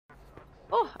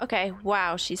Oh, okay.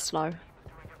 Wow, she's slow.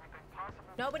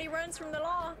 Nobody runs from the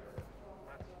law.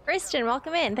 Kristen,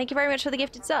 welcome in. Thank you very much for the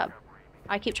gifted sub.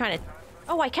 I keep trying to...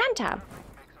 Oh, I can tab.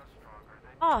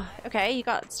 Oh, okay. You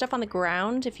got stuff on the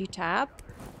ground if you tab.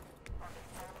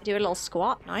 Do a little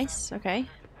squat. Nice. Okay.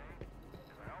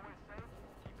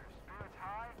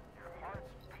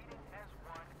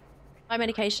 My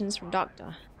medications from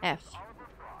Doctor F.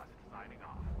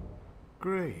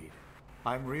 Great.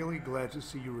 I'm really glad to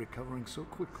see you recovering so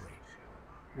quickly.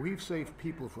 We've saved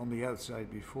people from the outside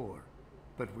before,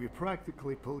 but we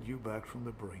practically pulled you back from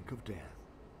the brink of death.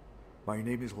 My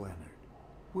name is Leonard,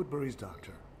 Woodbury's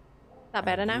doctor. That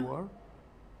better now? You are?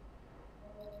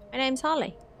 My name's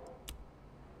Holly.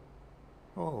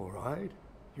 All right.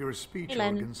 Your speech Hey,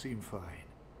 organs seem fine.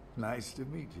 Nice to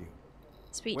meet you.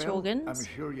 Speech well, organs? I'm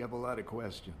sure you have a lot of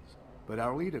questions, but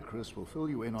our leader, Chris, will fill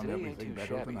you in on everything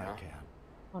better than I can.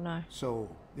 Oh no. So,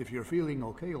 if you're feeling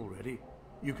okay already,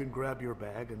 you can grab your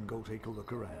bag and go take a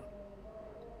look around.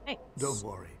 Thanks. Don't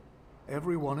worry.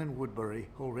 Everyone in Woodbury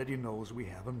already knows we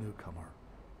have a newcomer.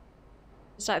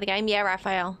 Start the game? Yeah,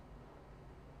 Raphael.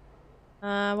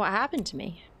 What happened to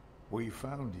me? We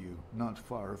found you not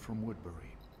far from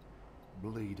Woodbury,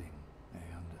 bleeding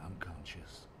and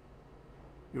unconscious.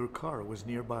 Your car was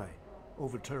nearby,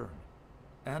 overturned,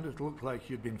 and it looked like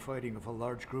you'd been fighting with a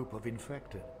large group of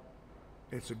infected.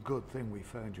 It's a good thing we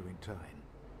found you in time.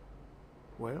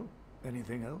 Well,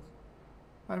 anything else?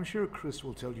 I'm sure Chris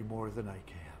will tell you more than I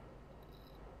can.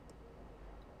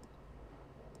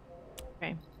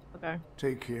 Okay, okay.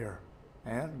 Take care,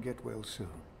 and get well soon.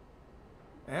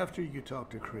 After you talk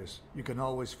to Chris, you can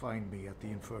always find me at the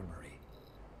infirmary.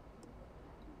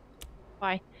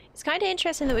 Bye. It's kind of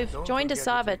interesting that we've joined a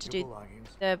server to do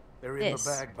They're in the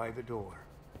bag by the door.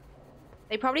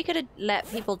 They probably could have let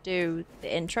people do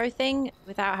the intro thing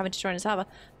without having to join a server.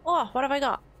 Oh, what have I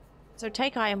got? So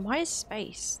take item. Why is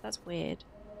space? That's weird.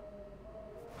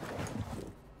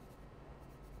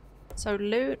 So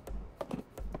loot.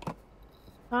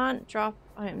 Can't drop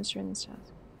items during this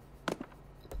task.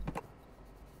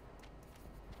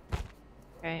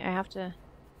 Okay, I have to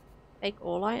take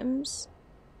all items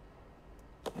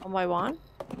one by one.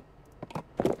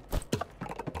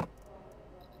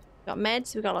 Got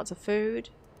meds, we got lots of food.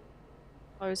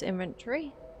 Close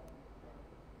inventory.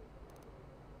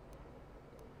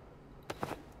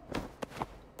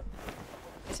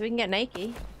 So we can get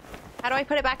naked. How do I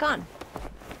put it back on?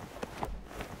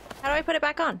 How do I put it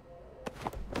back on?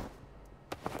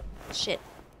 Shit.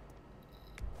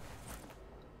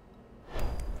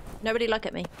 Nobody look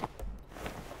at me.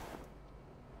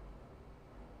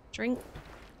 Drink.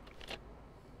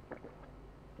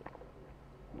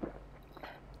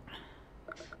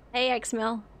 Hey,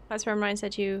 Xmel. Classroom 9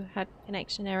 said you had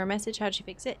connection error message. How'd you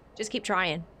fix it? Just keep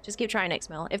trying. Just keep trying,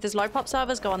 Xmel. If there's low pop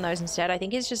servers, go on those instead. I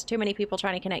think it's just too many people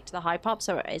trying to connect to the high pop,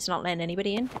 so it's not letting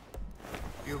anybody in.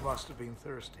 You must have been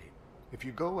thirsty. If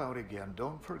you go out again,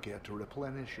 don't forget to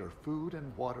replenish your food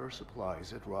and water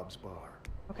supplies at Rob's bar.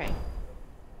 Okay.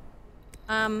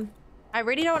 I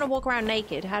really don't want to walk around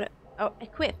naked. How to... Oh,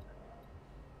 equip.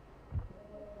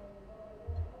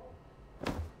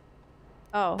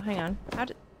 Oh, hang on. How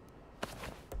did...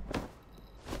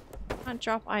 Can't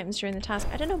drop items during the task.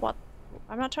 I don't know what...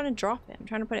 I'm not trying to drop it. I'm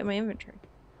trying to put it in my inventory.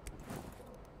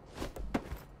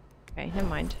 Okay, never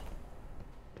mind.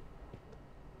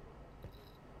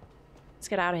 Let's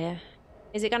get out of here.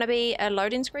 Is it going to be a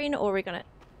loading screen or are we going to...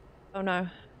 Oh no.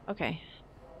 Okay.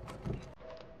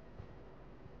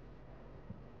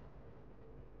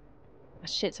 Oh,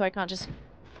 shit, so I can't just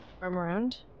roam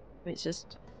around? It's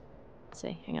just... Let's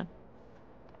see, hang on.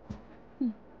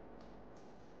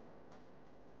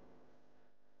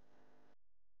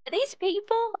 Are these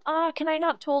people? Oh, can I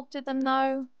not talk to them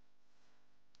though?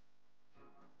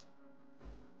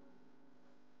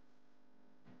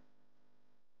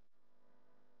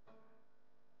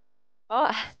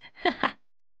 Oh,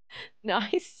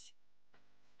 nice.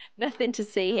 Nothing to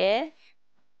see here.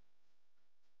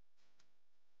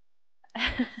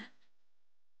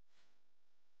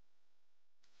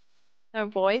 No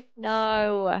boy.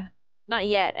 No. Not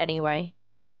yet, anyway.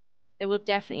 They will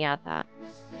definitely add that.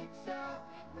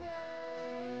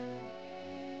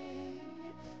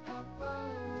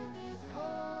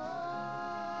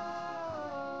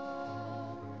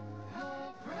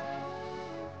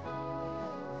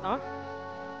 Oh.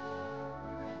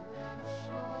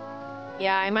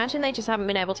 Yeah, I imagine they just haven't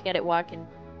been able to get it working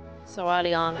so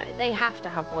early on. They have to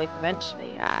have VoIP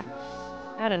eventually. I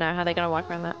don't know how they're going to work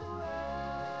around that.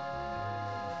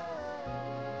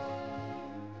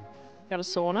 Got a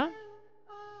sauna.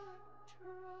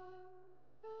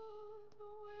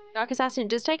 Dark Assassin,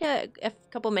 just take a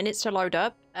couple minutes to load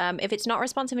up. If it's not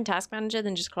responsive in Task Manager,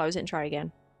 then just close it and try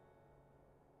again.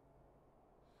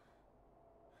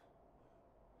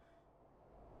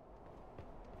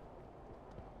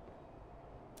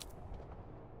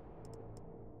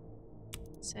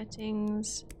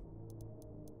 Settings.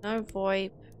 No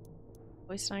VoIP.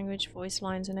 Voice language, voice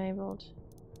lines enabled.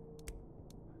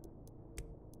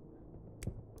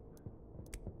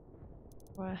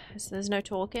 So there's no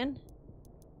talking.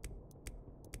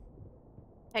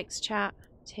 Text chat,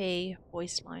 T,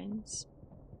 voice lines.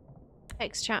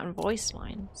 Text chat and voice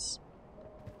lines.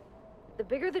 The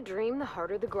bigger the dream, the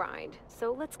harder the grind.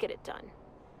 So let's get it done.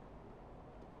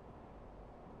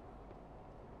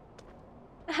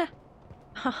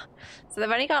 So they've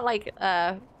only got like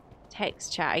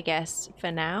text chat, I guess,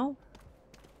 for now.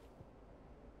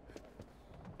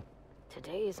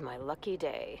 Today is my lucky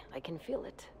day. I can feel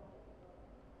it.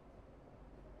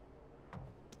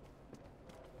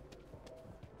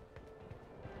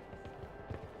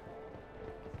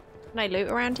 Can I loot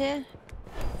around here?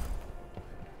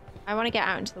 I want to get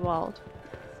out into the world.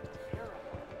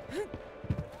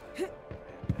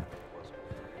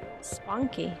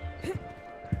 Spunky.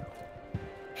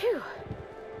 Phew.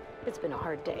 It's been a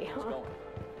hard day, huh?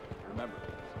 Remember.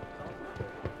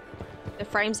 The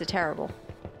frames are terrible.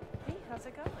 Hey, how's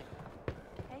it going?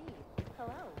 Hey,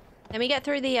 hello. Let me get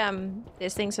through the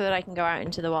this thing so that I can go out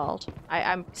into the world.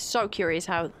 I'm so curious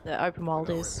how the open world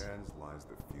is. In our hands lies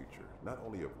the future, not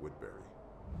only of Woodbury.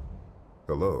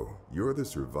 Hello, you're the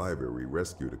survivor we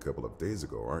rescued a couple of days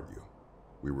ago, aren't you?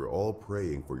 We were all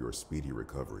praying for your speedy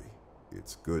recovery.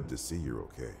 It's good to see you're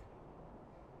okay.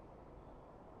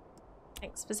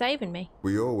 Thanks for saving me.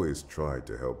 We always tried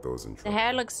to help those in trouble. The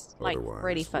hair looks like Otherwise,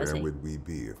 really fuzzy. where would we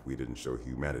be if we didn't show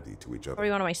humanity to each other?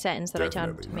 Probably one of my settings that I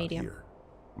turned Definitely to not medium. here.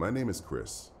 My name is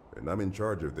Chris, and I'm in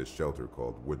charge of this shelter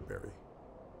called Woodbury.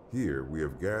 Here, we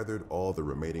have gathered all the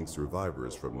remaining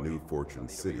survivors from New Fortune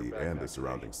City and the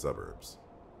surrounding suburbs.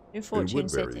 New Fortune in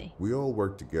Woodbury, City. we all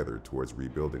work together towards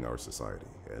rebuilding our society,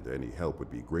 and any help would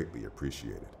be greatly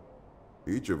appreciated.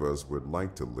 Each of us would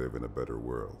like to live in a better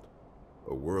world.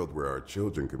 A world where our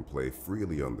children can play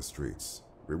freely on the streets,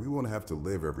 where we won't have to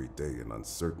live every day in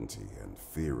uncertainty and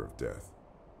fear of death.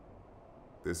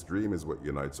 This dream is what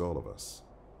unites all of us.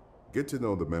 Get to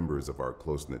know the members of our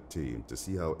close-knit team to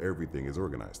see how everything is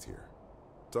organized here.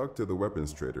 Talk to the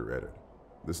weapons trader, Edward,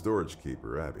 the storage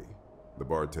keeper, Abby, the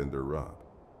bartender, Rob,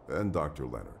 and Dr.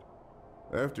 Leonard.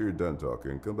 After you're done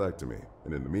talking, come back to me,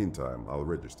 and in the meantime, I'll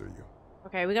register you.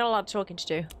 Okay, we got a lot of talking to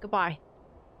do. Goodbye.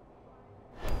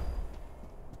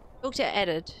 Talk to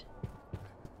Edward.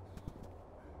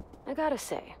 I gotta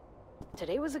say,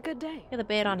 today was a good day. Get the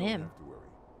beard on You don't him. have to worry.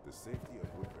 The safety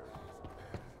of Woodbury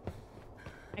is...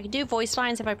 I can do voice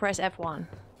lines if I press F1.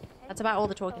 That's about all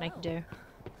the talking I can do.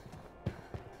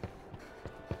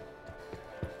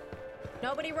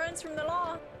 Nobody runs from the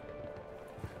law.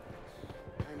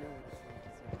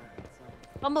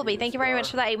 Bumblebee, thank you very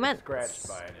much for that 8 months. Scratched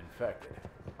by an infected.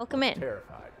 Welcome in.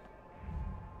 Terrified.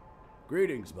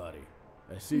 Greetings, buddy.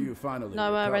 I see you finally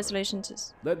No recovered. resolution to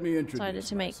Let me introduce decided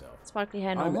to make myself. sparkly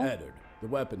hair I'm normal. Eddard, the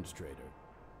weapons trader.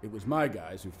 It was my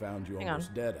guys who found you Hang almost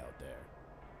on. dead out there.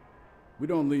 We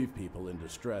don't leave people in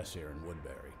distress here in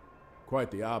Woodbury. Quite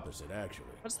the opposite, actually.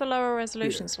 What's the lower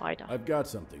resolution Here, slider? I've got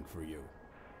something for you.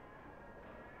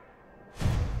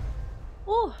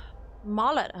 Oh,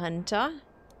 Mullet Hunter.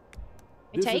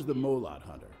 This take is the Molot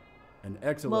Hunter, an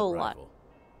excellent Molot. rifle.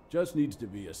 Just needs to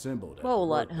be assembled at the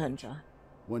Mullet workbench. Hunter.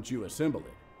 Once you assemble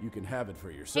it, you can have it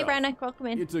for Hey, yourself. Brannick, welcome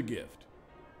in. It's a gift.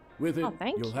 With it, Oh,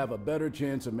 thank you'll you. have a better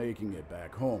chance of making it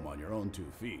back home on your own 2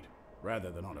 feet, rather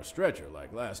than on a stretcher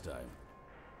like last time.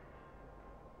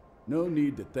 No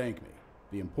need to thank me.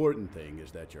 The important thing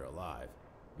is that you're alive.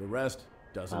 The rest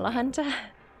doesn't Mullet matter. Hunter.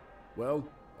 Well,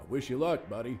 I wish you luck,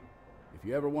 buddy. If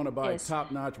you ever want to buy Yes.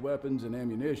 top-notch weapons and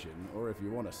ammunition, or if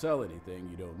you want to sell anything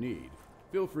you don't need,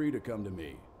 feel free to come to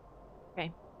me.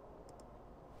 Okay.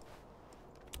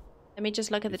 Let me just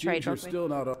look at the It trade seems you're real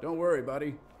quick. still not. Don't worry,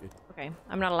 buddy. Okay,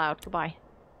 I'm not allowed. Goodbye.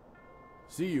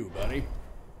 See you, buddy.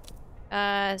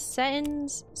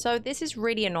 Settings. So this is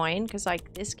really annoying because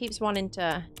like this keeps wanting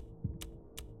to.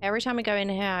 Every time I go in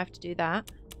here, I have to do that.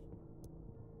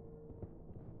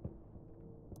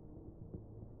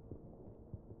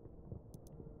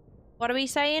 What are we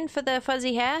saying for the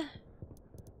fuzzy hair?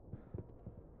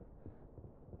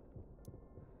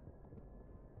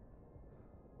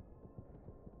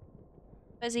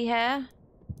 Fuzzy hair?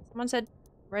 Someone said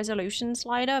resolution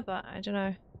slider, but I don't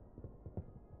know.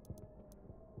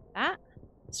 That?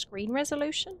 Screen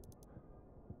resolution?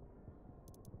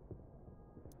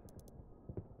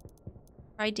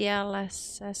 Try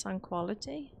DLSS on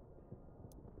quality.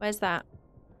 Where's that?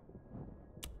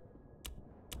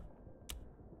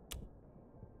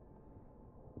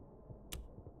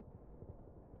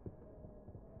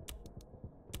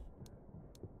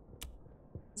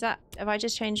 Is that, have I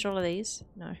just changed all of these?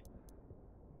 No.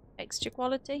 Texture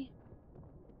quality?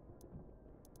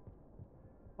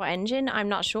 What engine? I'm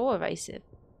not sure, Evasive.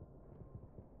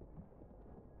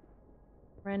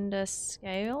 Render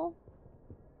scale?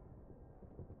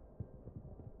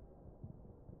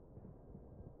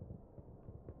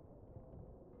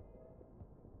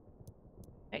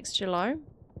 Texture low?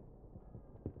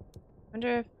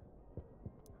 Wonder if...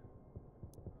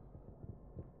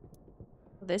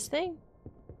 this thing?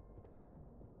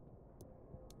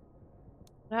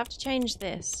 I have to change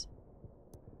this.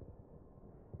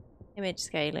 Image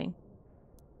scaling.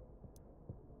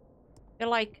 I feel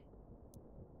like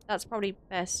that's probably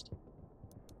best.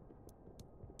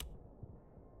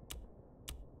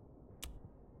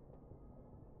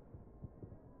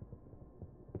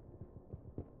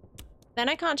 Then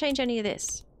I can't change any of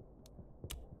this.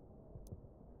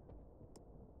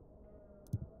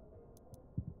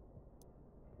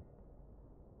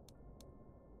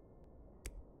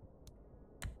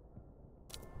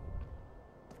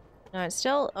 No, it's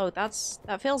still... oh,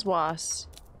 that feels worse.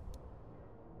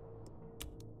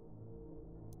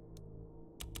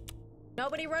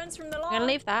 Nobody runs from the law. I'm gonna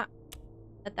leave that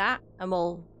at that, and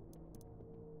we'll...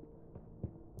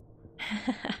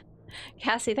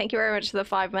 Cassie, thank you very much for the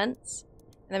 5 months.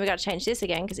 And then we gotta change this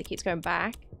again because it keeps going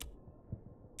back.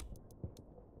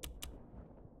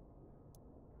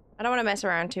 I don't want to mess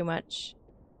around too much.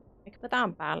 I could put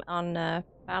that on,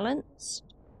 balanced.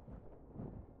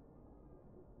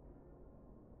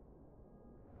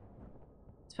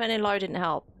 Putting in low didn't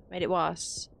help. Made it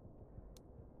worse.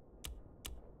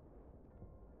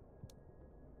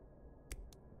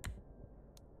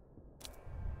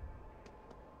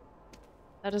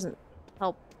 That doesn't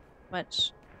help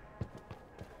much.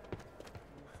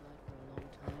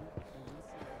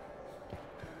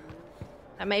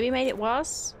 That maybe made it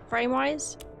worse,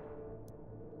 frame-wise.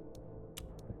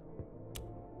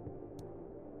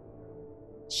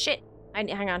 Shit.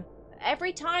 Hang on.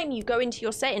 Every time you go into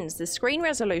your settings, the screen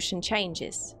resolution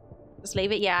changes. Just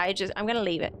leave it. Yeah, I'm gonna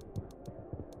leave it.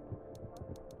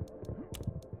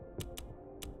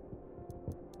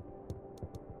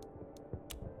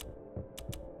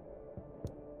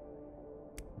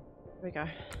 Here we go.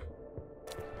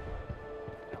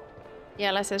 Yeah,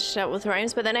 let's just shut with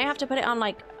frames, but then I have to put it on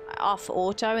like off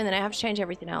auto, and then I have to change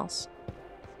everything else.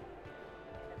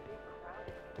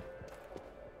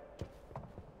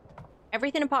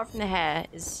 Everything apart from the hair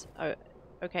is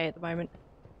okay at the moment.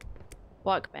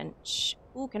 Workbench.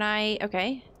 Ooh, can I...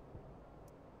 okay.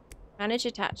 Manage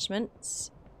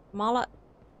attachments. Mullet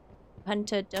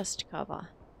Hunter dust cover.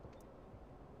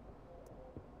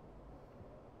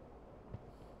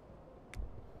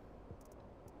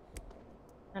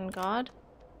 And guard.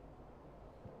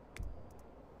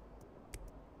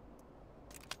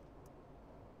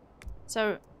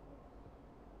 So...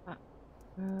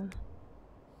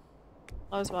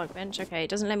 close workbench. Okay, it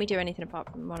doesn't let me do anything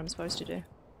apart from what I'm supposed to do.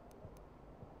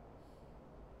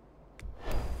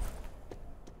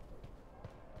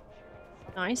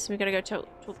 Nice. We gotta go talk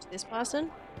to this person.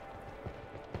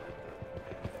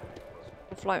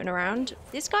 We're floating around.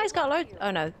 This guy's got loads.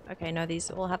 Oh no. Okay, no, these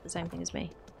all have the same thing as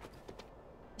me.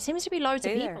 There seems to be loads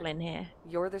of people in here.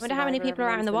 You're the Wonder how many people are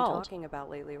out in the world. Talking about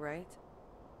lately, right?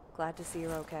 Glad to see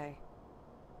you're okay.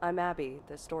 I'm Abby,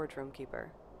 the storage room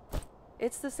keeper.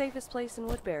 It's the safest place in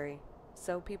Woodbury,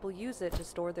 so people use it to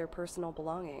store their personal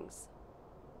belongings.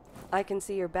 I can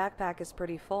see your backpack is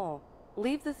pretty full.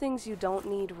 Leave the things you don't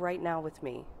need right now with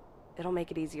me. It'll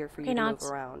make it easier for you to move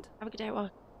around. Have a good day at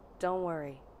work. Don't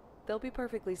worry. They'll be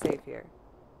perfectly safe here.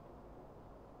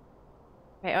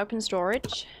 Okay, open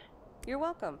storage. You're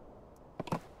welcome.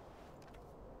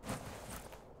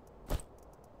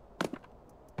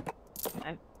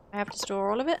 I have to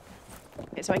store all of it.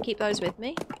 Okay, so I keep those with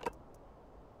me.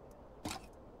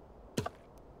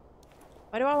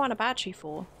 Why do I want a battery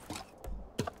for?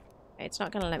 Okay, it's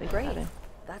not going to let me put that in.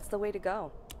 That's the way to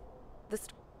go.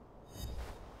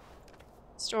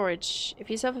 Storage. If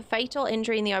you suffer fatal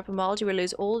injury in the open world, you will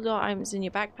lose all your items in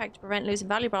your backpack. To prevent losing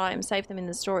valuable items, save them in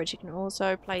the storage. You can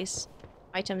also place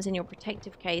items in your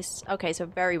protective case. Okay, so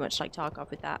very much like Tarkov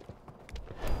with that.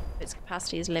 Its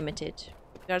capacity is limited.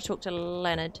 We gotta talk to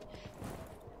Leonard.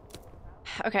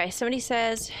 Okay, somebody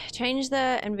says, change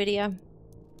the NVIDIA.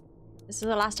 This is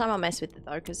the last time I'll mess with it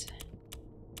though, because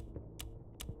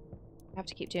I have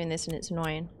to keep doing this and it's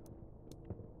annoying.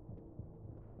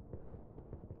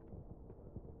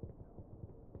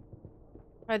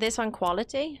 Oh, this on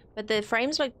quality? But the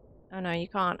frames look... Oh no, you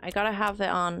can't. I gotta have it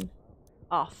on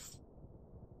off.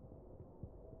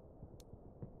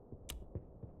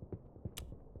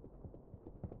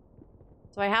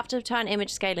 So I have to turn image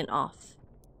scaling off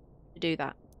to do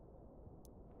that.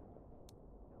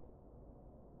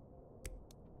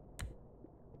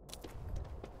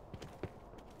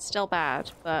 Still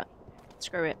bad, but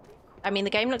screw it. I mean, the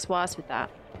game looks worse with that.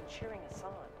 And cheering us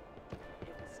on.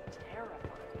 It was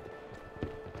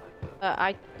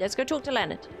terrifying. Let's go talk to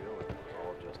Leonard.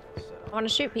 I want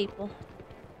to shoot people.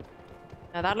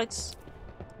 No, that looks...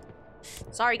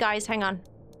 Sorry, guys, hang on.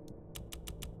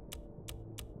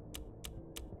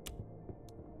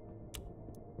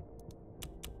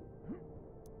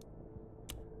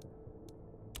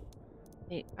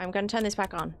 I'm going to turn this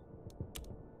back on.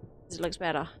 It looks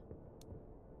better.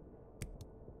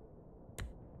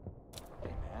 Hey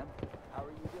man, how are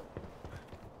you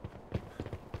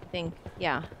doing?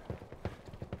 Yeah.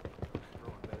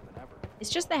 Growing better than ever. It's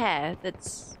just the hair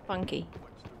that's funky.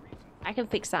 What's the reason? I can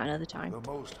fix that another time. The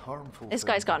most harmful This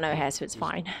thing guy's got no about hair, it so it's is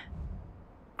fine.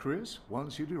 Chris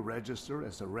wants you to register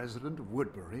as a resident of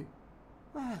Woodbury.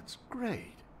 That's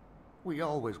great. We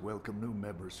always welcome new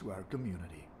members to our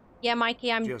community. Yeah,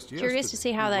 Mikey, I'm Just curious to see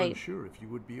yesterday, how we they... weren't sure if you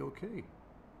would be okay.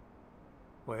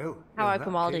 Well, How in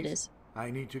open that world it case, is. I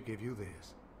need to give you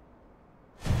this.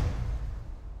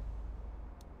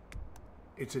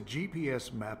 It's a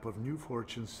GPS map of New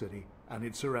Fortune City and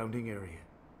its surrounding area.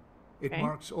 It Okay.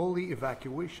 marks all the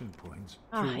evacuation points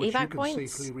Ah, through which evac you can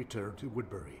points. safely return to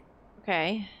Woodbury.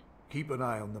 Okay. Keep an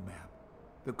eye on the map.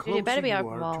 The Dude, closer it better be you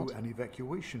open are world. to an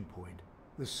evacuation point,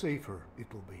 the safer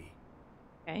it will be.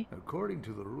 Okay. According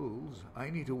to the rules,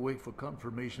 I need to wait for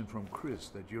confirmation from Chris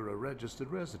that you're a registered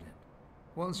resident.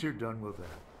 Once you're done with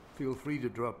that, feel free to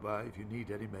drop by if you need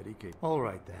any medication. All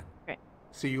right then. Great.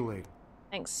 See you later.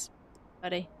 Thanks,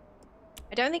 buddy.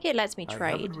 I don't think it lets me I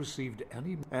trade. haven't received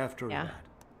any after Yeah. that.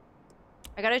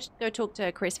 I gotta go talk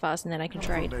to Chris first and then I can For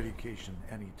trade. medication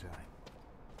anytime.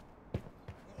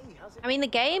 I mean, the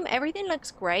game, everything looks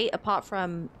great apart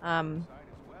from,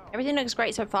 everything looks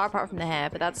great so far apart from the hair,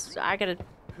 but that's, I gotta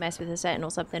mess with the setting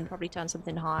or something, probably turn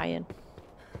something high and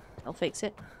I'll fix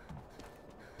it.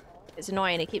 It's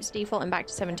annoying, it keeps defaulting back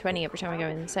to 720 every time I go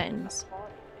in the settings.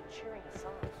 And cheering us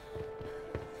on.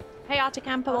 Hey, Arctic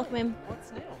Camper, welcome in.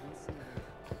 What's new?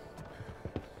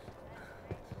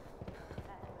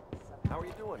 How are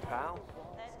you doing, pal?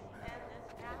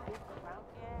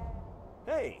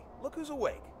 Hey, look who's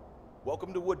awake.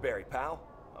 Welcome to Woodbury, pal.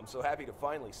 I'm so happy to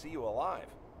finally see you alive.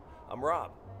 I'm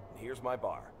Rob, and here's my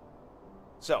bar.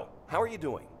 So, how are you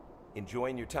doing?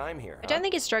 Enjoying your time here, I don't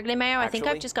think it's struggling, Mayo. I think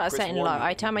I've just got a Chris setting low. warned me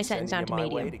I turn my he'd be settings down to sending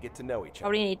you my way medium. to get to know each other.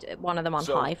 Probably need one of them on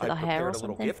So, high for the I've hair or prepared a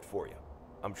little something. gift for you.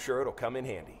 I'm sure it'll come in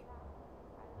handy.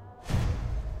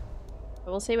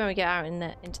 But we'll see when we get out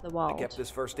into the I wild. kept this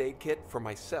first aid kit for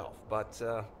myself, but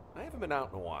I haven't been out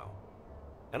in a while.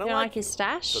 And You I don't like like his you,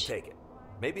 stash? so take it.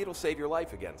 Maybe it'll save your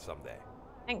life again someday.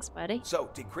 Thanks, buddy. So,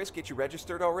 did Chris get you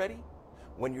registered already?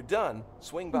 When you're done,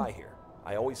 swing by here.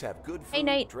 I always have good Hey, food,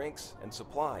 Nate. drinks, and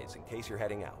supplies in case you're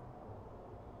heading out.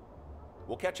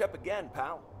 We'll catch up again,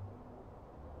 pal.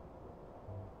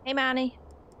 Hey, Manny.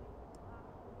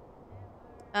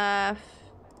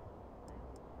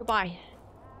 Goodbye.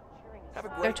 Have a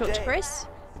Go great talk day. to Chris?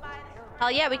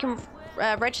 Hell yeah, we can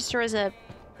register as a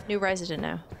new resident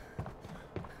now.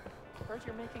 Heard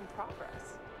you're making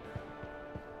progress.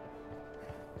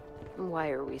 Why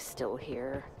are we still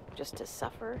here? Just to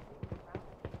suffer?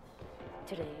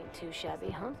 Today ain't too shabby,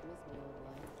 huh?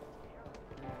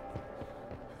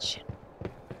 Shit.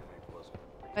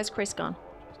 Where's Chris gone?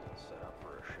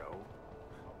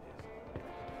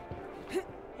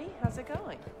 Hey, how's it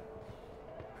going?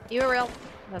 You a real...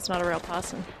 That's not a real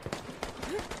person.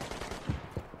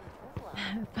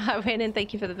 I went in,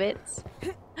 thank you for the bits.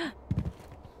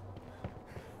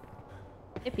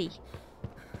 Hippie.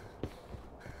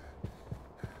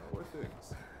 How are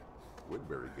things?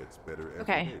 Woodbury gets better every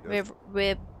Okay, day, doesn't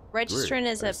we're registering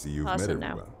Great. as I a see you've met person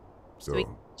now. everyone. So, we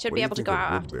should what be do you able to think go of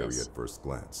out after Woodbury this. at first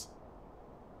glance?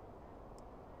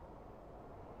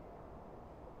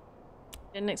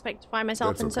 Didn't expect to find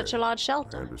myself That's in okay. such a large I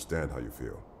shelter. understand how you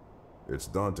feel. It's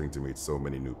daunting to meet so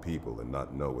many new people and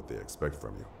not know what they expect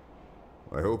from you.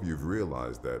 I hope you've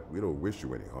realized that we don't wish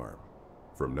you any harm.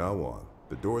 From now on,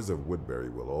 the doors of Woodbury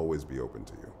will always be open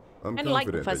to you. I'm Kinda like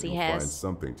the confident that fuzzy you'll hairs. find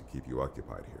something to keep you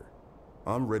occupied here.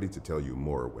 I'm ready to tell you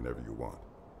more whenever you want.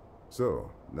 So,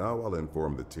 now I'll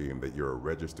inform the team that you're a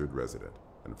registered resident.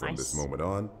 And from this Nice. moment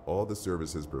on, all the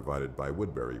services provided by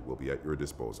Woodbury will be at your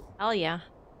disposal. Hell yeah.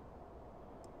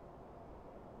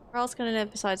 Where else gonna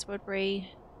live besides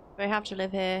Woodbury? Do I have to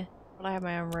live here? Will I have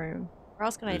my own room? Where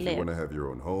else can I If live? you want to have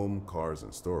your own home, cars,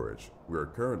 and storage, we are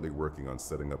currently working on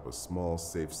setting up a small,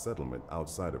 safe settlement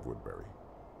outside of Woodbury.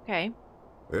 Okay.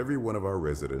 Every one of our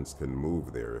residents can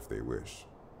move there if they wish.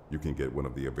 You can get one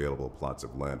of the available plots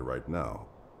of land right now.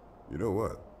 You know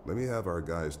what? Let me have our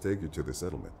guys take you to the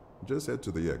settlement. Just head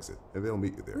to the exit, and they'll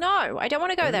meet you there. No, I don't want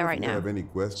to go there right now. If you have any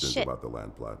questions Shit. about the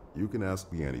land plot, you can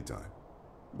ask me anytime.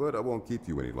 But I won't keep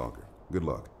you any longer. Good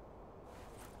luck.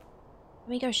 Let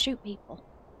me go shoot people.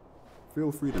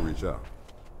 Feel free to reach out.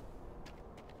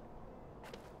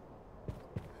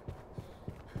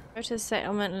 Go to the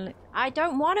settlement and... I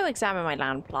don't want to examine my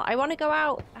land plot. I want to go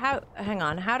out... Hang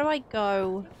on. How do I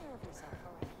go...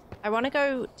 I want to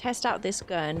go test out this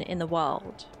gun in the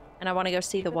world. And I want to go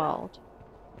see the world.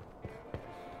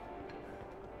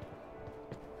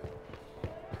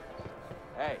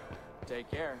 Hey,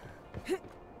 take care.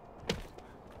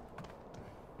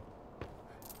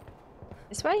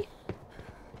 This way?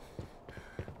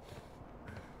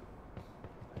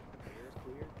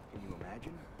 Clear. Can you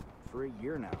imagine? For a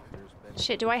year now, there's been...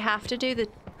 Shit, do I have to do the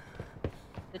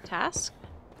task?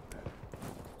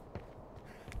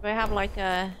 Do I have like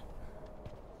a...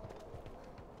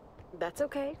 That's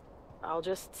okay. I'll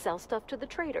just sell stuff to the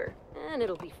trader, and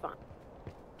it'll be fun.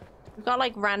 We've got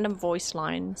like random voice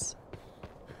lines.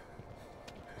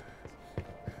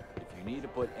 If you need to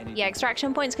put any... Yeah,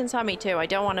 extraction points concern me too. I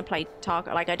don't want to play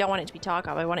Tarkov. Like, I don't want it to be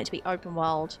Tarkov. I want it to be open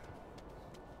world.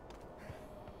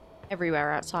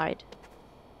 Everywhere outside.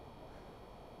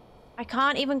 I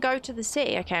can't even go to the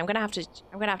city. Okay, I'm gonna have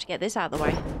to get this out of the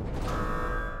way.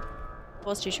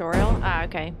 Course tutorial. Ah,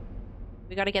 okay.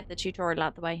 We gotta get the tutorial out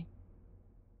of the way.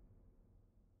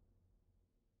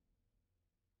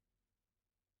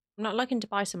 I'm not looking to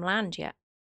buy some land yet.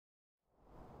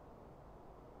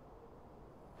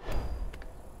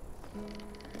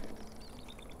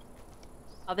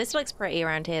 Oh, this looks pretty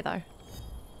around here, though.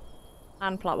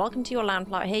 Land plot. Welcome to your land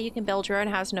plot. Here you can build your own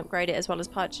house and upgrade it, as well as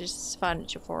purchase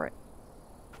furniture for it.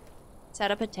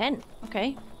 Set up a tent.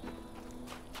 Okay.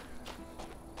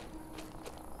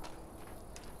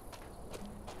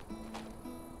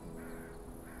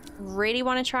 Really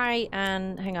want to try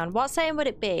and... Hang on. What setting would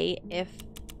it be if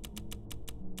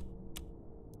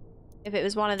it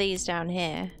was one of these down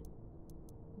here?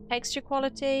 Texture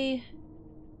quality...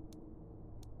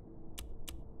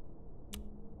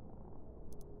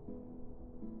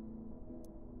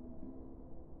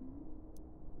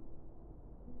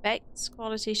 Effects,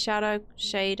 quality, shadow,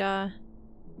 shader.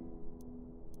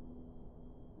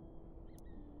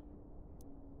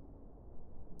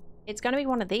 It's gonna be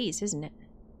one of these, isn't it?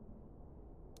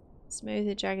 Smooth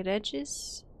the jagged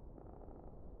edges.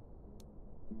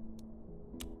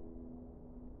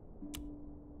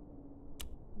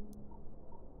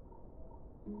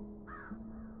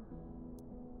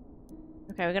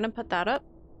 Okay, we're gonna put that up.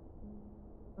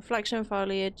 Reflection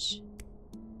foliage.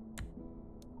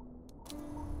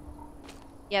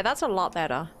 Yeah, that's a lot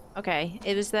better. Okay,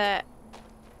 it was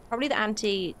probably the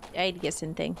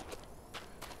anti-aliasing thing.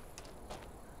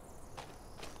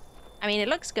 I mean, it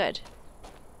looks good.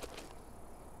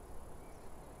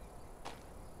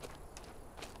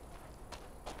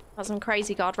 Got some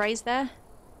crazy god rays there.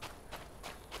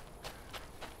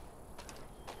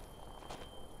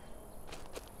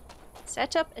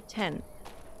 Set up a tent.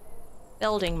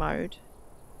 Building mode.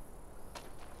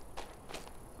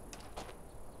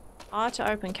 R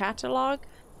to open catalog.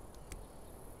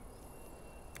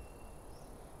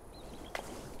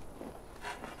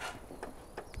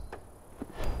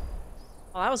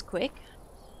 Oh, that was quick.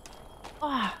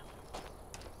 Oh,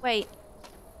 wait.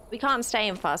 We can't stay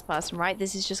in first person, right?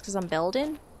 This is just because I'm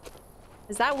building?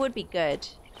 Because that would be good.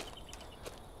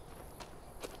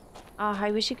 Oh,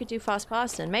 I wish you could do first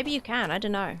person. Maybe you can, I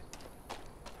don't know.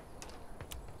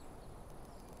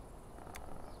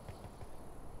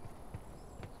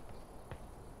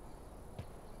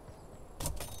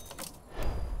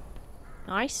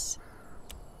 Nice.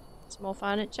 Some more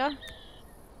furniture.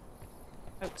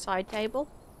 Oak side table.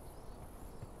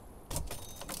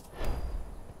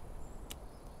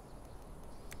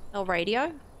 Little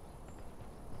radio.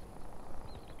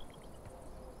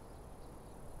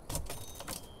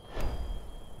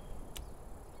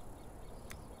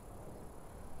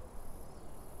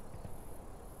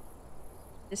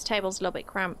 This table's a little bit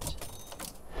cramped.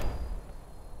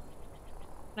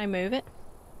 Can I move it?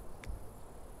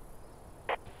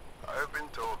 I've been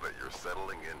told that you're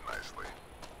settling in nicely.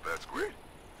 That's great.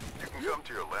 You can come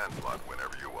to your land plot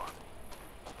whenever you want.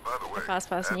 By the way, Fast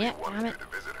person, Abby yeah, wanted damn you it. to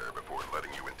visit her before letting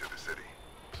you into the city.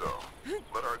 So,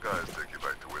 let our guys take you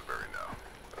back to Woodbury now,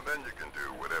 and then you can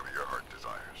do whatever your heart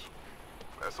desires.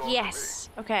 That's all Yes.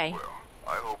 for me. Okay. Well,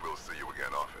 I hope we'll see you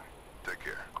again often. Take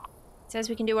care. It says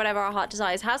we can do whatever our heart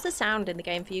desires. How's the sound in the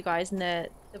game for you guys and the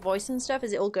voice and stuff?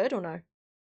 Is it all good or no?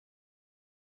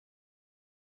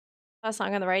 Last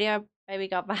song on the radio, baby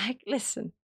got back.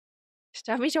 Listen, just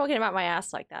don't be talking about my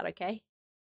ass like that, okay?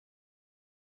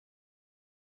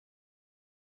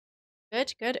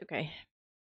 Good, good, okay.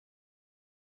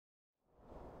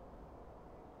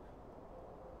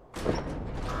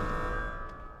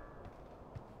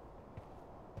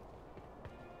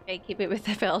 Okay, keep it with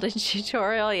the building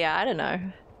tutorial. Yeah, I don't know.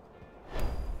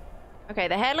 Okay,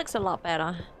 the hair looks a lot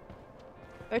better.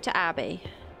 Go to Abby.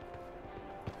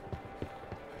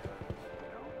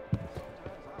 I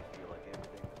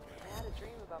had a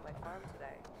dream about my farm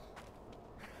today.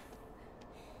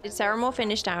 Did Sarah Moore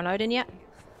finish downloading yet?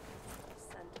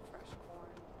 Scent of fresh corn.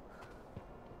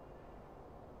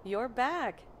 You're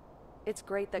back. It's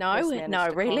great that No, Chris managed no, to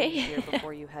call really? you here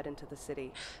before you head into the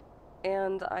city.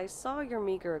 And I saw your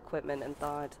meager equipment and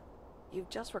thought, you've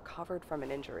just recovered from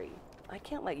an injury. I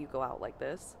can't let you go out like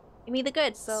this. Give me the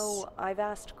goods. So I've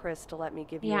asked Chris to let me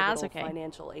give He you a has? little Okay.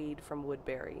 financial aid from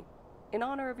Woodbury in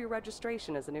honor of your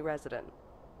registration as a new resident.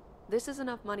 This is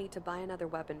enough money to buy another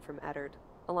weapon from Eddard,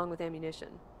 along with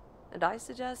ammunition. And I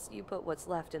suggest you put what's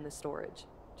left in the storage,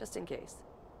 just in case.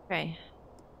 Okay.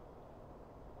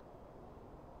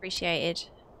 Appreciated.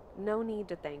 No need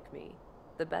to thank me.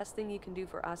 The best thing you can do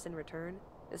for us in return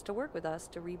is to work with us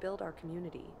to rebuild our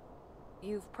community.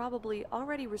 You've probably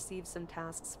already received some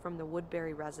tasks from the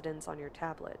Woodbury residents on your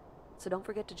tablet, so don't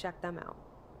forget to check them out.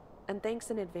 And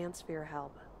thanks in advance for your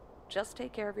help. Just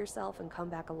take care of yourself and come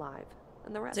back alive.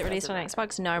 And the rest Is it released doesn't on matter,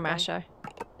 Xbox? No, okay? Masho.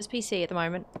 Just PC at the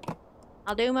moment.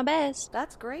 I'll do my best.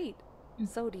 That's great.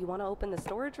 So do you want to open the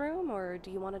storage room or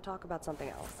do you want to talk about something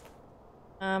else?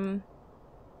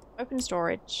 Open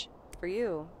storage. For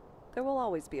you, there will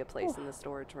always be a place in the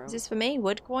storage room. Is this for me?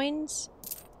 Wood coins?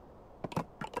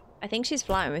 I think she's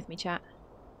flying with me, chat.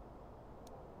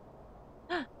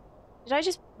 Did I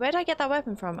just... Where did I get that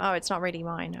weapon from? Oh, it's not really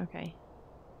mine. Okay.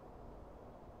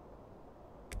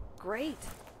 Great.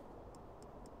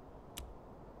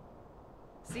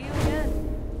 See you again.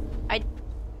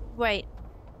 Wait.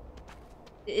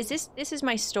 Is this... This is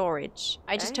my storage.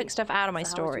 I just Hey, took stuff out of my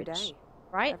so how was your storage. day?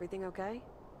 Right? Everything okay?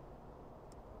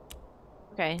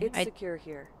 Okay. It's secure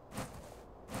here.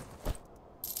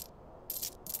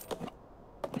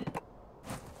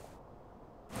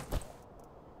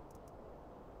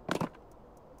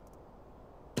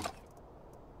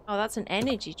 Oh, that's an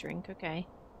energy drink. Okay.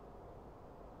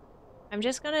 I'm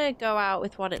just gonna go out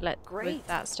with what it let Great. with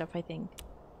that stuff, I think.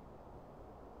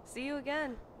 See you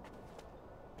again.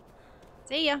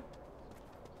 See ya.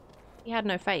 He had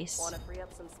no face. Want to free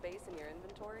up some space in your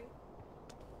inventory?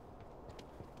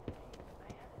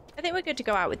 I think we're good to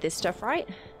go out with this stuff, right?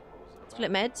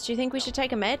 Split meds. Do you think we should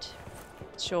take a med?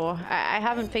 Sure. I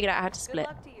haven't figured out how to split.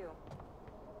 Good luck to you.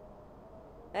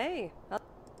 Hey,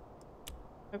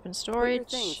 Open put your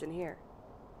storage. things in here.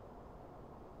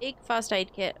 Big first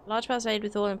aid kit. Large first aid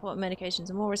with all important medications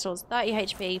and more restores 30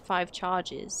 HP, 5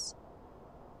 charges.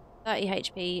 30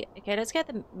 HP. Okay, let's get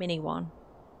the mini one.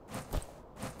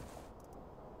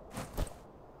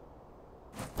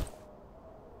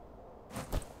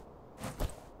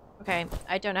 Okay,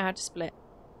 I don't know how to split.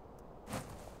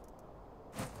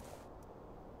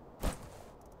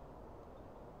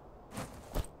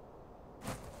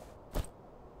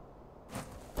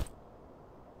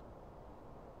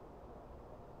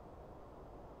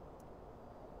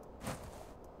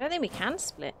 I don't think we can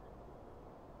split.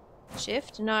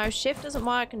 Shift? No, shift doesn't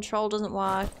work, control doesn't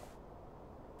work.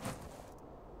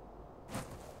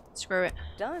 Screw it.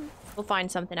 Done. We'll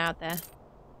find something out there.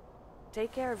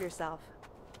 Take care of yourself.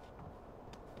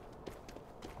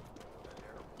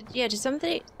 Yeah, did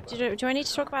somebody... Do I need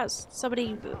to talk about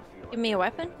somebody giving me a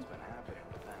weapon?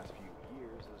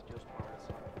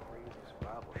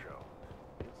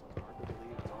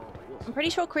 I'm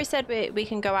pretty sure Chris said we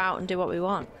can go out and do what we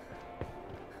want.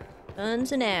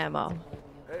 Guns and ammo.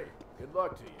 Hey, good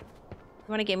luck to you. You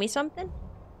want to give me something?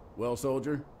 Well,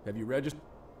 soldier, have you registered?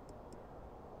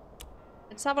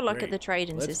 Let's have a look Great. at the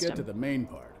trading Let's system. get to the main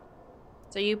part.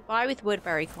 So you buy with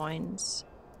Woodbury coins.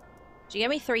 So you get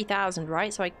me 3,000,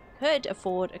 right? So I could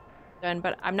afford a gun,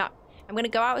 but I'm not. I'm going to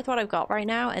go out with what I've got right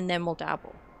now, and then we'll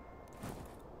dabble.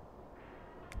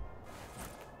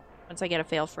 Once I get a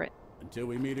feel for it. Until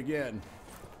we meet again.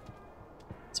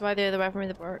 So either the weapon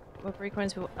with the Woodbury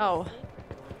coins will... Oh.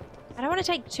 I don't want to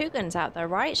take 2 guns out, though,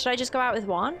 right? Should I just go out with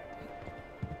 1?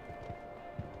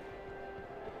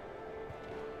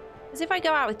 Because if I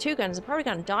go out with 2 guns, I'm probably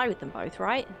going to die with them both,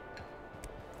 right?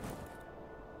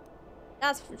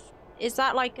 That's... is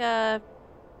that like a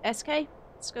SK?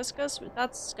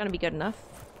 That's gonna be good enough.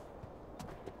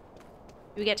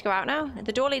 Do we get to go out now?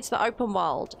 The door leads to the open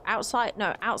world. Outside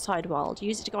world.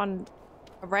 Use it to go on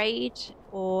a raid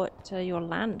or to your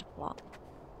land plot.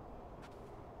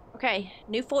 Okay,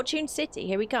 New Fortune City.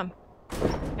 Here we come.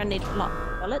 Gonna need a lot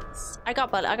of bullets. I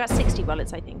got 60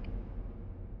 bullets, I think.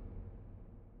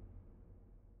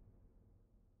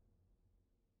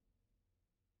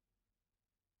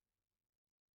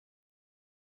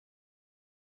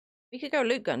 We could go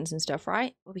loot guns and stuff,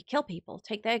 right? Or we kill people,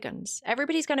 take their guns.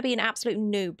 Everybody's going to be an absolute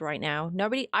noob right now.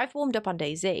 I've warmed up on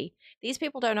DayZ. These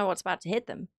people don't know what's about to hit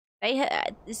them.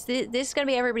 This is going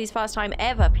to be everybody's first time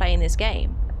ever playing this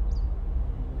game.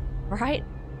 Right?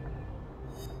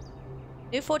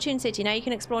 New Fortune City. Now you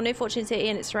can explore New Fortune City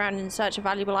and its surroundings in search of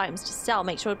valuable items to sell.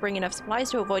 Make sure to bring enough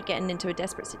supplies to avoid getting into a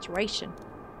desperate situation.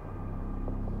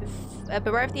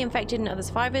 Beware of the infected and other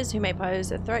survivors who may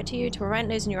pose a threat to you. To prevent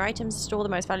losing your items, store the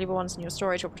most valuable ones in your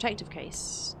storage or protective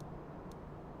case.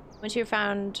 Once you've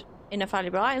found enough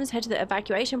valuable items, head to the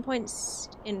evacuation points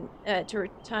to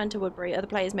return to Woodbury. Other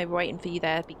players may be waiting for you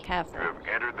there. Be careful. You have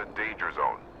entered the danger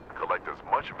zone. Collect as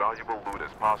much valuable loot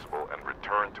as possible and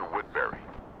return to Woodbury.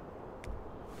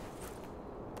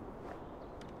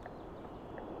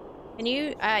 Can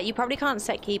you, you probably can't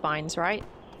set keybinds, right?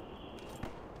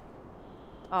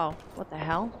 Oh, what the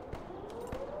hell?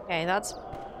 Okay, that's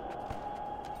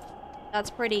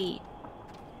pretty...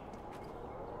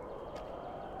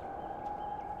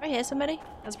 Do I hear somebody?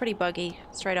 That's pretty buggy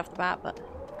straight off the bat, but...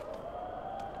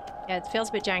 Yeah, it feels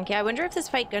a bit janky. I wonder if there's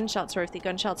fake gunshots or if the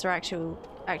gunshots are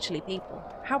actually people.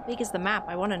 How big is the map?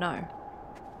 I want to know.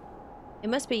 It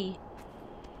must be...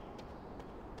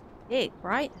 big,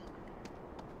 right?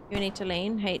 You need to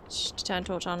lean. H to turn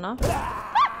torch on off.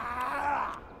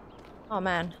 Oh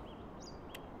man.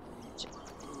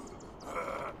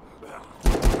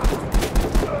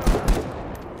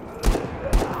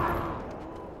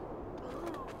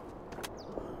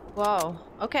 Whoa.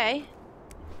 Okay.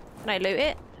 Can I loot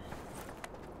it?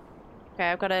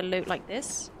 Okay, I've got to loot like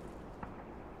this.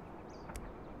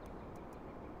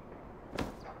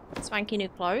 Swanky new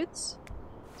clothes.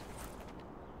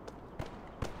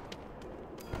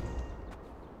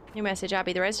 New message,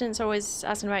 Abby. The residents are always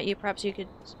asking about you. Perhaps you could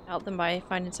help them by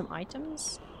finding some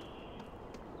items.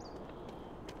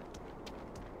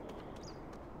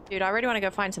 Dude, I really want to go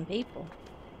find some people.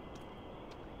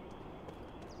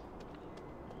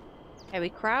 Okay, we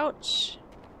crouch.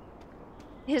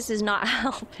 This is not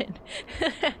helping.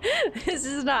 This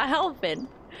is not helping.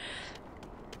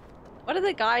 What do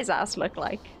the guy's ass look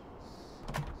like?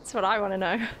 That's what I want to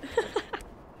know.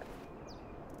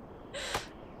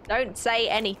 Don't say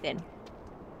anything.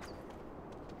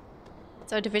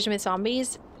 So division with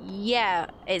zombies? Yeah,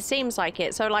 it seems like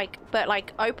it. So like, but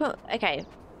like open, okay.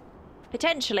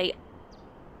 Potentially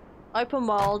open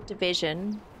world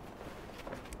division.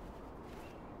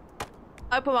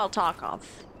 Open world Tarkov,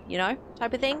 you know,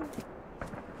 type of thing.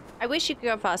 I wish you could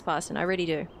go first person, I really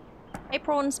do. Hey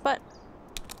prawns, but...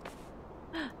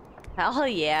 Hell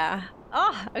yeah.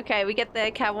 Oh, okay, we get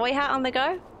the cowboy hat on the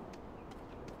go.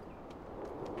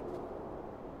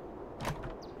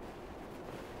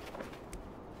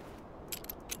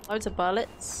 Loads of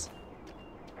bullets.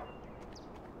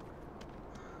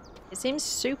 It seems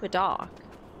super dark.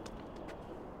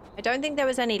 I don't think there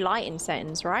was any lighting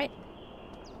settings, right?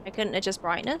 I couldn't adjust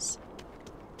brightness.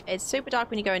 It's super dark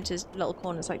when you go into little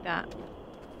corners like that.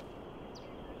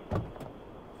 You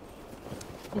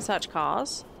can search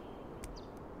cars.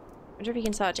 I wonder if you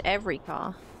can search every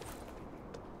car.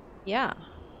 Yeah.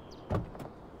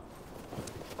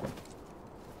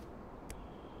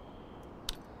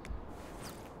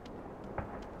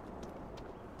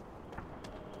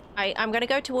 I'm gonna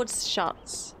go towards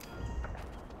shots.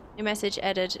 New message,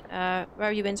 Edit. Where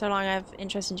have you been so long? I have an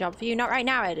interesting job for you. Not right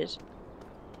now, Edit.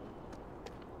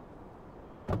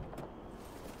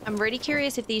 I'm really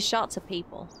curious if these shots are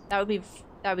people. That would be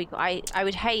cool. I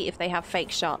would hate if they have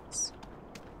fake shots.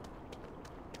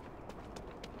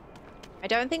 I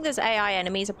don't think there's AI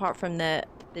enemies apart from the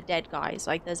dead guys,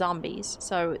 like the zombies.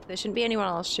 So there shouldn't be anyone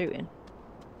else shooting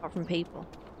apart from people.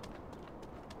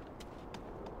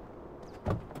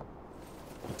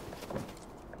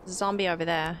 There's a zombie over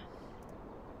there.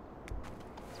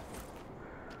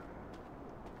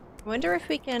 I wonder if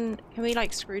we can we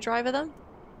like screwdriver them?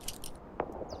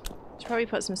 Should probably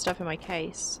put some stuff in my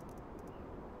case.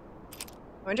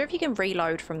 I wonder if you can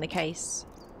reload from the case.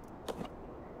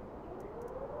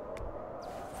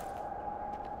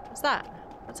 What's that?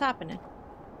 What's happening?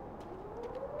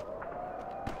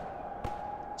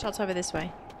 Shots over this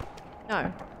way.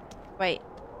 No. Wait.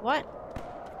 What?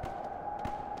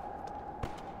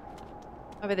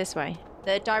 Over this way.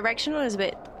 The directional is a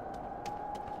bit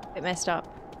messed up.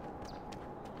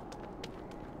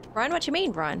 Run? What you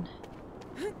mean, run?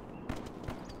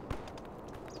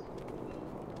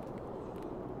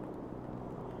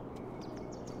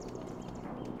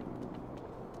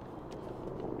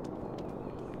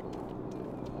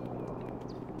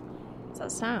 What's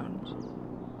that sound?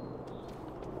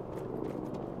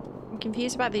 I'm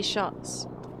confused about these shots.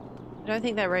 I don't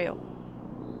think they're real.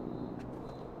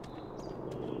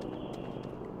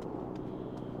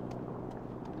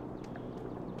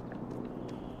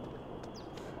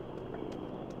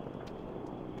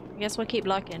 I guess we'll keep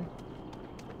looking.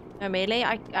 No melee?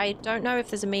 I don't know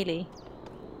if there's a melee.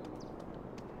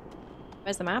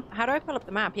 Where's the map? How do I pull up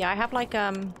the map? Yeah, I have like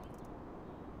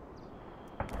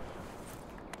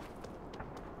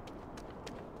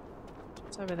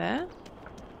it's over there.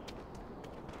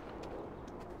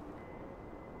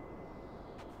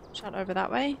 Shot over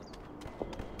that way.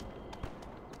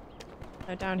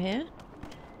 No, down here.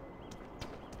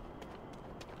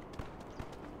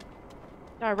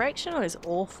 Directional is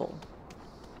awful.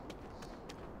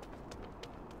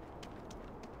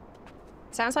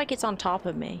 Sounds like it's on top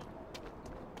of me.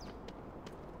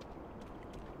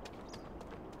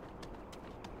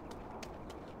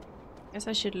 Guess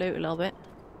I should loot a little bit.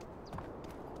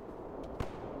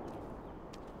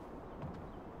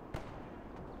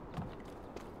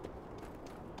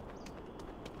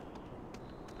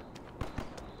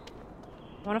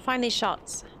 I want to find these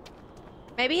shots.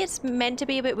 Maybe it's meant to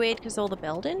be a bit weird because all the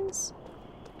buildings.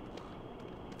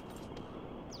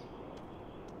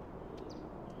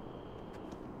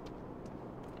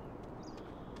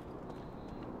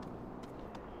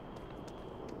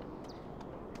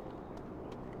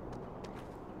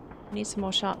 I need some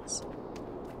more shots.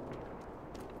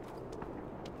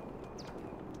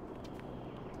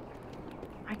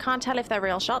 I can't tell if they're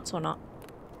real shots or not.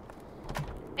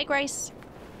 Hey, Grace.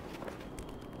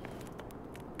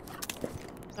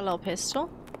 A little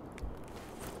pistol.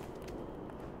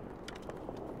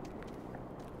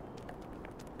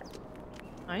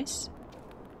 Nice.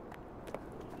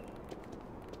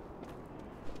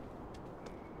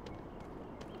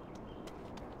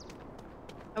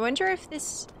 I wonder if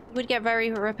this would get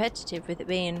very repetitive with it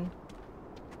being...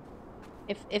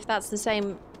 If that's the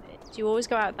same... Do you always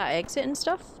go out that exit and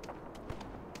stuff?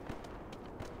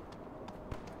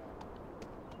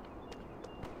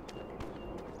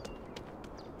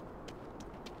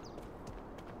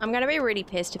 I'm gonna be really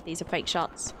pissed if these are fake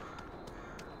shots.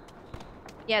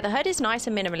 Yeah, the HUD is nice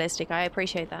and minimalistic. I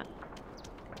appreciate that.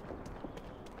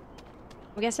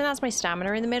 I'm guessing that's my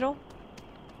stamina in the middle.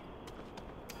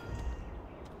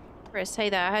 Chris, hey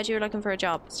there. I heard you were looking for a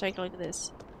job. Let's take a look at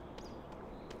this.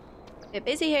 Bit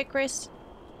busy here, Chris.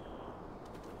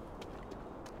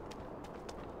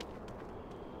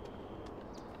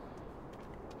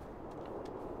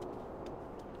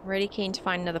 Really keen to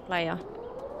find another player.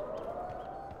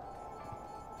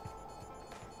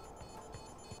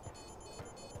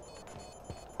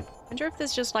 I wonder if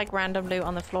there's just like random loot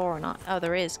on the floor or not. Oh,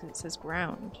 there is, because it says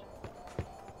ground.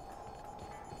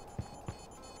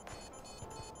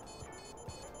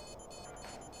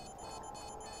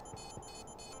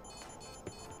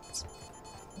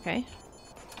 Okay.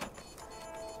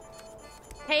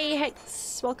 Hey,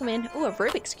 Hex, welcome in. Ooh, a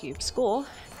Rubik's Cube. Score.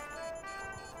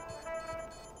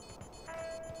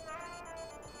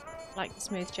 Like the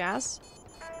smooth jazz.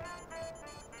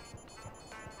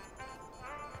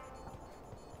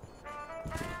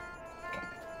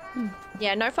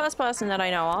 Yeah, no first person that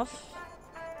I know of.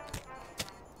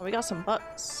 Oh, we got some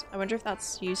books. I wonder if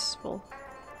that's useful.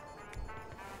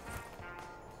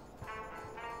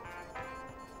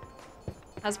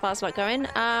 How's the past lot going?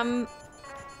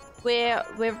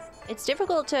 It's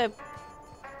difficult to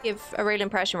give a real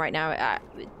impression right now.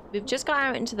 We've just got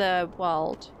out into the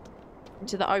world.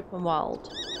 Into the open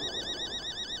world.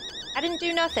 I didn't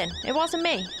do nothing. It wasn't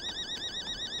me.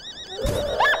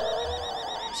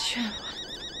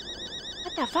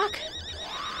 What the fuck?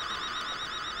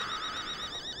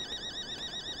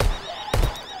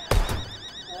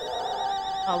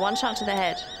 Oh, one shot to the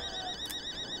head.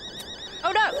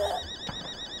 Oh no!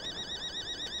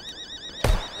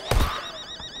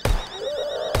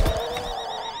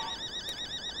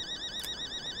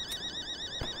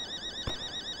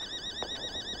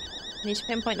 Need to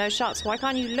pinpoint those shots. Why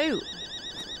can't you loot?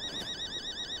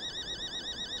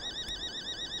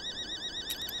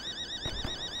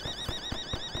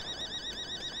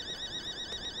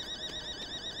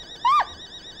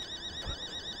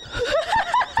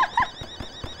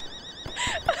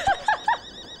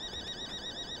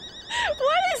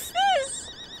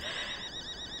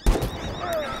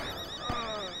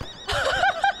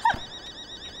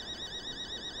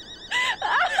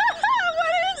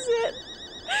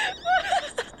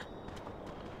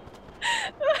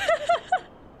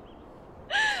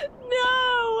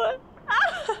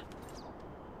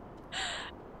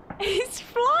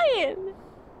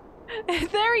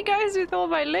 There he goes with all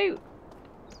my loot.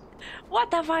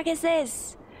 What the fuck is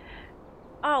this?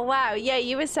 Oh, wow. Yeah,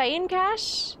 you were saying,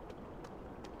 Cash?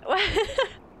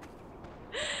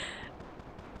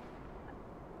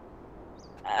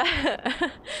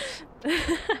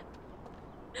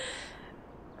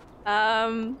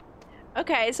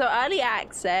 Okay, so early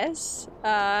access.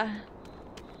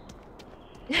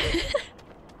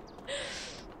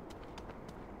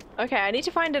 Okay, I need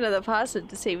to find another person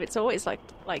to see if it's always like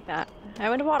that. I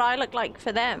wonder what I look like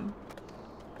for them.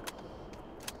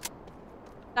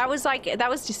 That was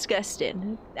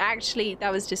disgusting. Actually,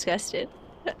 that was disgusting.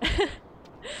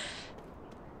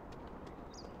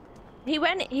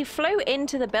 He flew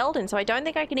into the building, so I don't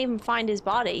think I can even find his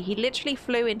body. He literally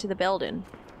flew into the building.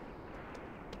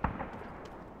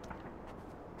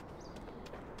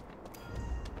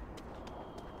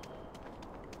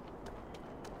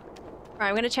 Right,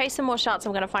 I'm gonna chase some more shots.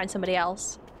 I'm gonna find somebody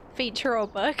else. Feature or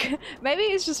bug? Maybe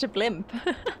it's just a blimp.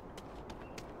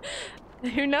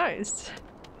 Who knows?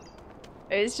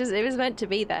 It was meant to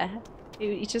be there.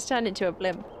 He just turned into a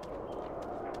blimp.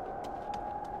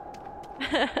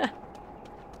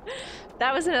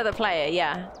 That was another player,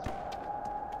 yeah.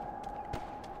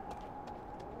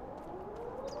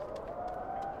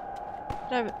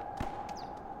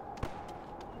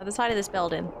 Other side of this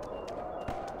building.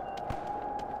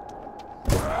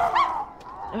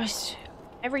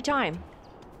 Every time.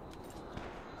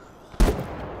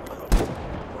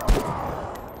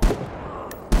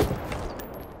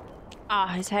 Ah,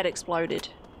 his head exploded.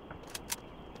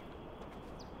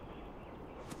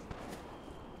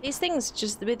 These things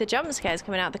just with the jump scares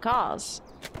coming out of the cars.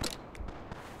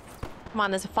 Come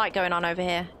on, there's a fight going on over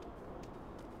here.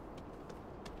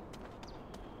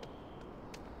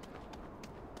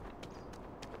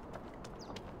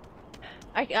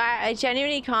 I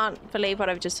genuinely can't believe what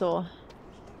I've just saw.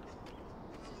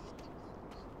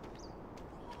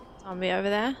 Zombie over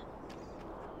there.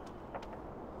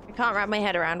 I can't wrap my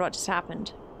head around what just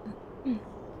happened. Do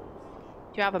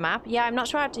you have a map? Yeah, I'm not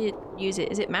sure how to use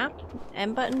it. Is it map?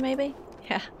 M button, maybe?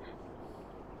 Yeah.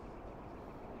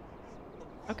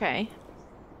 Okay.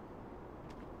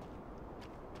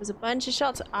 There's a bunch of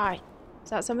shots. Is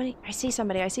that somebody? I see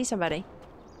somebody. I see somebody.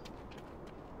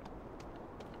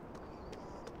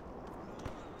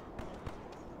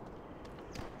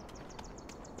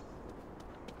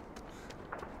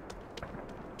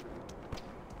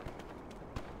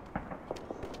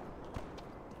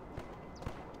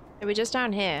 Are we just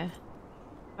down here?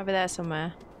 Over there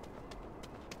somewhere.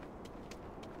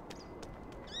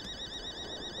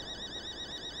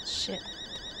 Shit.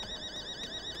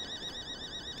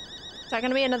 Is that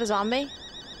gonna be another zombie?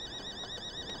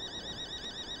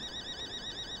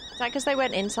 Is that because they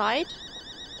went inside?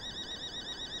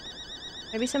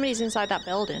 Maybe somebody's inside that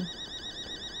building.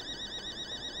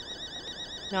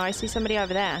 No, I see somebody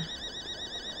over there.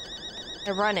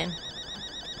 They're running. Do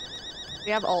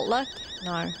we have alt luck?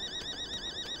 No.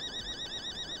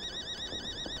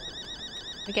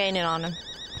 We're gaining on him.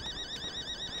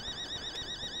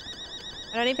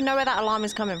 I don't even know where that alarm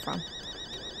is coming from.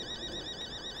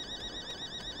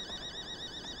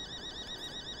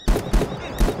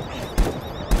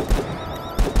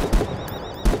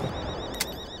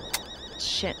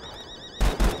 Shit.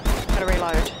 Gotta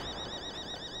reload.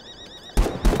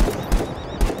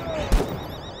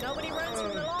 Nobody runs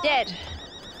from the law. Dead.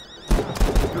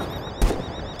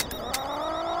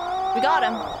 We got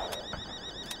him.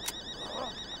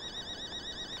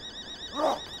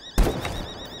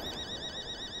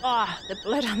 Ah, oh, the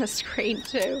blood on the screen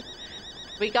too.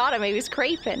 We got him. He was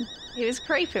creeping. He was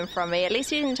creeping from me. At least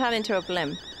he didn't turn into a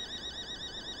blimp.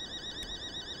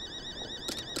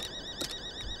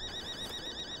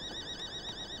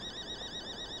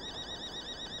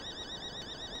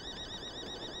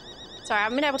 Sorry, I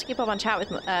haven't been able to keep up on chat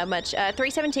with much.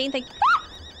 317, thank you. Ah!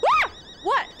 Ah!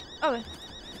 What? Oh.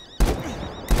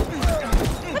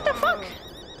 What the fuck?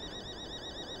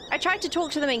 I tried to talk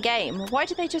to them in game. Why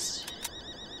did they just...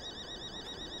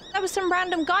 That was some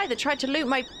random guy that tried to loot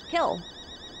my kill.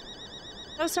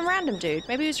 That was some random dude.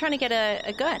 Maybe he was trying to get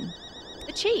a gun.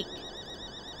 The cheek.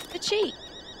 The cheek.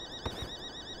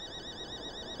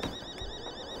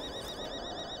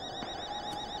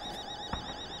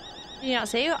 Did you not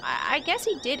see? I guess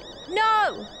he did.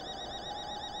 No!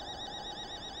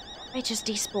 I just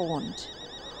despawned.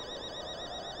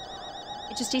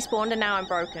 It just despawned and now I'm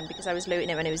broken because I was looting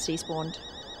it when it was despawned.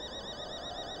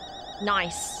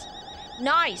 Nice.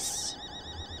 Nice!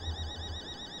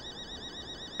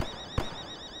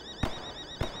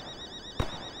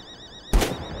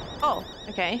 Oh,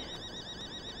 okay.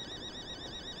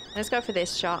 Let's go for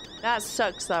this shot. That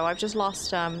sucks though. I've just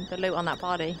lost the loot on that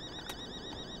body.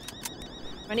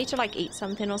 Do I need to like eat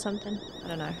something or something? I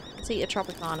don't know. Let's eat a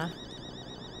Tropicana.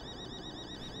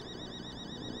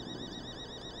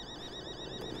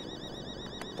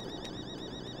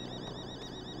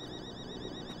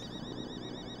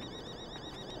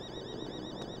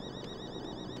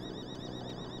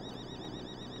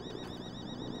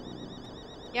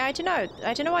 Yeah, I don't know.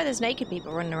 I don't know why there's naked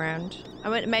people running around. I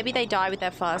mean, maybe they die with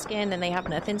their fur skin and they have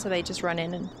nothing, so they just run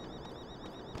in and...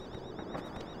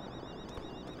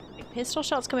 Pistol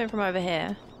shots coming from over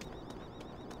here.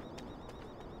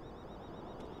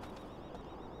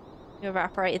 You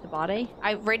evaporated the body.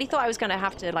 I really thought I was gonna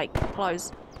have to like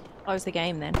close the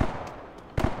game then.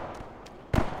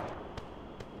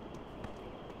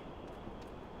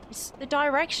 The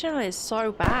directional is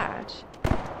so bad.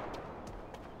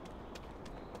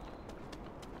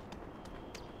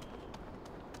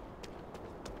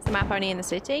 Is the map only in the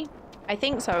city? I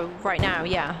think so right now,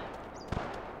 yeah.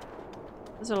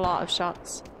 There's a lot of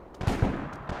shots.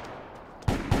 Come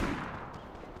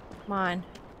on.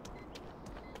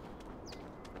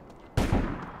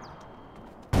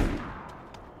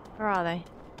 Where are they?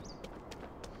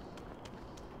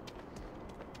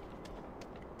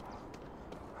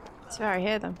 I swear I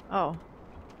hear them. Oh.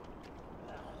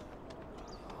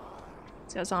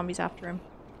 He's got zombies after him.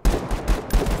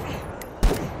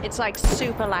 It's like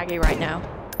super laggy right now.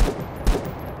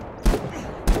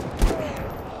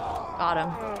 Got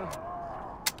him.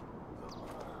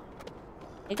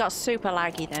 It got super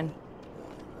laggy then.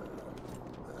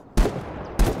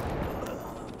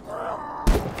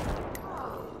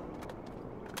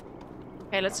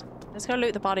 Okay, let's go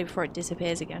loot the body before it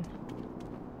disappears again.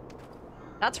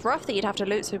 That's rough that you'd have to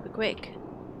loot super quick.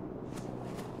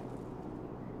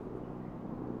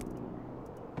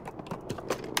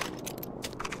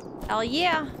 Hell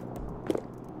yeah!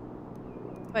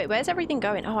 Wait, where's everything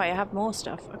going? Oh, I have more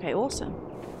stuff. Okay, awesome.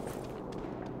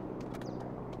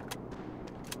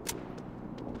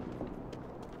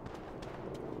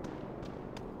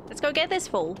 Let's go get this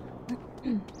fool.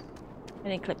 I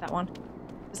didn't clip that one.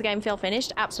 Does the game feel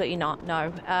finished? Absolutely not,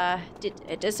 no.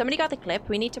 Does somebody got the clip?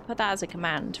 We need to put that as a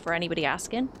command for anybody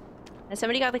asking. Has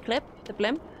somebody got the clip? The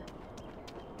blimp?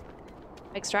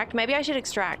 Extract? Maybe I should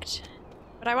extract.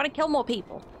 But I want to kill more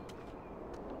people.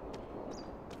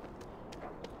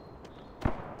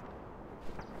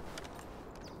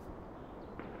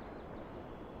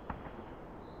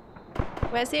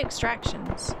 Where's the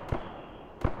extractions?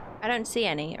 I don't see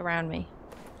any around me.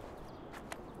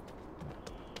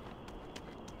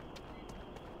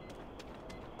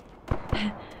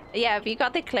 Yeah, if you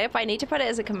got the clip, I need to put it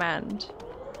as a command.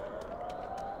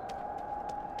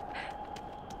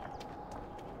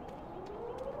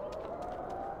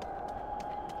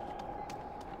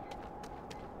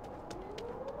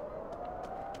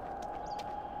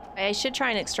 I should try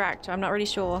and extract. I'm not really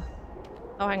sure.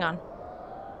 Oh, hang on.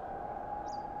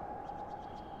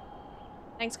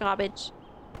 Thanks, garbage.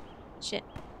 Shit.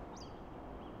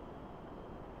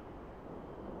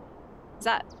 Is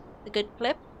that the good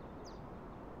clip?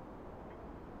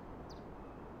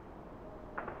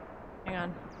 Hang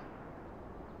on.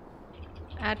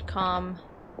 Add com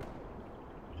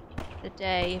the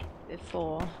day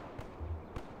before.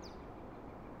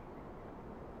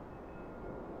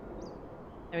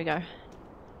 There we go.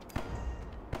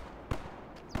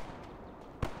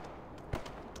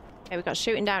 Okay, we got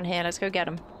shooting down here. Let's go get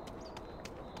him.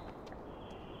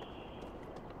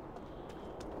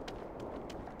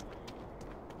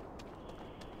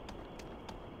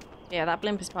 Yeah, that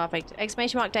blimp is perfect.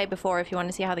 Exclamation mark day before if you want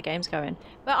to see how the game's going.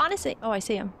 But honestly... Oh, I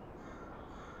see him.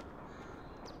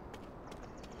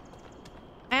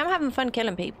 I am having fun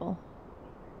killing people.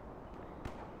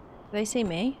 Do they see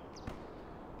me?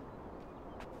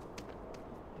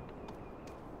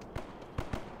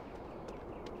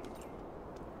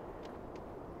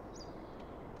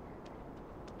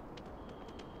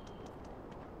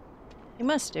 They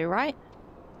must do, right?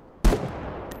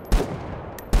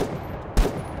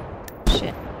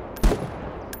 Shit.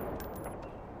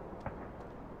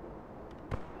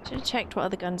 Should have checked what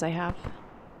other guns I have.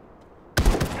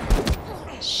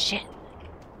 Shit.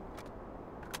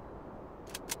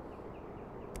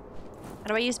 How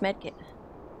do I use medkit?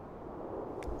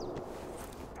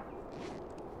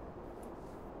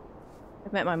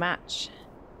 I've met my match.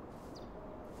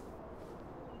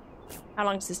 How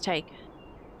long does this take?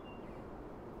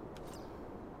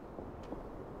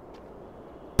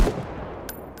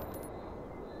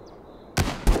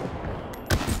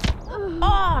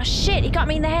 Oh shit, he got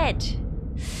me in the head.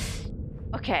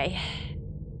 Okay.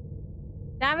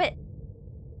 Damn it.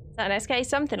 Is that an SK?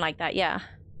 Something like that, yeah.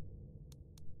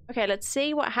 Okay, let's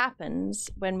see what happens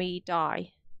when we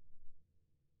die.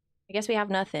 I guess we have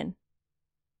nothing.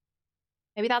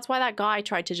 Maybe that's why that guy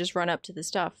tried to just run up to the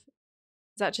stuff.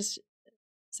 Is that just...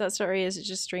 Is that story? Is it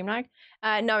just stream lag?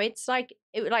 No, it's like...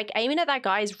 like, aiming at that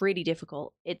guy is really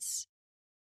difficult. It's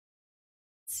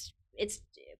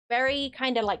very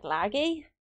kind of like laggy.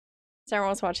 So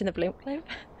everyone's watching the Bloom clip.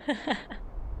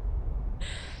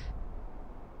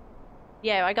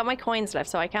 Yeah, I got my coins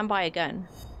left, so I can buy a gun.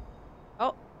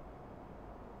 Oh.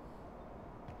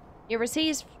 You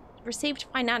received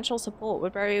financial support.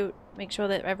 Woodbury make sure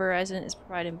that every resident is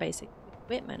providing basic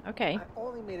equipment. Okay. I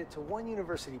only made it to one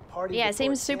university party. Yeah, it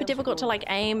seems super difficult to like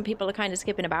aim. People are kind of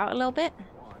skipping about a little bit.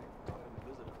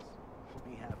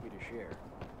 Be happy to share.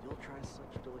 You'll try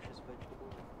such delicious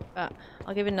vegetables. But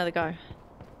I'll give it another go.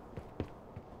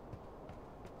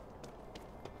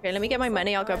 Okay, let me get my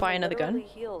money. I'll go buy another gun.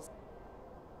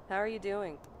 How are you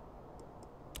doing?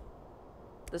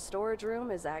 The storage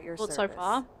room is at your Good service.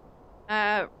 so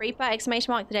far. Reaper,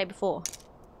 exclamation mark, the day before.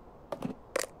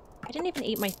 I didn't even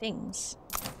eat my things.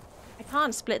 I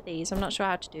can't split these. I'm not sure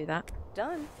how to do that.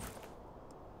 Done.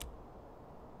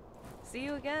 See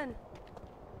you again.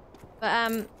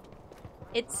 But,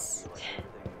 it's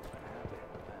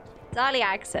early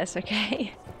access,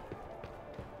 okay?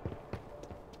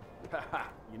 Haha,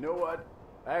 you know what?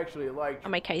 I actually like... Oh,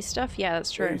 my case stuff? Yeah,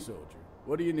 that's true. Hey, soldier.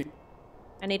 What do you need?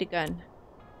 I need a gun.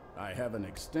 I have an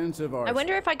extensive arsenal. I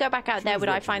wonder if I go back out there, would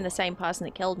I find the same person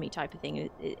that killed me type of thing?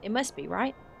 It must be,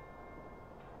 right?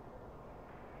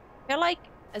 I feel like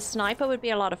a sniper would be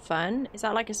a lot of fun. Is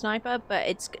that like a sniper? But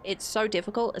it's so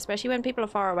difficult, especially when people are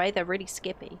far away. They're really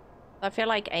skippy. I feel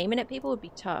like aiming at people would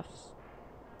be tough.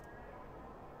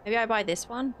 Maybe I buy this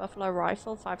one. Buffalo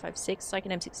Rifle, 5.56. It's like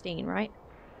an M16, right?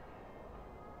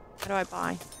 How do I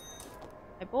buy?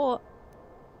 I bought.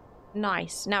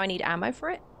 Nice. Now I need ammo for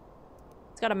it.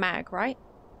 It's got a mag, right?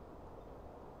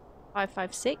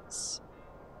 5.56.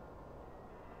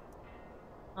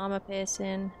 Armor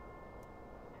piercing.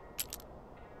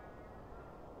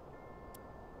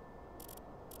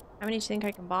 How many do you think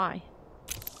I can buy?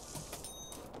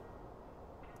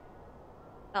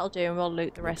 That'll do, and we'll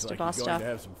loot the rest of our stuff. Going to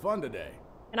have some fun today.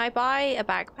 Can I buy a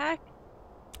backpack?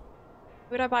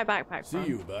 Who would I buy a backpack from? See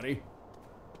you, buddy.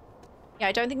 Yeah,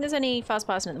 I don't think there's any first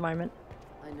person at the moment.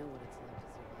 I know what it's like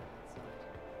to survive outside.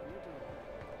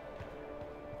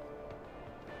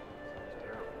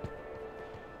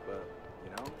 But,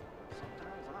 you know,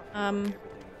 sometimes I feel like everything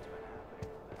that's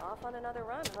been happening. Off on another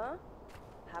run, huh?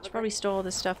 Should probably store all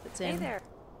the stuff that's in. Hey there.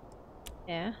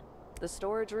 Yeah. The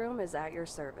storage room is at your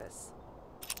service.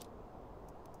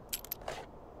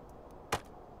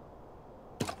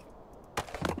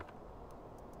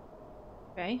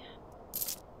 Okay.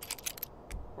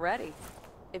 Ready.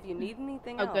 If you need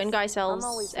anything else. Oh, gun guy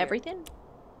sells here. everything?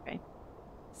 Okay.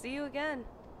 See you again.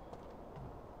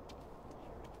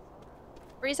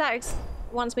 Rezax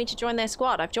wants me to join their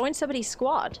squad. I've joined somebody's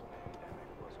squad.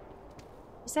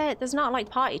 Is there's not like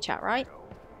party chat, right?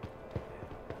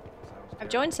 I've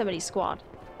joined somebody's squad.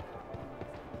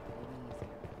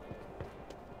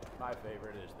 My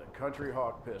favorite is the Country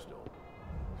Hawk pistol.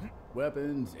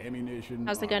 Weapons, ammunition.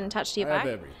 How's the gun attached to your I back?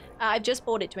 have everything. I've just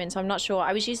bought it, twin, so I'm not sure.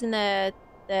 I was using the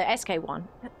SK one,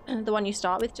 the one you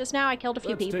start with just now. I killed a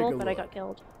few people, but I got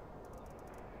killed.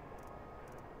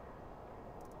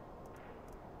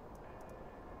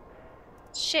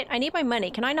 Shit, I need my money.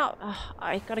 Can I not?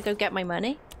 I gotta go get my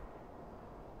money.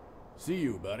 See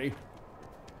you, buddy.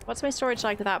 What's my storage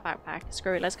like without backpack?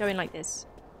 Screw it, let's go in like this.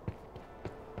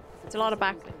 It's a lot of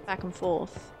back and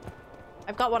forth.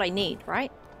 I've got what I need,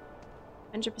 right?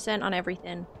 100% on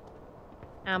everything.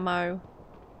 Ammo.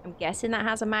 I'm guessing that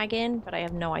has a mag in, but I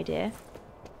have no idea.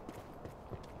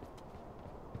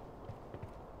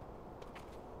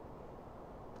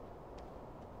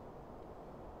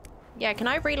 Yeah, can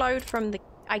I reload from the...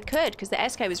 I could, because the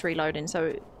SK was reloading,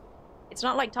 so... It's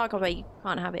not like Tarkov where you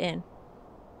can't have it in.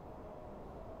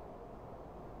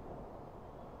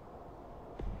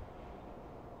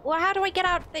 Well, how do I get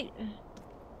out the...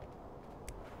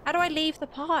 How do I leave the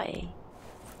party?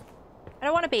 I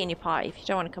don't want to be in your party if you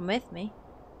don't want to come with me.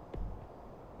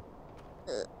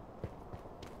 Ugh.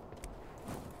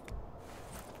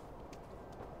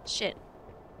 Shit.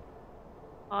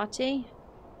 Party?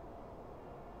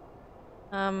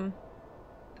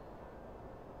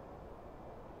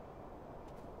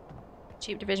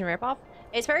 Cheap Division ripoff?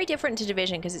 It's very different to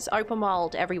Division because it's open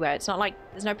world everywhere. It's not like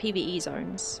there's no PvE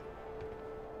zones.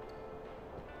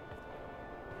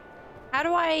 How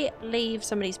do I leave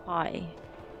somebody's party?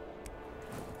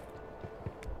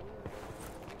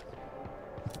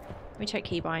 me check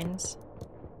keybinds.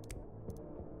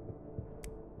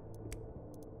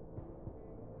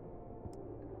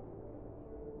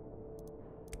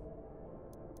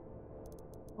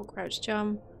 Or crouch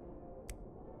jump.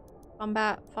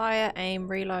 Combat, fire, aim,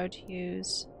 reload,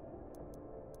 use.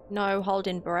 No, hold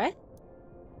in breath.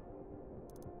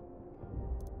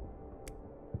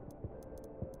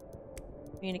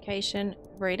 Communication.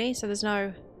 Really? So there's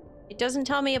no... It doesn't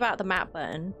tell me about the map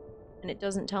button. And it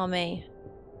doesn't tell me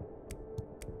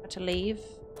how to leave.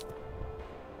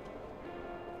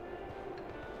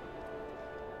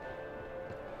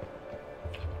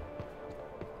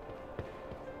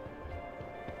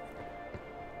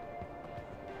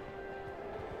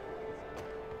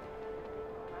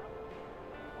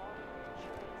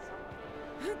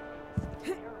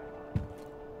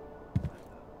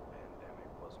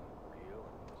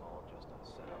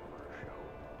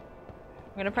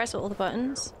 I'm gonna press all the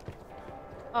buttons.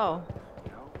 Oh.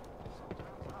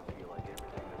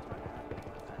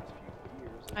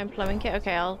 I'm plumbing kit.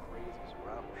 Okay, I'll...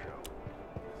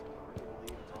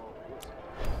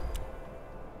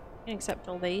 I can accept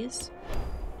all these.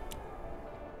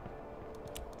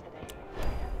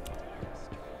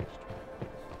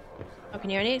 Oh, can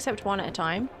you only accept one at a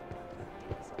time?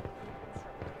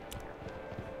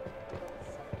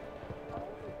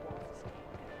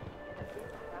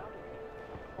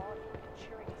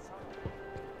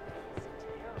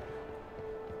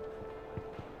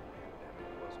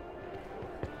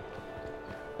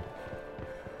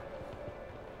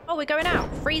 Oh, we're going out.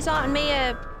 Freeze Art and me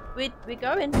we're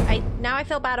going. Now I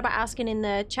feel bad about asking in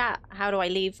the chat how do I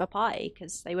leave a party,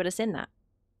 because they would have seen that.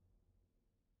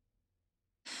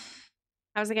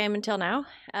 How's the game until now?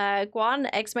 Guan,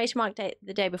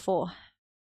 the day before.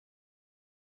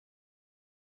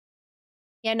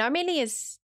 Yeah, no, melee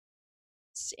is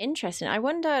it's interesting. I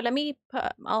wonder,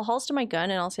 I'll holster my gun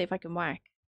and I'll see if I can whack.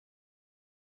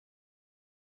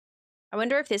 I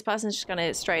wonder if this person's just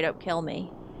gonna straight up kill me.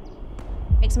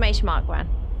 Exclamation mark, Gwen.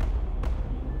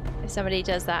 If somebody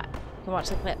does that, you can watch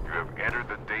the clip. You have entered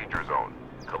the danger zone.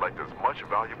 Collect as much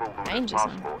valuable loot as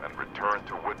possible and return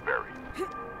to Woodbury.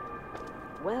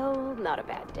 Well, not a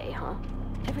bad day, huh?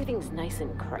 Everything's nice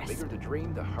and The crisp. bigger the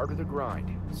dream, the harder the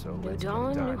grind. So New let's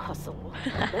dawn, get it new done. hustle.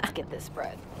 Let's get this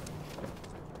bread.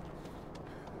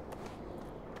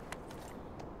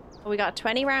 Oh, we got a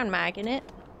 20 round mag in it.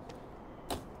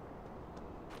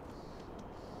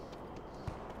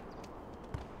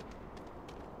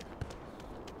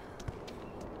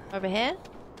 Over here?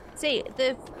 See,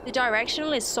 the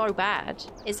directional is so bad.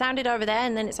 It sounded over there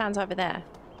and then it sounds over there.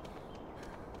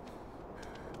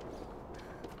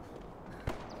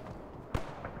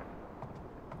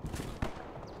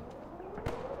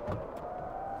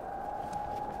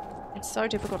 It's so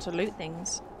difficult to loot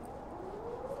things.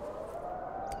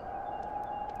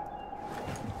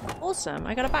 Awesome,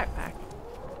 I got a backpack.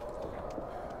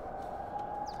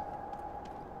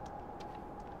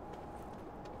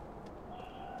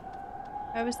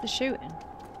 Where was the shooting?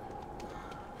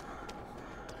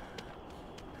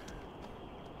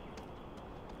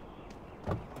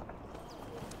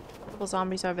 Couple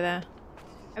zombies over there.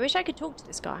 I wish I could talk to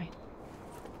this guy.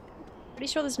 Pretty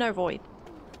sure there's no void.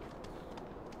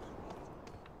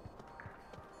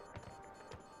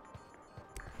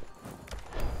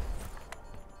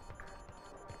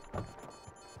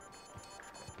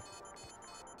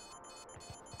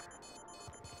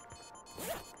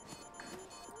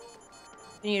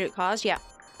 Can you loot cars? Yeah.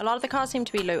 A lot of the cars seem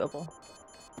to be lootable.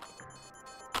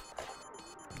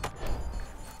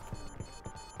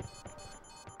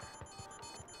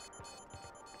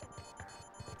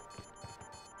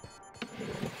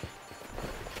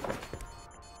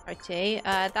 Righty.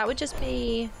 That would just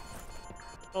be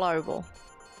global.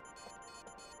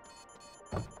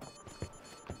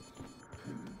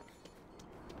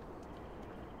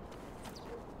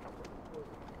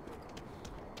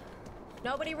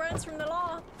 Nobody runs from the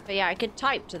law. But yeah, I could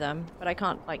type to them, but I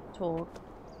can't, like, talk.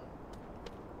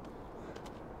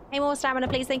 Hey, more stamina,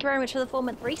 please. Thank you very much for the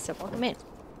 4-month resub. Welcome in.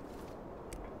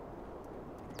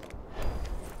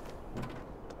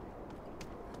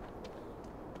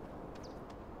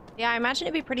 Yeah, I imagine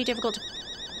it'd be pretty difficult to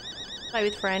play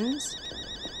with friends.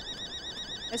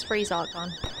 There's Freeze Art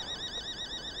gone.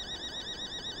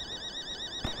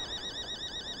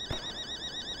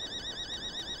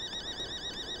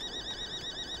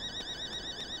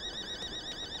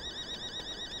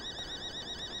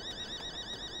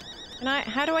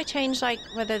 How do I change, like,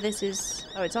 whether this is...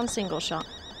 Oh, it's on single shot.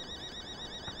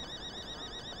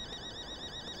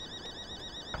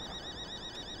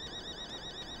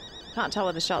 Can't tell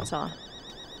where the shots are.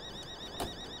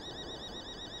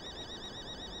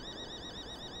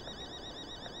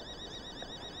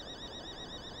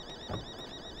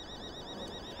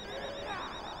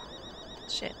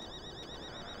 Shit.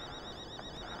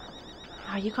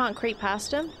 Oh, you can't creep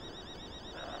past him?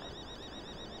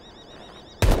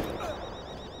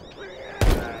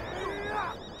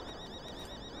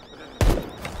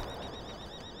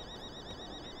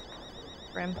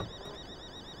 Grim.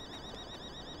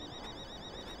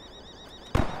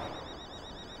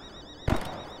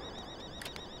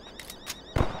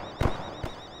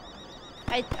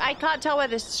 I can't tell where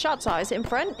the shots are. Is it in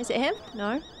front? Is it him?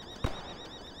 No.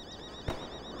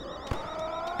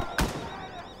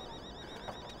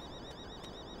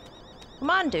 Come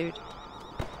on, dude.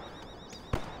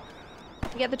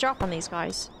 You get the drop on these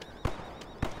guys.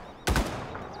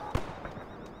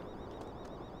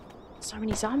 So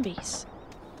many zombies.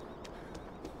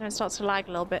 Now it starts to lag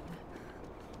a little bit.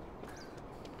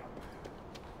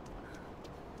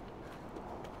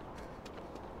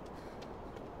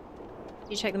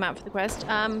 You check the map for the quest.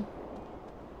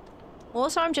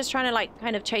 Also, I'm just trying to like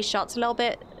kind of chase shots a little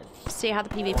bit, see how the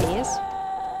PvP is.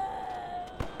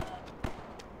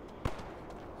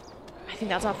 I think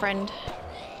that's our friend.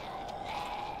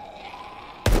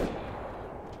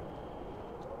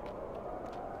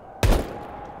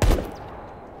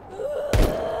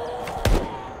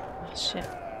 Oh shit!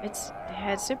 It's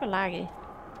super laggy.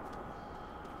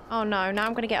 Oh no! Now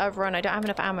I'm gonna get overrun. I don't have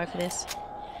enough ammo for this.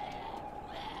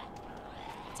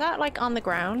 Is that like on the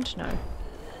ground? No.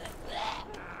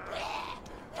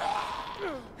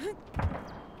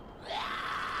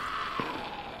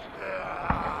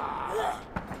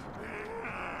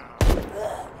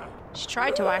 She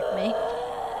tried to whack me.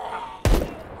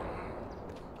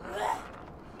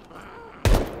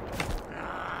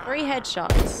 Three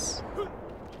headshots.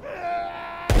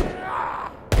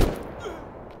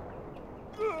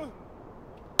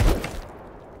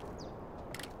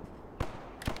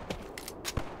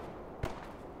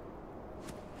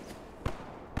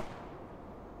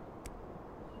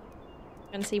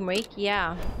 And seem weak?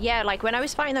 Yeah. Yeah, like when I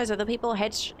was fighting those other people,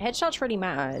 headshots really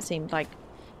matter, it seemed like.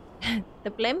 The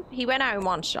blimp, he went out in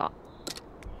one shot.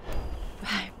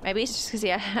 Maybe it's just because he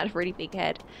had a really big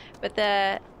head. But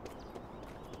the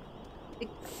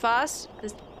first...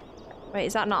 Wait,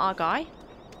 is that not our guy?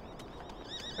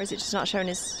 Or is it just not showing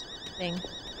his thing?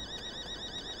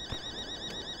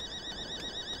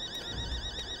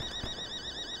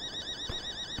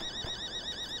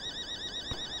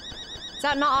 Is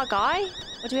that not our guy?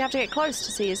 Or do we have to get close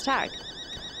to see his tag?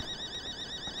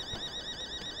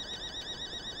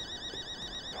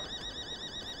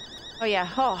 Oh yeah,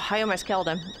 oh, I almost killed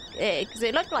him. Because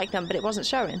it looked like them, but it wasn't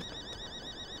showing.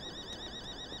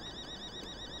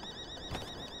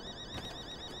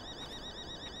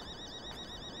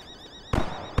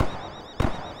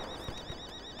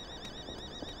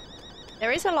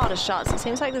 There is a lot of shots. It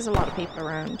seems like there's a lot of people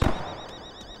around.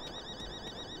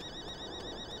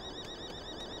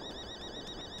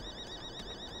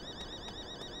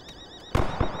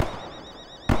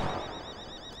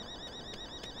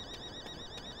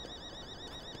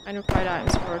 Unrequired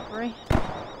items for Woodbury.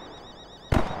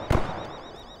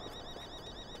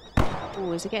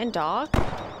 Ooh, is it getting dark?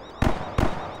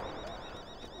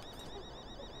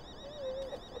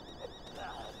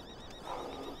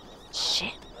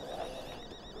 Shit.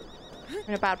 We're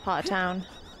in a bad part of town.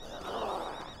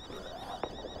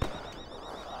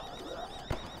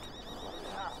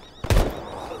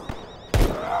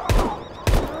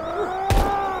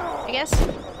 I guess.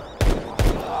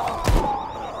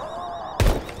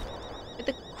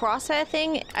 Crosshair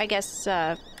thing, I guess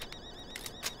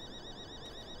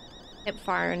hip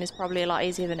firing is probably a lot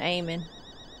easier than aiming.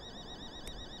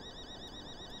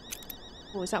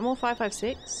 Oh, is that more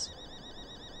 5.56?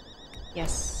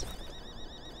 Yes.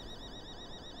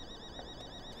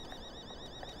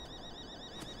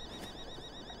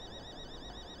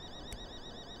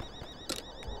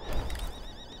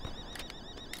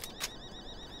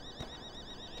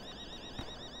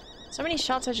 So many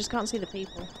shots, I just can't see the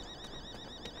people.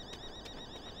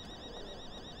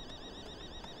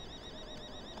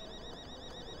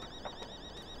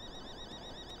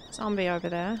 Zombie over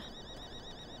there.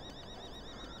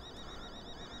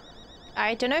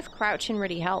 I don't know if crouching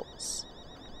really helps.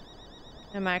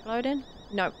 No mag loading?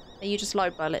 Nope. You just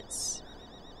load bullets.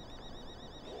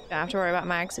 Don't have to worry about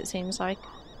mags, it seems like.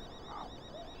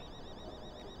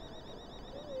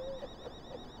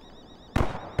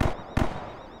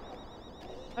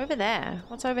 Over there.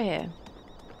 What's over here?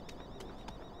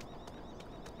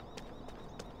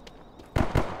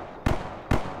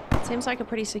 Seems like a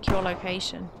pretty secure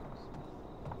location.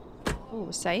 Ooh,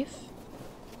 safe.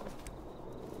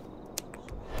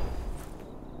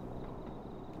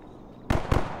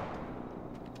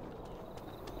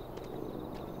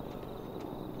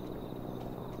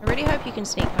 hope you can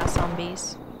sneak past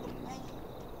zombies.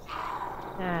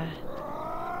 Ah.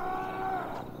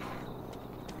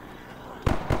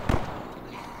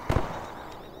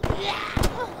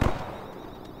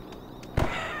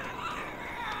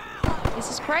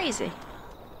 This is crazy.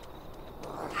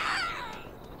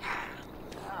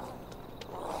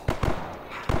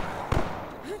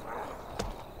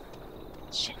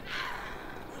 Shit.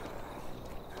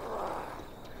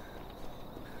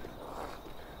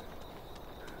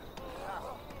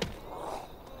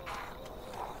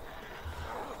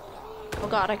 Oh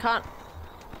god, I can't.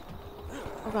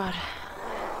 Oh god.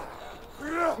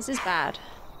 This is bad.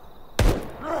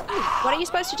 What are you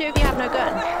supposed to do if you have no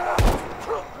gun?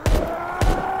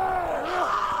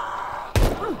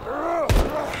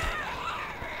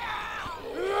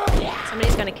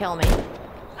 Somebody's gonna kill me.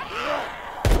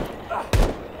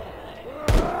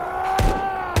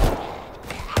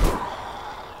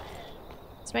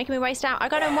 It's making me waste out. I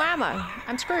got no ammo.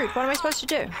 I'm screwed. What am I supposed to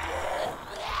do?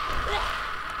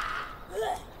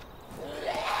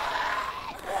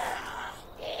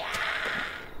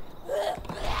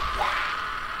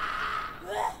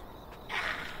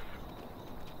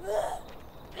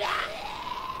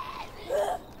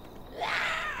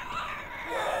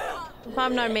 If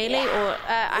I'm no melee, or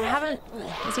I haven't.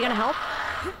 Is he gonna help?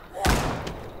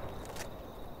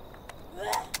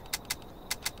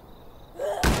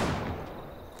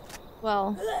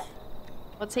 Well,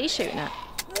 what's he shooting at?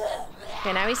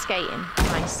 Okay, now he's skating.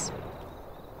 Nice.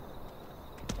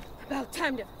 About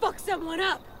time to fuck someone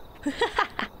up.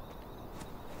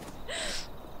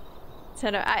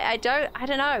 So no, I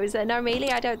don't know. Is there no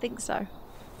melee? I don't think so.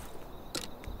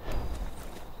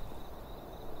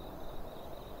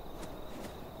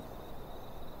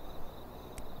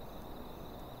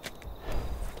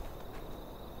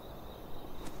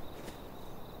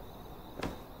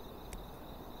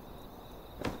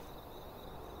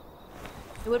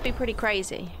 It would be pretty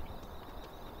crazy.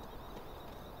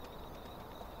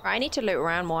 Right, I need to loot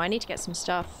around more. I need to get some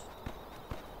stuff.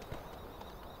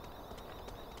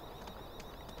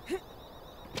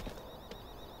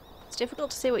 It's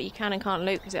difficult to see what you can and can't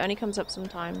loot because it only comes up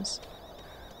sometimes.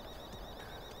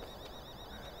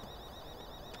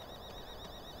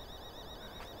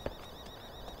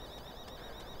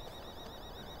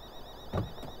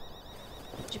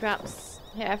 Would you perhaps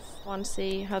hit F1 to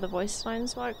see how the voice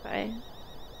lines work?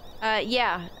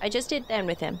 Yeah, I just did then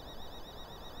with him.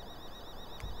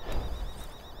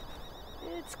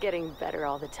 It's getting better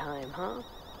all the time, huh?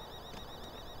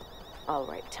 All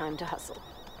right, time to hustle.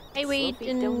 Hey, weed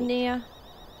in here.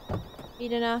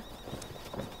 Weed enough.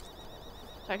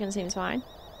 Shotgun seems fine.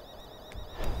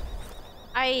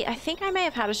 I think I may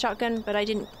have had a shotgun, but I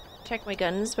didn't check my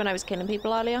guns when I was killing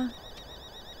people earlier.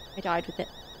 I died with it.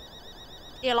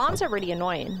 The alarms are really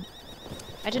annoying.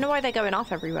 I don't know why they're going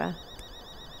off everywhere.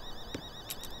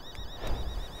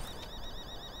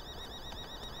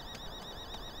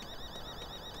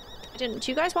 Do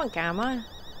you guys want gamma?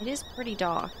 It is pretty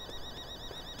dark.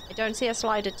 I don't see a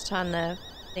slider to turn the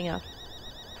thing up.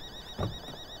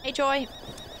 Hey, Joy.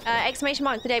 Exclamation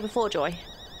mark the day before, Joy.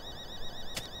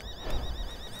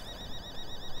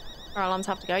 Car alarms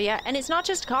have to go, yeah. And it's not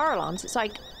just car alarms. It's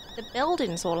like the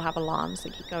buildings all have alarms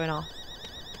that keep going off.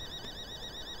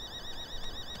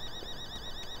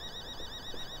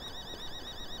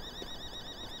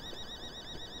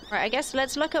 Right, I guess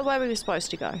let's look at where we were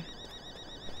supposed to go.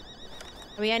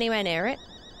 Are we anywhere near it?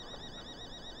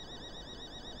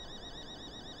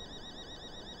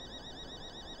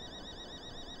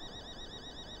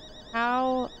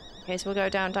 How? Okay, so we'll go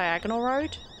down Diagonal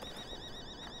Road.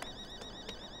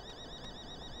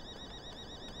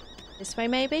 This way,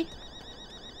 maybe?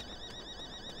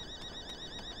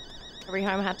 Every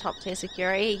home had top tier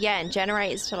security. Yeah, and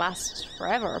generators to last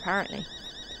forever, apparently.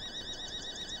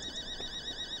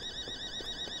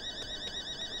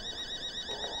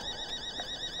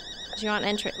 You aren't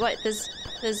entering. What?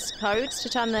 There's codes to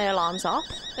turn the alarms off,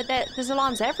 but there's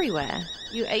alarms everywhere.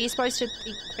 Are you supposed to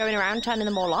be going around turning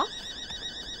them all off?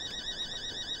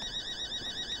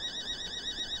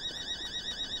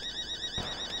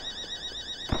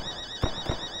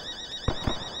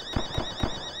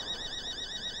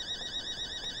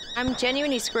 I'm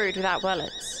genuinely screwed without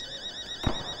bullets.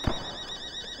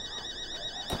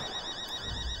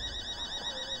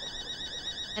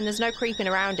 And there's no creeping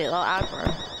around it, like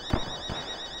aggro.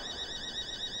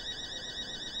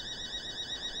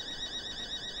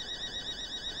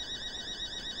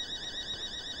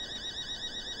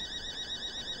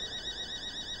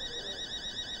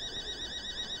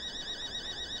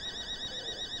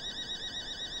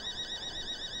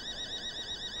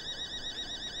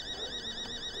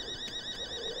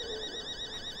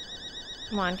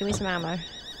 Come on, give me some ammo.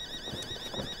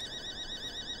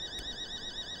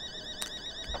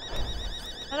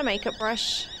 Not a makeup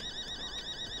brush.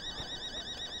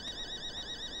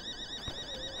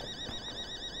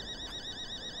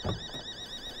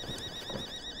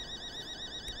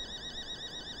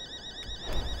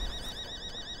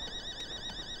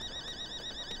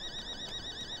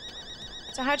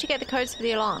 So how'd you get the codes for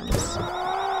the alarms?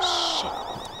 Shit.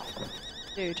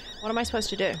 Dude, what am I supposed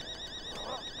to do?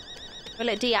 Will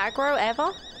it de-aggro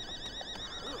ever?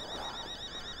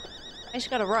 I just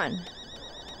gotta run.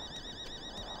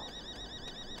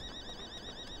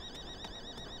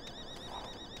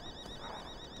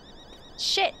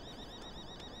 Shit!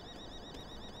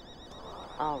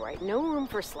 Alright, no room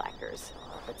for slackers.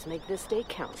 Let's make this day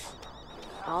count.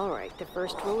 Alright, the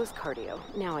first rule is cardio.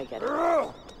 Now I get it.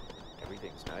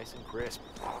 Everything's nice and crisp.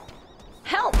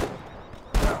 Help!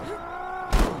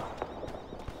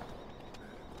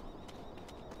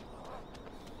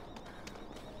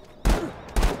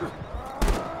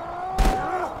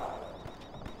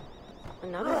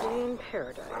 Another day in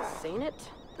paradise, ain't it?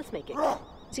 Let's make it count.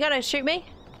 Is he gonna shoot me?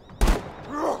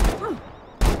 You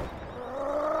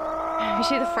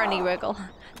see the friendly wiggle.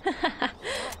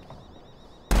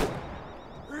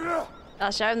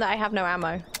 I'll show him that I have no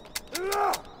ammo.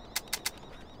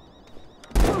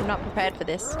 I'm not prepared for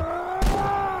this.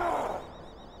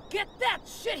 Get that,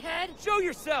 shithead! Show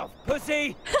yourself,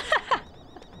 pussy!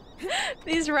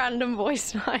 These random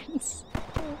voice lines.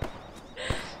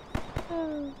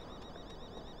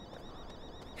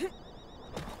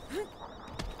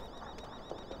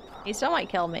 He still might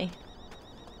kill me.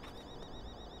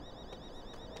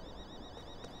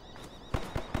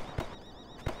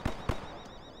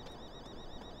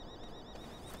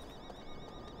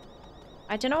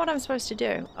 I don't know what I'm supposed to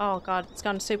do. Oh god, it's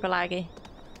gone super laggy.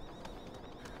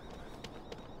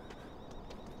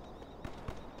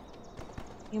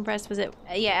 You can press, was it?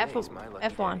 Yeah, F1. I can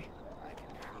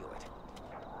feel it.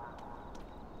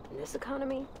 In this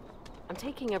economy, I'm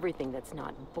taking everything that's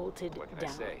not bolted What can down.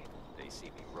 I say? They see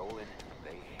me rolling,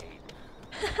 they hate.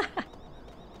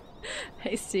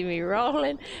 They see me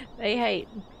rolling, they hate.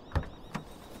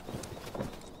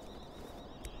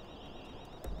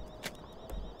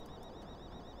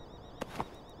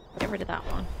 Get rid of that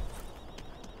one.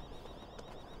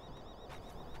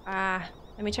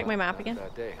 Let me check my map again.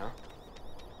 That day, huh?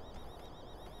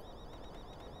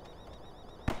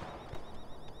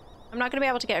 I'm not gonna be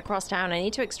able to get across town. I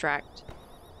need to extract.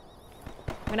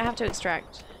 I'm gonna have to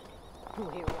extract. Who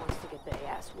here wants to get their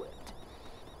ass whipped?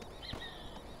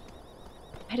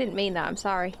 I didn't mean that, I'm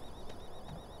sorry.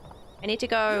 I need to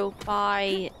go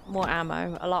buy more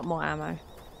ammo, a lot more ammo.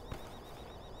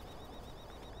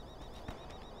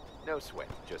 No sweat.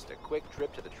 Just a quick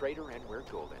trip to the trader and we're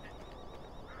golden.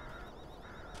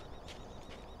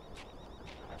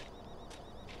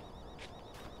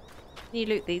 Can you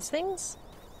loot these things?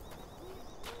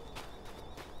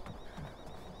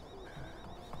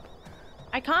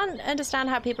 I can't understand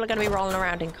how people are going to be rolling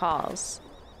around in cars.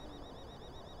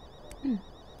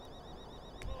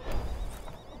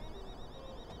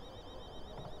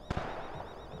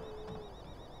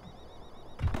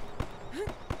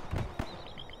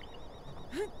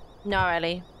 No,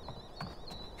 Ellie.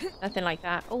 Nothing like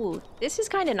that. Oh, this is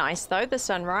kind of nice though, the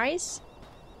sunrise.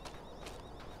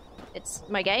 It's,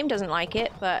 my game doesn't like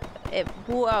it, but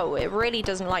whoa, it really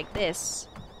doesn't like this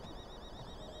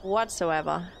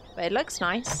whatsoever. But it looks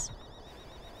nice.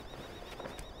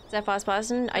 Is that first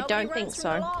person? I don't think so.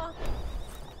 I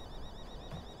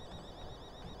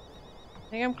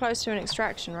think I'm close to an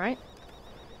extraction, right?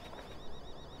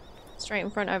 Straight in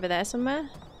front over there somewhere.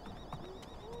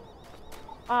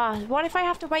 Ah, what if I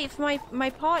have to wait for my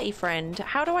party friend?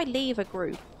 How do I leave a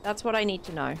group? That's what I need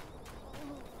to know.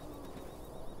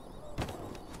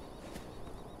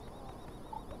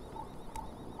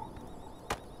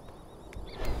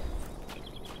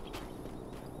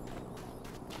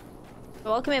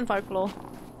 Welcome in, Folklore.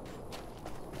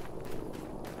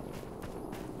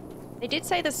 They did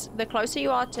say this: the closer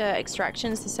you are to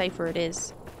extractions, the safer it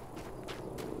is.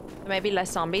 There may be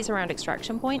less zombies around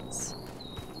extraction points.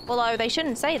 Although they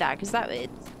shouldn't say that, because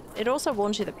it also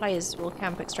warns you that players will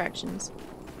camp extractions.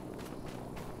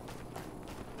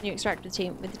 Can you extract with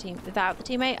the team without the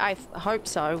teammate? I hope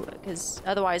so, because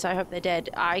otherwise I hope they're dead.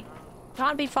 I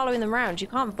can't be following them around. You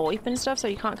can't VoIP and stuff, so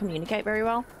you can't communicate very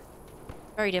well.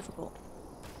 Very difficult.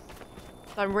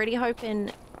 So I'm really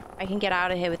hoping I can get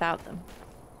out of here without them.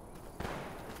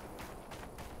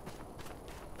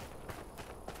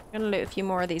 I'm gonna loot a few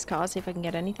more of these cars, see if I can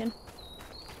get anything.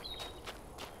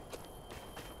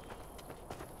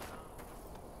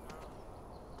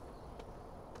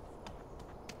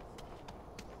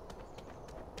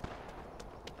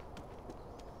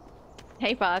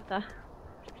 Hey, Bertha.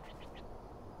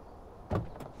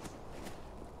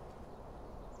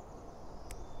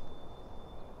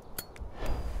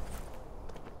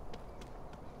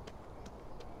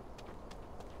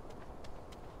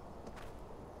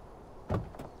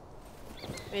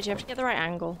 Wait, you have to get the right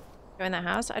angle. Go in that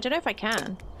house? I don't know if I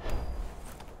can.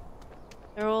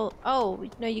 They're all... Oh,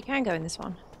 no, you can go in this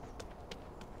one.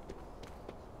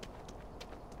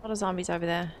 A lot of zombies over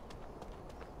there.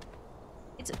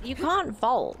 You can't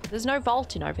vault. There's no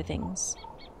vaulting over things.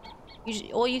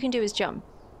 All you can do is jump.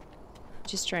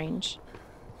 Which is strange.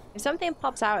 If something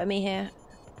pops out at me here...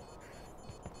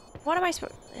 What am I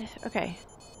supposed... Okay.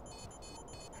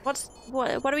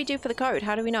 What do we do for the code?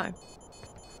 How do we know?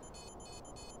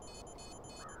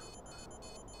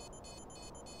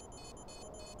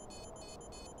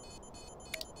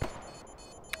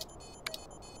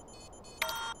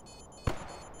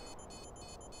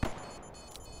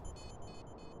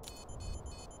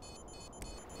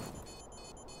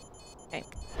 Okay.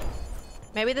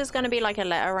 Maybe there's gonna be like a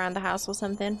letter around the house or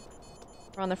something.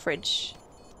 Or on the fridge.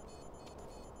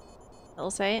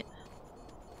 It'll say it.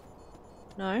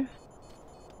 No?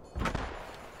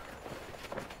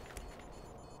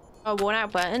 Oh, worn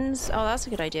out buttons? Oh, that's a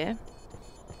good idea.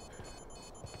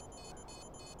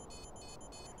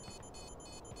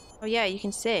 Oh yeah, you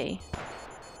can see.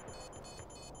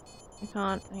 I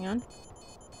can't, hang on.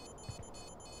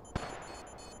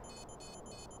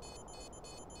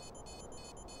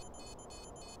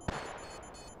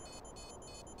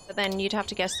 But then you'd have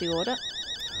to guess the order.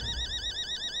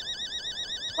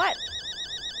 What?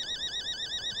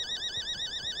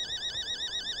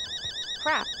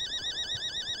 Crap.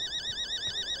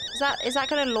 Is that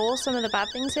gonna lure some of the bad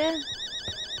things here?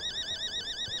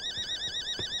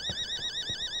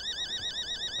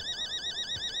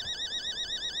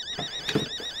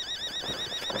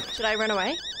 Should I run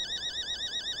away?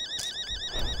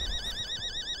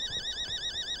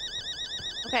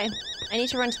 Okay, I need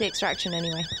to run to the extraction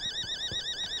anyway.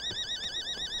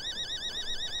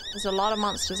 There's a lot of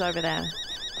monsters over there.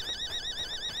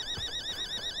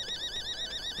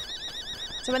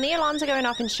 So when the alarms are going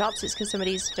off in shops, it's because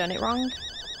somebody's done it wrong.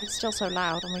 It's still so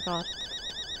loud, oh my god.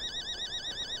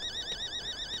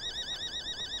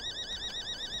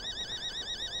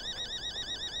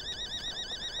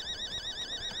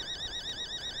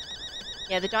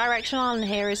 Yeah, the direction on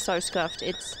here is so scuffed.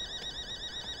 It's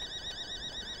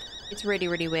really,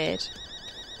 really weird.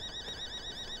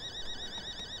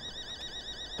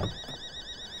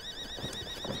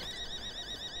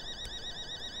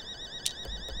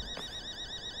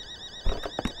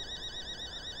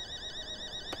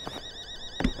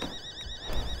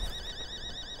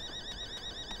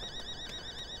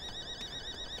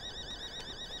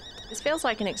 This feels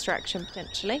like an extraction,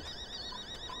 potentially.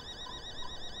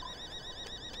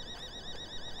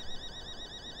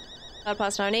 Third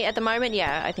person only? At the moment,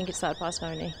 yeah, I think it's third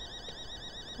person only.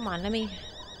 Come on, let me...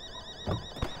 So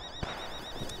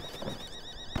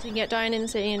you can get dying in the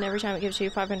city and every time it gives you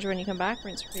 500 when you come back,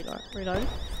 rinse, reload.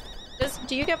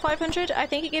 Do you get 500? I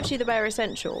think it gives you the bare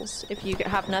essentials if you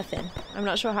have nothing. I'm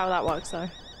not sure how that works though.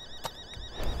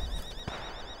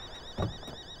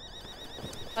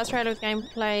 Last trailer with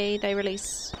gameplay they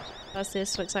released. First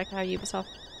this looks like how Ubisoft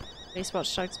released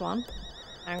Watch Dogs 1.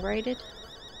 Downgraded.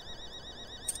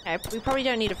 Okay, we probably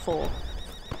don't need a 4.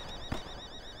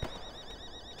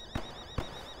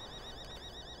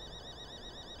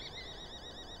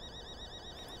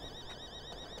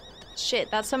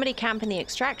 Shit, that's somebody camping the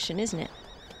extraction, isn't it?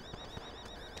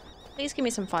 Please give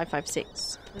me some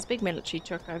 5.56. There's a big military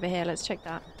truck over here, let's check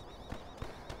that.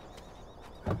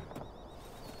 I'm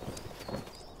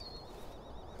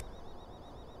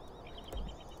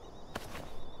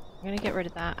gonna get rid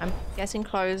of that. I'm guessing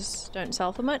clothes don't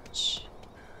sell for much.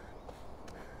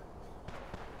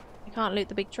 I can't loot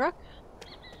the big truck.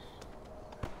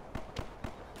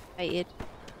 Hated.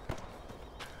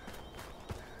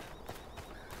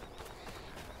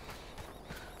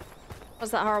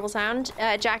 What's that horrible sound?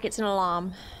 Jack, it's an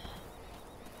alarm.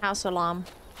 House alarm.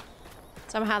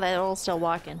 Somehow they're all still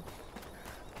working.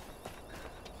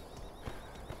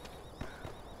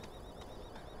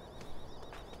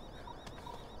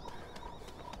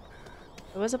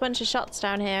 There was a bunch of shots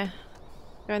down here.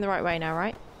 Going the right way now,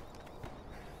 right?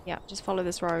 Yeah, just follow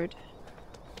this road.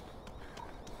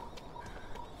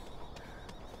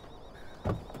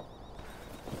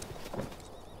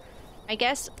 I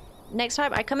guess next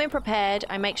time I come in prepared,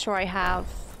 I make sure I have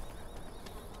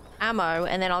ammo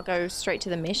and then I'll go straight to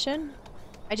the mission.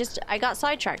 I got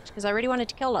sidetracked because I really wanted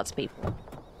to kill lots of people.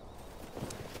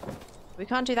 We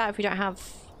can't do that if we don't have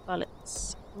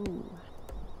bullets. Ooh.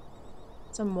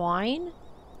 Some wine?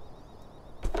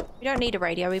 We don't need a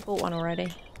radio, we bought one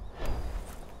already.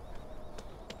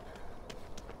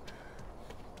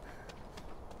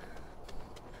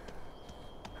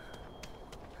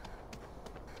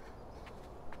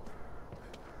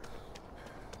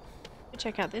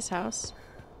 Check out this house.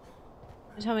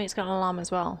 You tell me it's got an alarm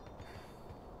as well.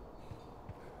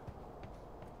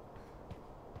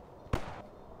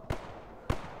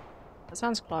 That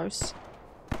sounds close.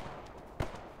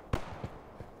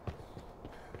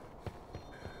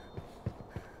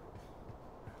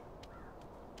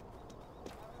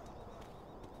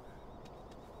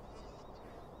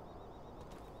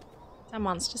 Is that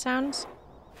monster sounds?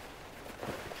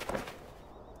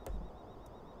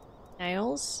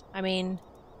 Nails? I mean,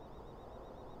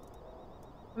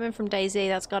 coming from DayZ,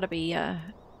 that's got to be a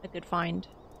good find.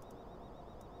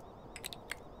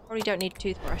 Probably don't need a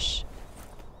toothbrush.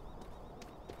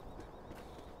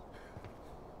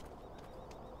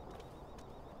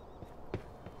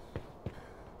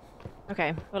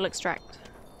 Okay, we'll extract.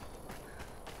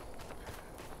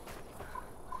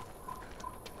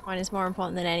 Mine is more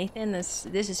important than anything. This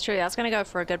is true. That's gonna go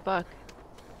for a good buck.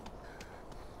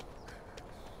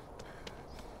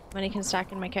 Money can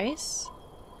stack in my case.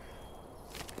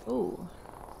 Ooh.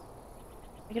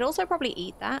 I could also probably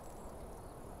eat that.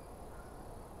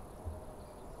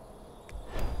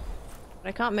 But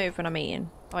I can't move when I'm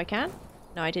eating. Oh, I can?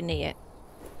 No, I didn't eat it.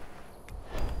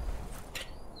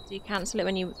 Do you cancel it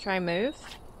when you try and move?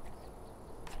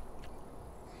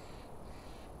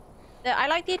 I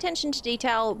like the attention to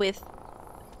detail with...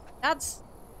 That's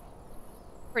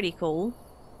pretty cool,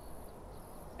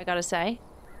 I gotta say.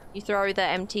 You throw the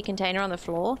empty container on the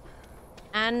floor,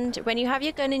 and when you have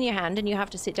your gun in your hand and you have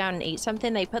to sit down and eat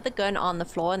something, they put the gun on the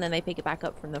floor and then they pick it back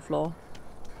up from the floor.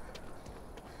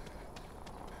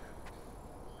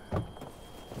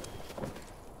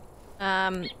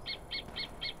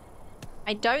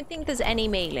 I don't think there's any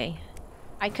melee.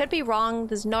 I could be wrong.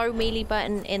 There's no melee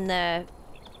button in the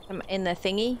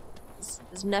thingy.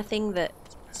 There's nothing that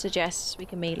suggests we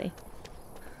can melee.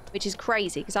 Which is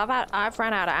crazy, because I've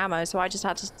ran out of ammo, so I just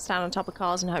had to stand on top of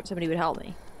cars and hope somebody would help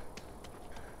me.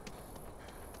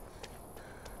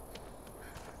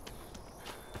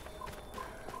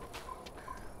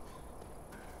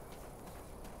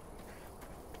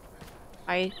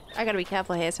 I gotta be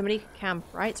careful here. Somebody could camp,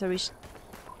 right? So we should...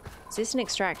 Is this an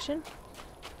extraction?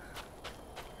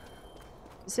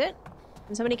 Is it?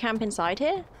 Can somebody camp inside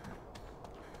here?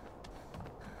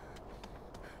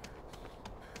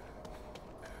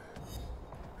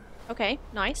 Okay,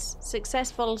 nice.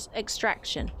 Successful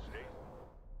extraction.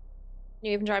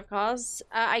 You even drive cars?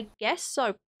 I guess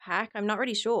so, Pack. I'm not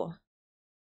really sure.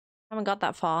 Haven't got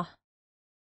that far.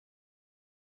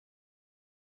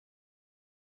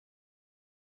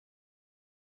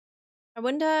 I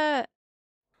wonder...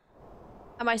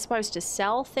 Am I supposed to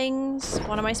sell things?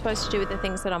 What am I supposed to do with the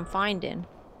things that I'm finding?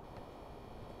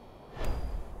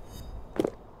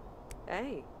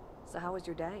 Hey, so how was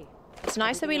your day? It's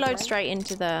nice that we load straight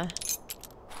into the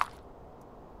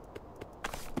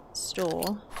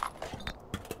store.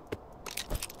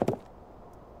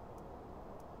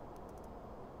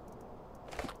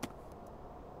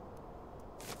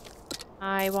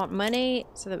 I want money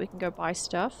so that we can go buy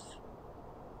stuff.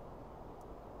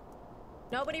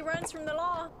 Nobody runs from the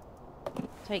law.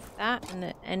 Take that and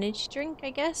the energy drink, I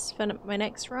guess, for my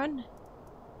next run.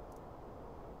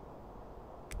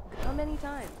 Come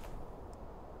anytime.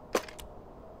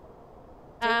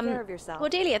 Take care of yourself.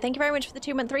 Cordelia, thank you very much for the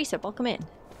 2-month resub. Welcome in.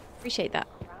 Appreciate that.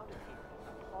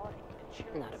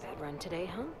 Not a bad run today,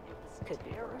 huh? Could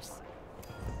be worse.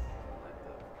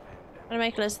 I'm gonna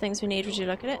make a list of things we need. Would you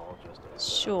look at it?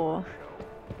 Sure.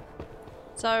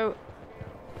 So,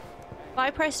 if I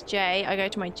press J, I go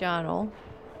to my journal.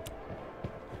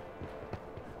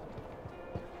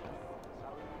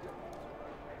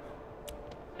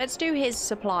 Let's do his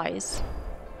supplies.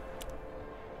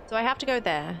 So I have to go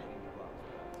there.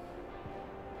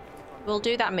 We'll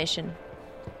do that mission.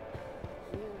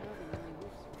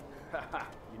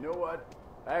 You know what?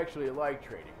 I actually like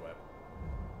trading weapons.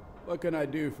 What can I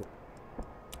do for...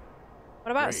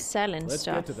 What about Great. selling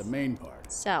stuff? Let's get to the main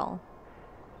part. Sell.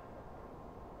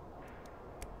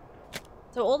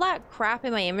 So all that crap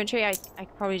in my inventory, I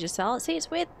could probably just sell it. See, it's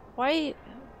weird. Why...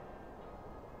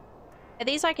 Are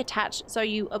these like attached so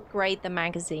you upgrade the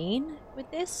magazine with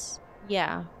this?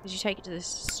 Yeah, because you take it to this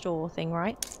store thing,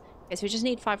 right? Okay, so we just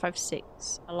need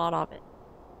 556. A lot of it.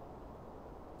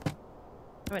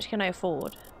 How much can I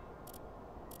afford?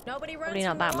 Nobody runs. Probably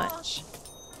not that much.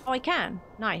 Oh, I can.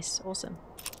 Nice. Awesome.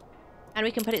 And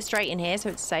we can put it straight in here so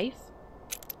it's safe.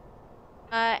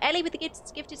 Ellie with the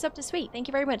gifted sub to Sweet. Thank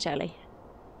you very much, Ellie.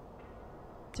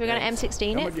 So So we're gonna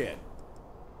M16 Come it? again.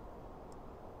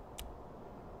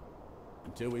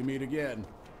 Until we meet again.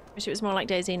 Wish it was more like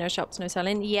DayZ, no shops, no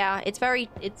selling. Yeah, it's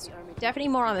definitely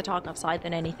more on the Tarkov side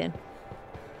than anything.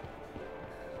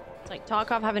 It's like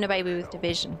Tarkov having a baby with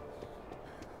Division.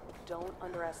 Don't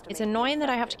underestimate. It's annoying that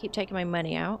I have to keep taking my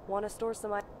money out. Want to store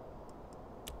some?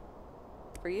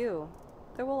 For you,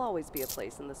 there will always be a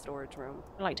place in the storage room.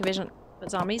 I like Division, but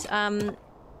zombies.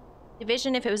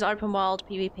 Division if it was open world,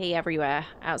 PvP everywhere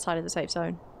outside of the safe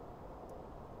zone.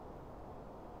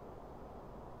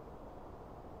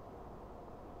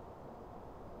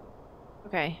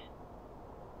 Okay.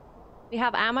 We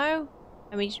have ammo,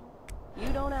 and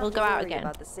we'll go out again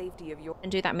about the safety of your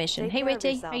and do that mission. Take Hey, care of Witty,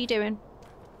 yourself. how you doing?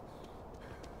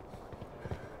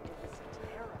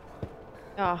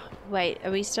 Oh, wait, are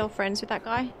we still friends with that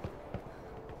guy?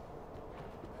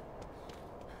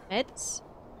 Meds?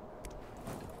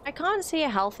 I can't see a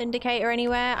health indicator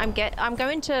anywhere. I'm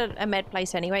going to a med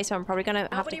place anyway, so I'm probably gonna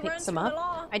have to pick some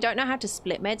up. I don't know how to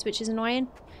split meds, which is annoying.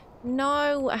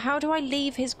 No, how do I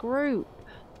leave his group?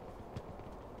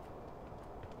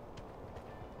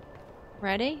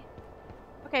 Ready?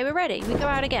 Okay, we're ready. We go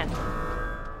out again.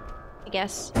 I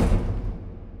guess.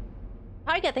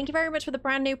 Tiger, thank you very much for the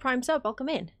brand new Prime sub. Welcome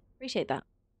in. Appreciate that.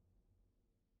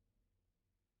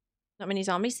 Not many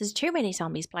zombies. There's too many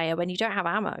zombies, player, when you don't have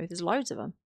ammo. There's loads of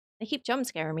them. They keep jump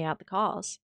scaring me out the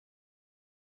cars.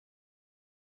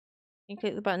 Can you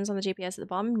click the buttons on the GPS at the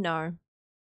bottom? No.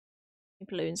 You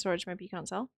put it in storage, maybe you can't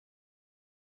sell.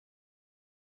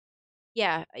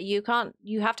 Yeah, you can't.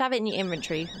 You have to have it in your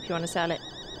inventory if you want to sell it.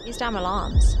 These damn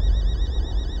alarms.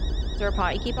 Is there a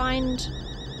party keybind?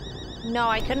 No,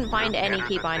 I couldn't find any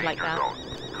keybind like that.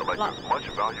 Collect as much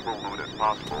valuable loot as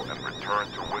possible and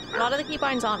return to Woodbury. A lot of the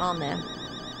keybinds aren't on there.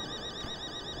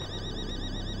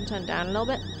 Turn it down a little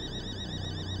bit.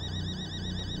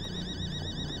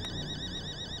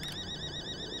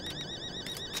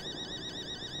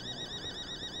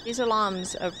 These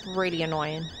alarms are really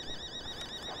annoying.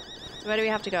 So where do we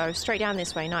have to go? Straight down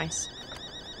this way. Nice.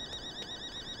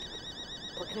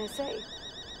 What can I say?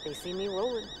 They see me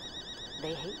rolling.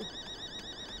 They hate me.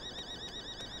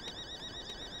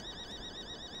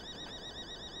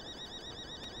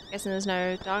 Guessing there's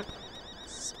no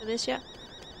darks for this yet?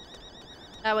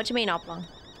 What do you mean, Oblong?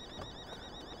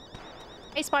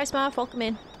 Hey, Spice Murph, welcome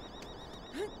in.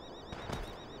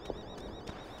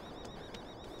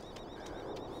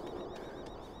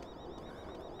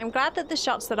 I'm glad that the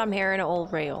shots that I'm hearing are all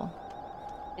real.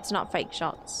 It's not fake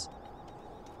shots.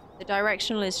 The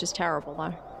directional is just terrible,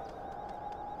 though.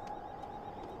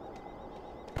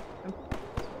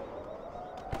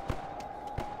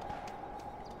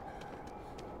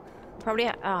 Probably,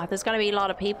 there's going to be a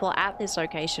lot of people at this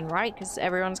location, right? Because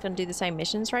everyone's going to do the same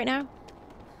missions right now.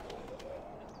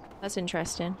 That's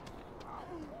interesting.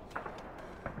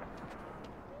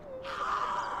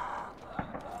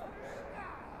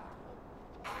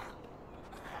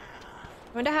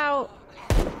 I wonder how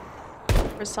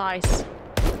precise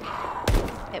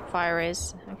hip fire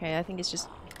is. Okay, I think it's just...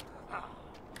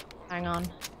 Hang on.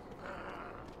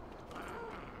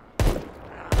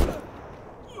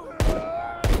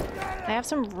 They have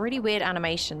some really weird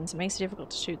animations. It makes it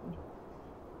difficult to shoot them.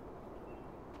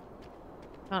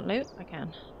 Can't loot? I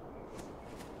can.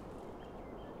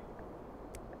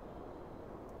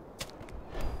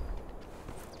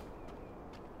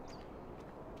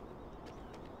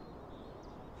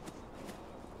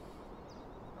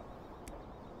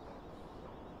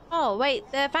 Oh, wait.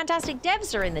 The fantastic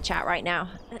devs are in the chat right now.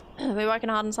 We're working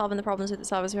hard on solving the problems with the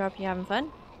servers. We hope you're having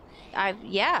fun.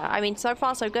 Yeah, I mean, so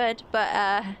far so good,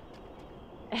 but,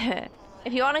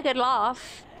 if you want a good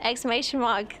laugh, exclamation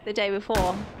mark the day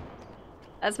before.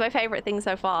 That's my favorite thing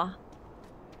so far.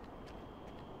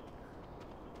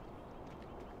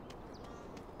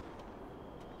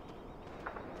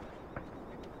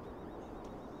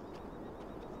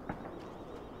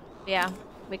 Yeah,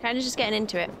 we're kind of just getting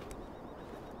into it.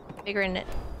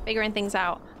 Figuring things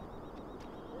out.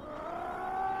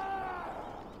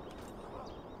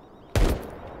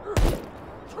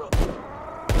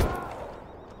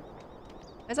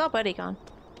 Where's our buddy gone?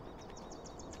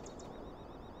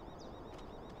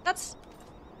 That's...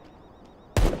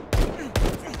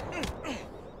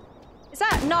 Is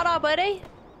that not our buddy?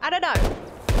 I don't know.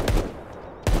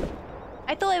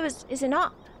 I thought it was... Is it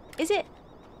not? Is it?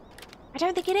 I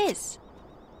don't think it is.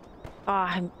 Oh,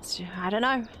 I don't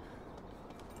know.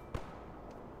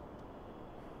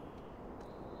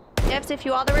 Devs, if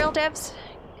you are the real devs,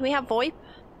 can we have VoIP?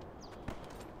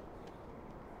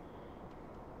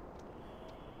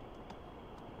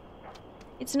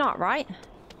 It's not, right?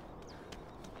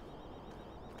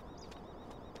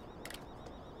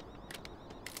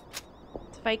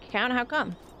 fake account? How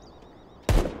come?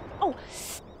 Oh!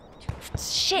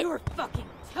 Shit! You're fucking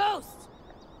toast!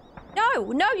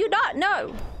 No! No, you're not!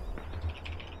 No!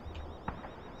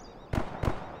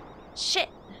 Shit!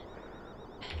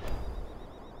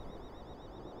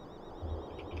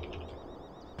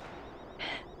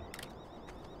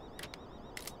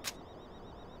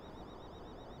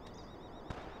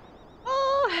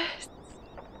 Oh!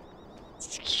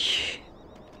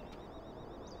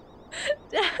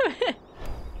 Damn it!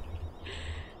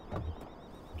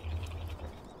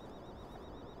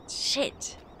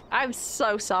 Shit! I'm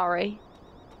so sorry.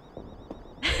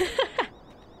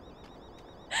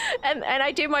 and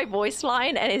I do my voice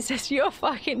line and it says, "You're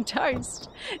fucking toast."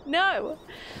 No!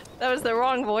 That was the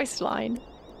wrong voice line.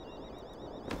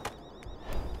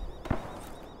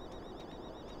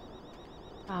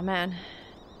 Oh man.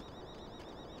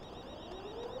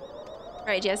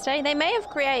 Great yesterday. They may have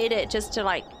created it just to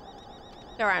like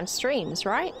go around streams,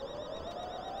 right?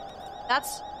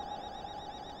 That's...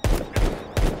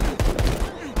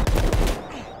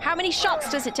 How many shots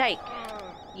does it take?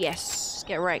 Yes,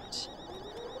 get wrecked.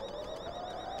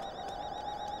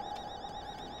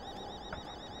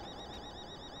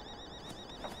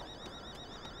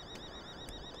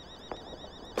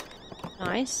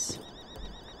 Nice.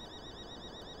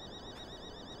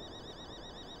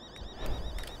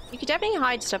 You could definitely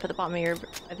hide stuff at the bottom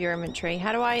of your inventory.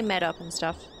 How do I med up and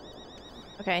stuff?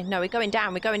 Okay, no, we're going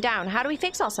down. We're going down. How do we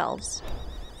fix ourselves?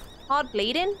 Hard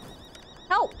bleeding?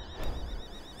 Help!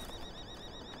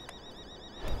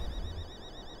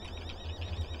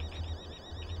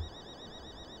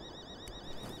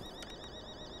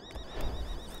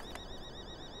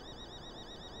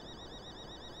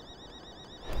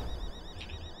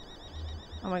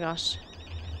 Oh my gosh.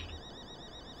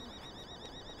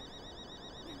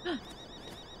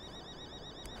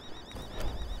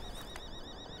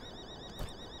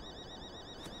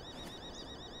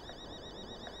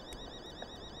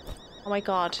 Oh my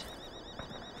god.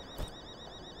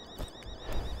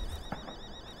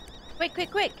 Quick,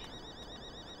 quick, quick!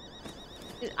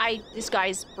 This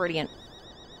guy's brilliant.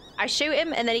 I shoot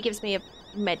him and then he gives me a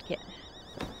med kit.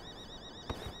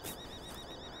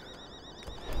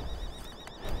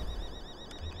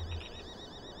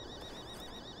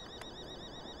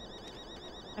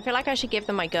 I feel like I should give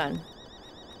them my gun.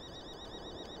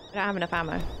 I don't have enough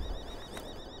ammo.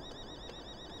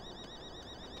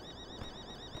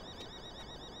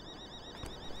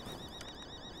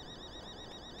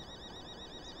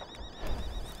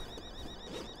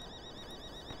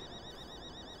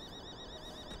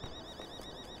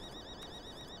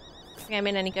 Think I'm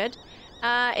in any good?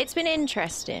 It's been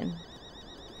interesting.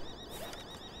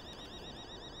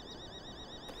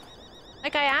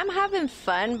 Like, I am having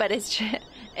fun, but it's just,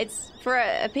 it's for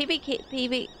a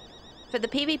for the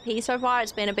PvP so far,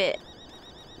 it's been a bit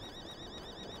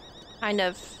kind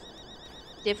of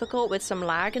difficult with some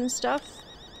lag and stuff.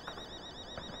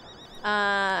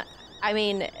 I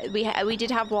mean, we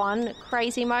did have one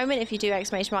crazy moment if you do !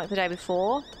 The day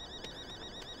before.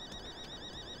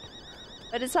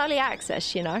 But it's early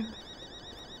access, you know.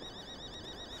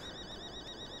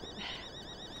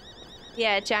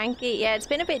 Yeah, janky. Yeah, it's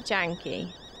been a bit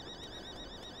janky.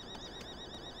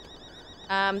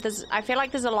 I feel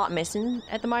like there's a lot missing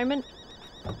at the moment.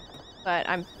 But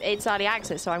it's early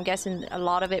access, so I'm guessing a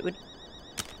lot of it would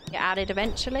get added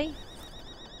eventually.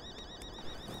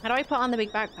 How do I put on the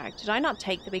big backpack? Did I not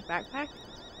take the big backpack?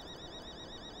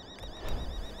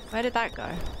 Where did that go?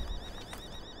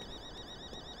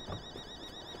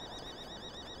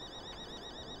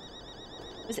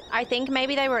 I think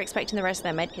maybe they were expecting the rest of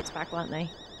their medkits back, weren't they?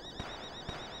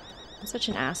 I'm such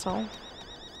an asshole.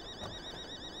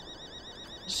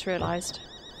 I just realized.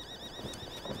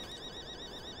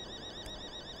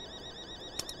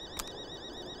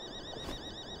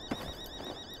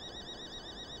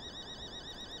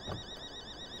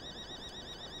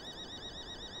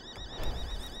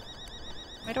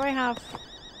 Why do I have...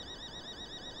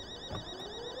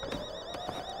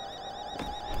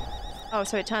 Oh,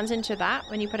 so it turns into that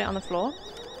when you put it on the floor?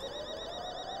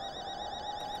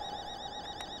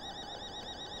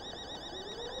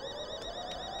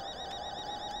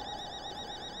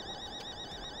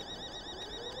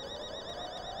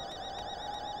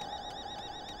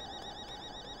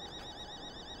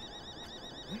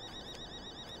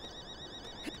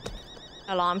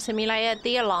 Alarm simulator?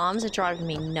 The alarms are driving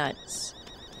me nuts.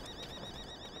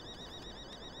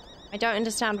 I don't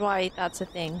understand why that's a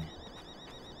thing.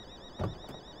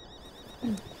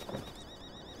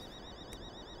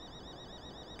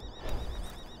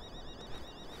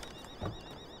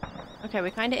 Okay, we're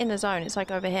kind of in the zone. It's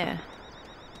like over here.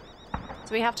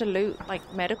 So we have to loot, like,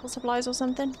 medical supplies or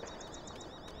something?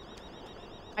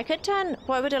 I could turn...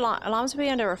 What would alarms be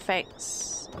under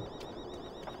effects?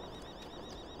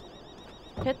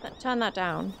 Could turn that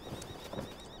down.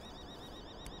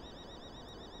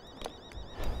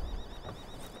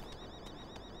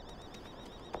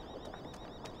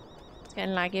 It's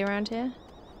getting laggy around here.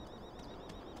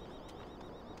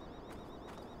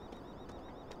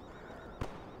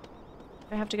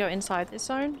 I have to go inside this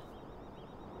zone.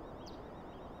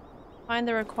 Find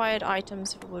the required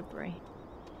items for Woodbury.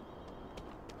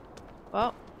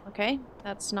 Well, okay,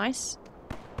 that's nice.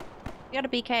 You got a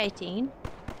BK-18.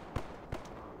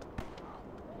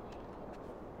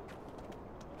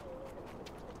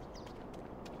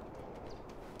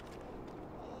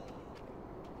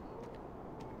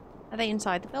 Are they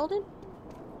inside the building?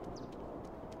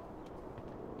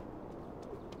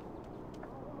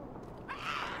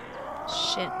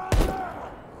 Shit.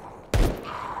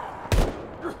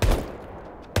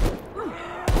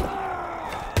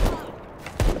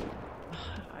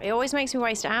 It always makes me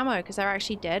waste ammo because they're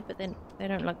actually dead, but then they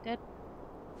don't look dead.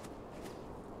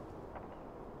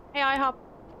 Hey, IHOP.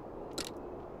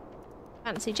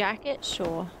 Fancy jacket?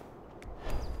 Sure.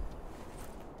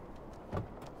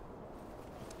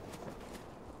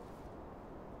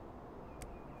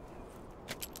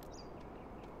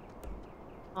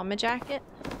 Armor jacket?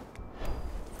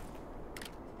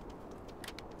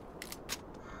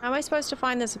 How am I supposed to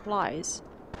find the supplies?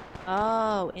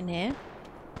 Oh, in here?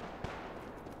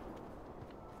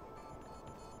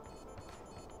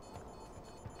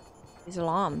 These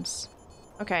alarms.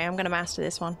 Okay, I'm gonna master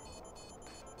this one.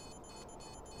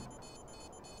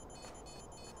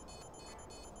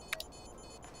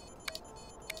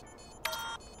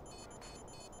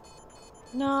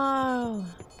 No!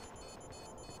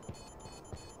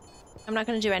 I'm not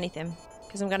gonna do anything,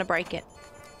 because I'm gonna break it.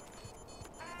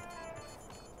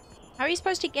 How are you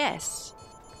supposed to guess?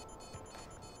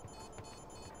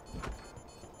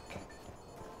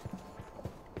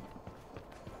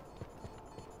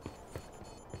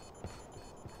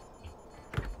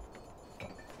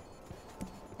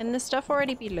 Can the stuff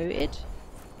already be looted?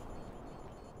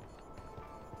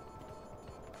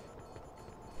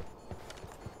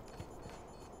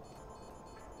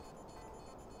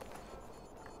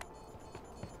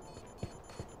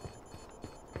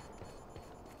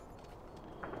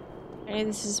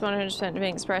 This is 100%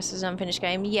 being expressed as an unfinished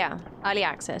game. Yeah, early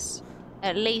access.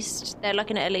 At least, they're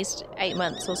looking at least 8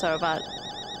 months or so of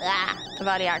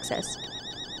early access.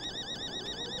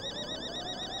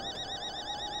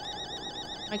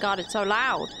 My god, it's so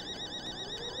loud.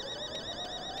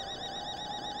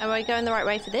 Am I going the right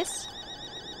way for this?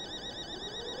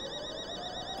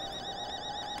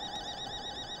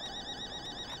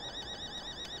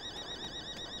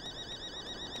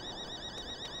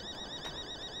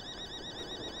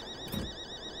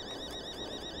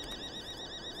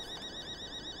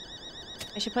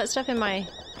 I should put stuff in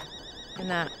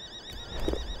that.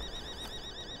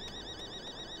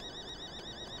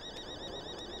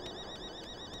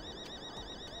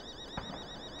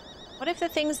 What if the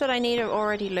things that I need are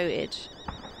already looted?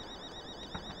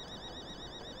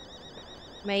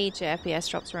 Major FPS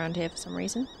drops around here for some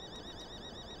reason.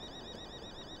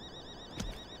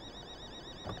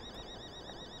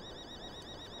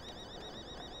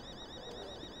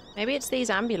 Maybe it's these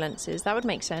ambulances. That would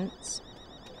make sense.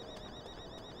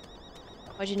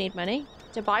 Why do you need money?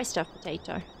 To buy stuff,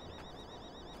 Potato.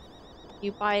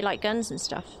 You buy, like, guns and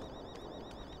stuff.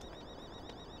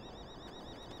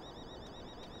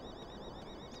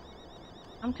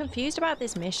 I'm confused about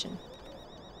this mission.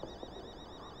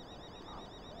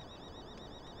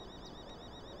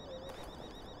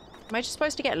 Am I just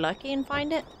supposed to get lucky and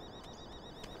find it?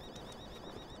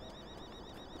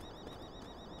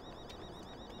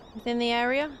 Within the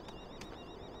area?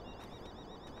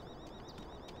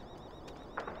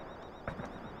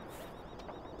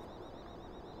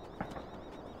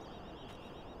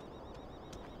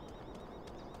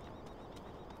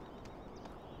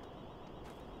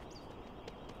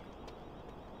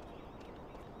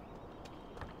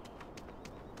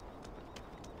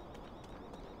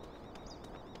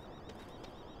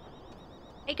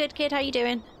 Hey, good kid, how you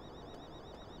doing?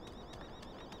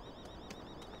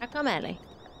 How come early?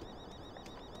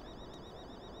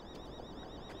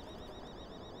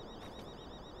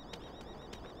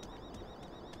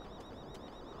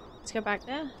 Let's go back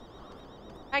there.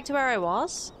 Back to where I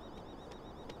was.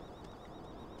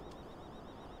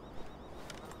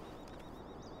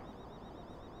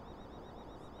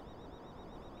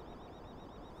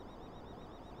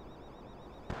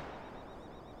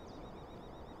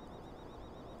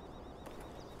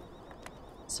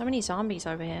 So many zombies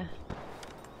over here.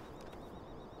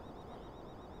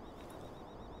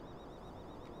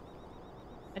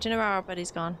 I don't know where our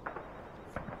buddy's gone.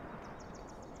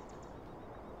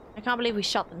 I can't believe we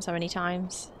shot them so many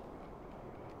times.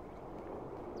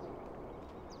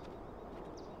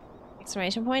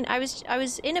 Exclamation point. I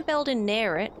was in a building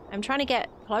near it. I'm trying to get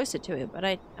closer to it, but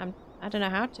I don't know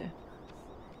how to. Is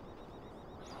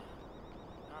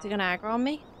he gonna aggro on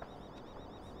me?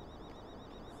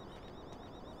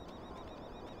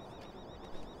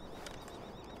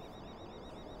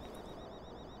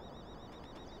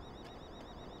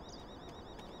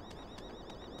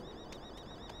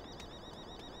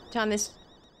 Turn this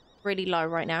really low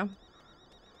right now.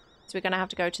 So we're gonna have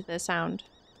to go to the sound.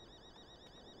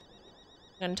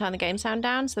 I'm gonna turn the game sound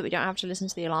down so that we don't have to listen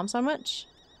to the alarm so much.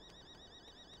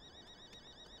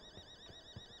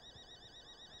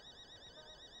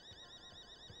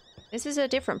 This is a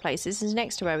different place. This is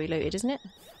next to where we looted, isn't it?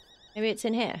 Maybe it's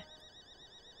in here.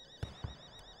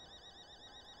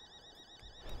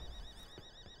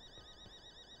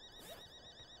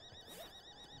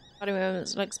 Body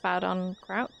movements looks bad on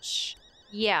crouch.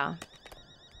 Yeah.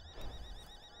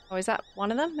 Oh, is that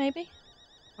one of them, maybe?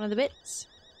 One of the bits?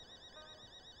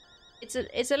 It's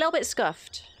a little bit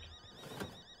scuffed.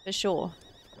 For sure.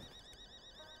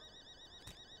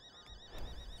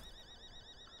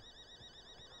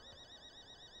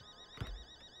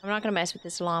 I'm not gonna mess with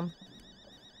this alarm.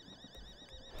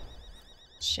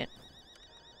 Shit.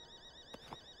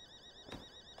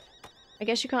 I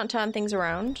guess you can't turn things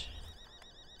around.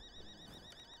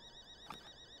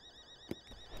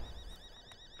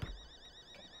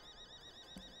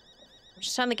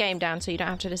 Just turn the game down so you don't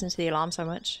have to listen to the alarm so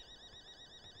much.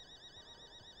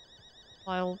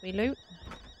 While we loot.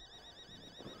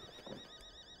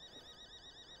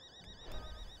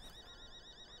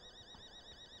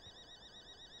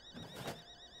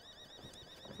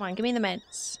 Come on, give me the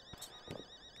meds.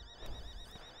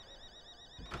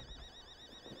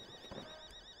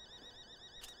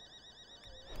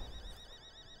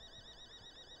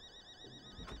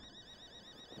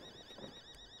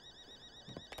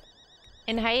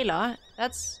 Inhaler?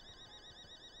 That's...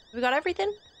 We got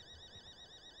everything?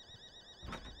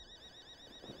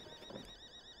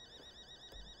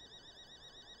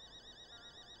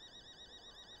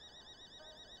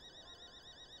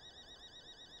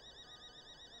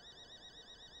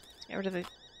 Let's get rid of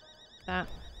that.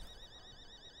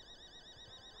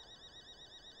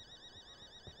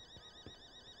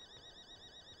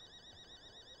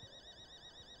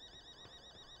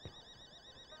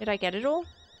 Did I get it all?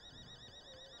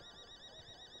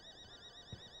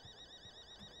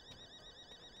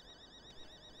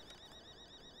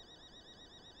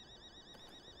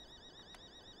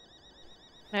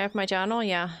 I have my journal,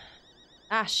 yeah.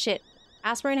 Ah, shit.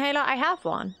 Asthma inhaler? I have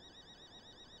one.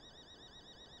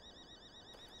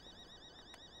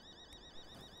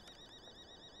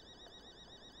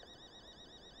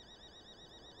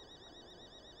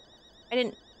 I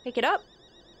didn't pick it up?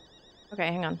 Okay,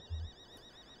 hang on.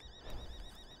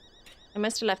 I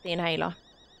must have left the inhaler.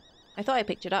 I thought I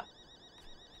picked it up.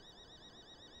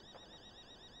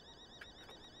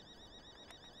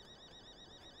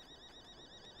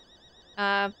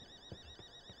 I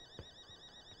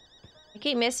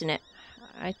keep missing it.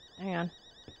 Hang on.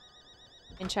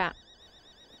 In chat.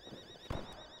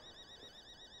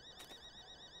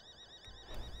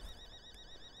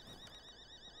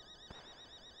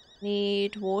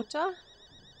 Need water?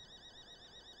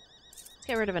 Let's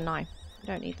get rid of a knife. I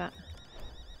don't need that.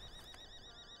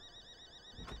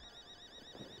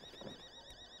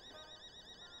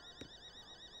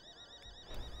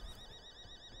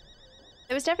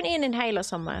 There was definitely an inhaler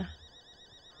somewhere.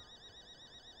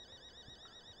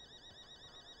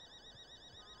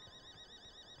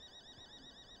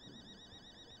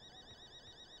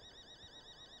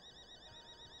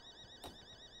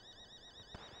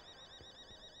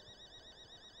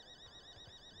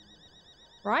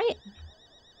 Right?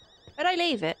 Where'd I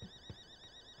leave it?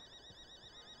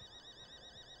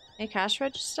 A cash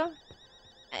register?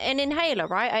 An inhaler,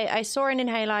 right? I saw an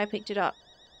inhaler, I picked it up.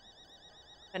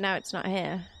 But now it's not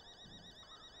here.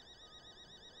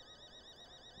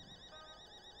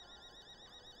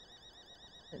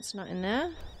 It's not in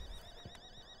there.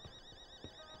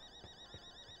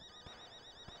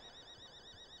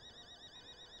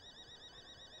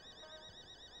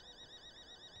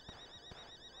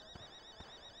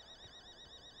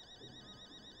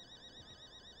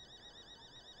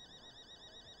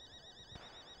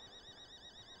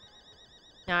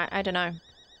 No, I don't know.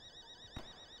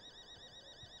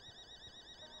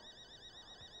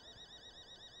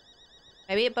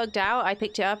 Maybe Maybe it bugged out. I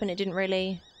picked it up and it didn't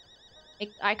really...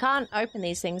 I can't open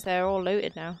these things. They're all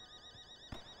looted now.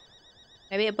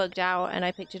 Maybe it bugged out and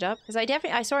I picked it up. Because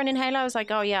I saw an inhaler. I was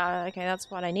like, oh yeah, okay, that's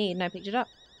what I need. And I picked it up.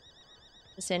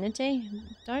 Vicinity?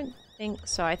 Don't think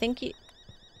so. I think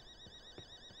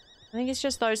it's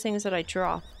just those things that I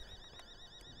drop.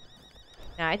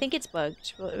 Nah, I think it's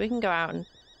bugged. We can go out and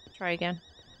try again.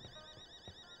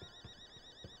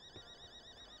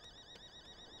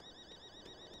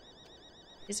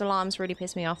 These alarms really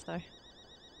piss me off though. I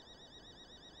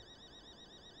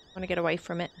want to get away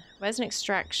from it. Where's an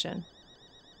extraction?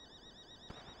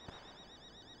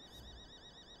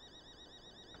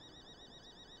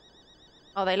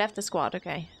 Oh, they left the squad.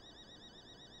 Okay.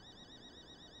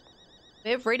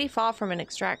 We're really far from an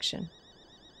extraction.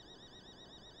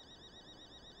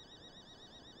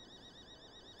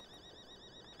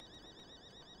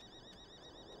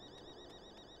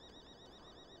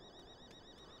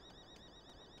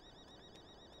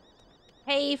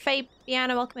 Hey,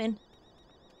 Fabiana, welcome in.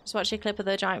 Just watch a clip of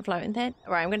the giant floating thing.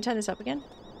 Alright, I'm going to turn this up again.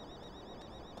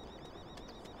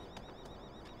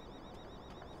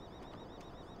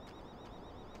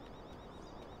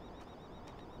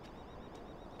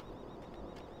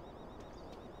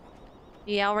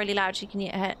 You yell really loud, you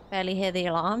can barely hear the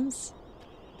alarms.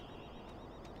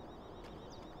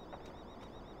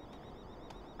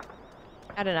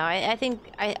 I don't know, I think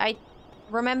I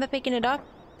remember picking it up.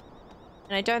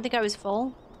 And I don't think I was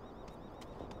full.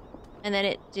 And then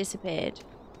it disappeared.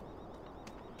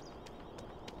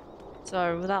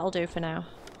 So that'll do for now.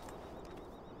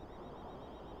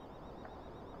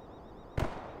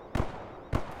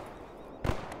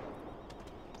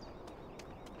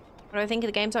 What do I think of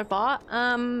the game so far?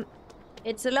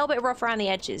 It's a little bit rough around the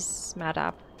edges,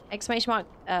 Madab. Exclamation mark,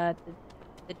 the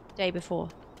day before.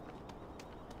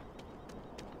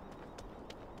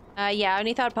 Yeah,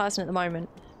 only third person at the moment.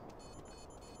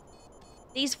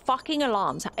 These fucking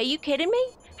alarms. Are you kidding me?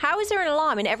 How is there an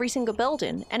alarm in every single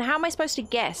building? And how am I supposed to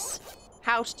guess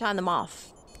how to turn them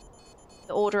off?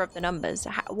 The order of the numbers.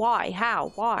 Why?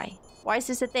 How? Why? Why is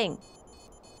this a thing?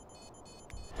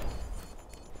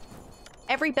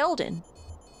 Every building.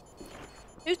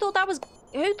 Who thought that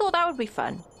would be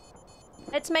fun?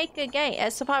 Let's make a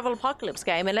survival apocalypse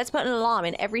game and let's put an alarm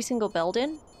in every single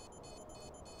building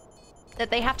that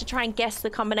they have to try and guess the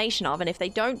combination of, and if they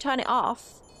don't turn it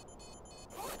off,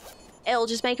 it'll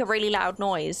just make a really loud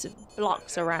noise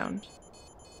blocks around.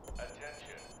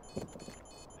 Attention.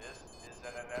 This is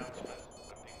an announcement of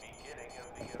the beginning of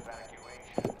the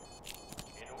evacuation.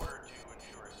 In order to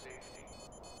ensure safety,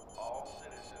 all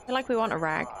citizens I feel like we want a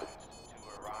rag. to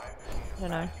arrive at I the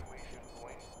don't know. evacuation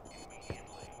point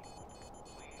immediately.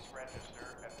 Please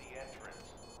register at the entrance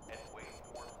and wait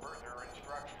for further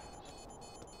instructions.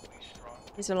 We strongly...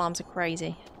 These alarms are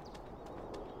crazy.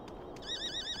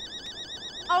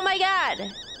 Oh my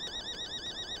god!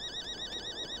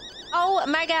 Oh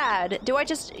my god!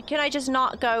 Can I just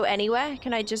not go anywhere?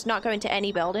 Can I just not go into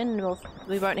any building and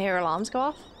we won't hear alarms go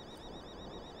off?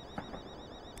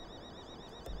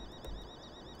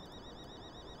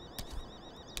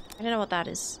 I don't know what that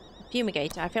is. A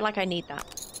fumigator. I feel like I need that.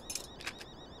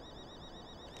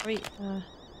 I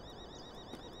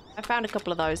found a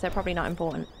couple of those. They're probably not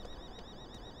important.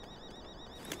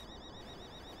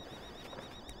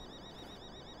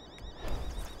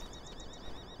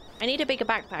 I need a bigger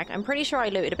backpack. I'm pretty sure I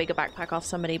looted a bigger backpack off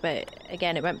somebody, but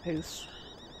again, it went poof.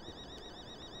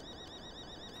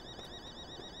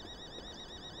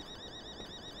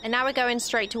 And now we're going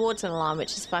straight towards an alarm,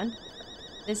 which is fun.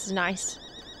 This is nice.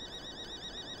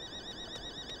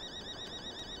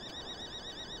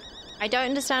 I don't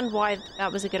understand why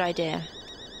that was a good idea.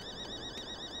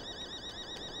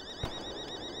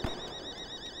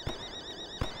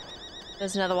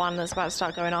 There's another one that's about to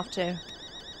start going off too.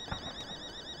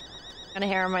 Gonna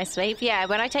hear in my sleep. Yeah,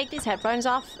 when I take these headphones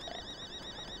off,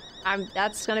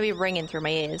 that's gonna be ringing through my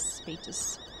ears,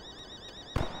 speeches.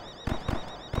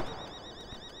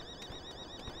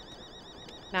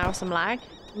 Now some lag.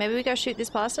 Maybe we go shoot this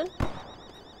person?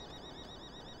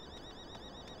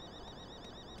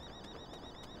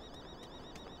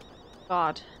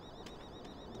 God.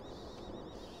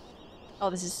 Oh,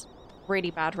 this is really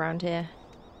bad around here.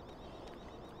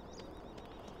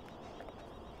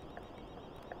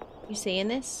 You seeing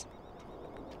this?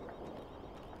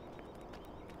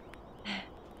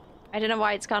 I don't know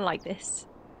why it's gone like this.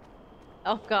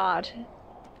 Oh god.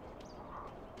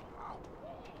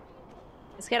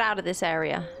 Let's get out of this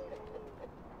area.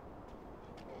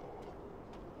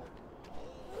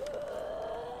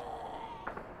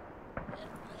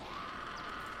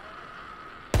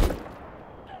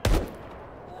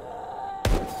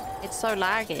 It's so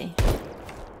laggy.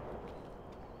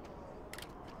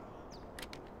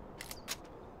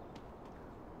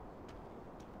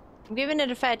 I'm giving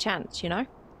it a fair chance, you know?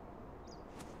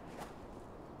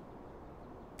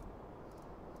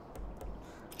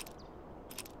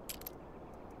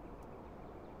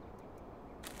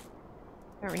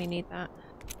 Don't really need that.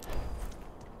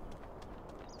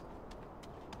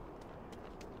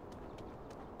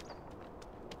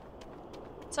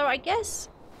 So I guess...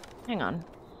 Hang on.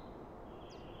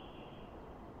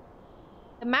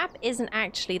 The map isn't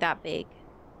actually that big.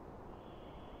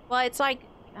 Well, it's like...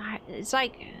 It's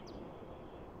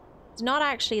not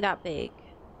actually that big.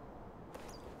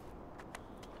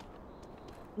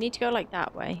 You need to go like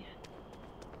that way.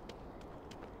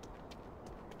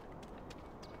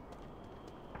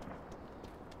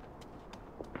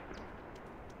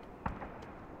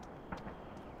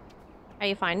 How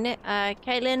you finding it?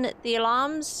 Caitlin, the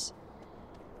alarms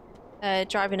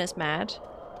driving us mad.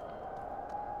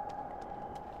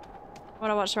 What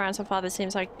I watched around so far, this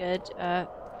seems like good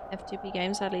F2P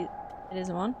game. Sadly, it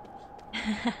isn't one.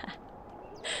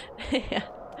 Yeah.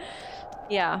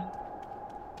 Yeah.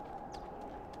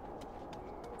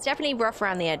 It's definitely rough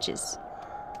around the edges.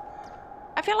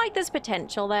 I feel like there's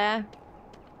potential there.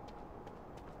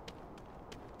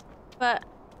 But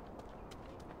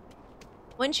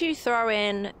once you throw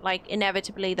in, like,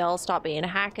 inevitably they'll start being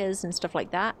hackers and stuff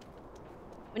like that.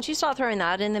 Once you start throwing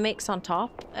that in the mix on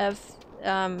top of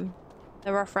the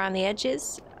rough around the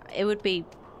edges, it would be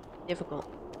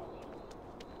difficult.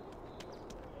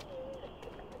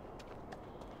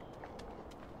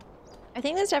 I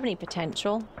think there's definitely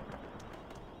potential.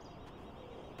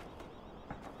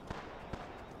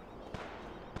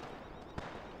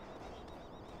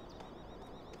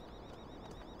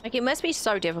 Like, it must be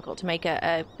so difficult to make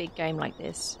a big game like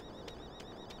this.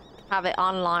 Have it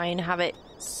online, have it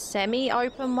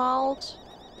semi-open world.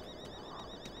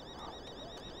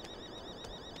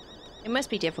 It must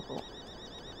be difficult.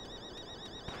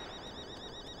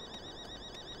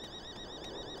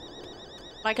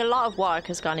 Like, a lot of work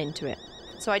has gone into it.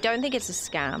 So I don't think it's a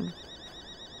scam.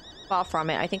 Far from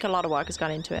it. I think a lot of work has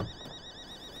gone into it.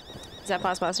 Is that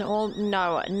first person? Oh,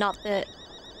 no. Not that...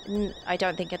 I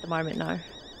don't think at the moment, no.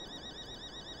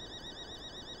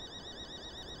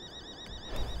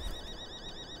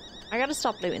 I gotta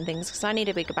stop looting things because I need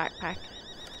a bigger backpack.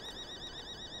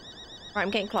 Right,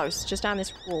 I'm getting close. Just down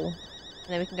this wall. And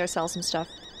then we can go sell some stuff.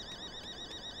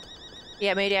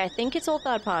 Yeah, Moody, I think it's all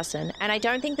third person. And I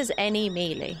don't think there's any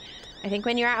melee. I think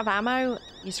when you're out of ammo,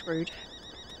 you're screwed.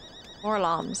 More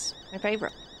alarms. My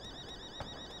favorite.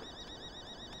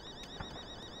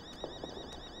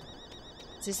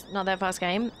 Is this not their first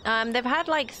game? They've had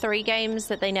like 3 games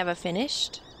that they never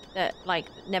finished. That like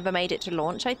never made it to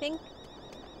launch, I think.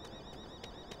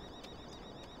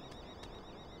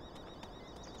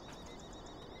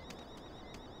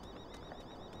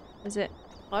 Is it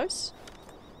close?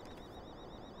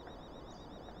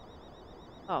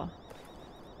 Oh.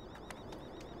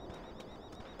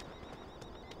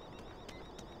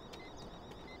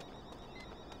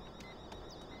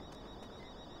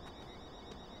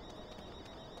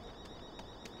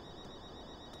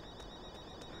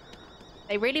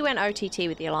 They really went OTT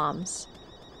with the alarms.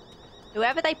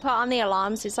 Whoever they put on the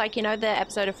alarms, it's like, you know the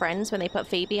episode of Friends when they put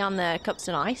Phoebe on the cups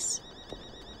and ice?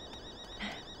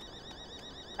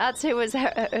 That's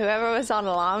whoever was on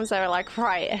alarms. They were like,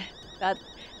 right, that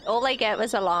all they get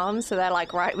was alarms, so they're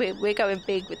like, right, we're going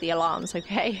big with the alarms,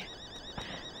 okay?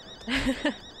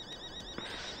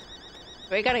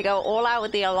 We're gonna go all out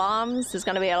with the alarms. There's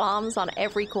gonna be alarms on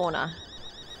every corner.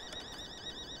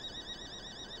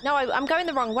 No, I'm going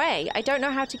the wrong way. I don't know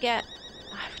how to get...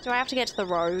 Do I have to get to the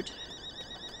road?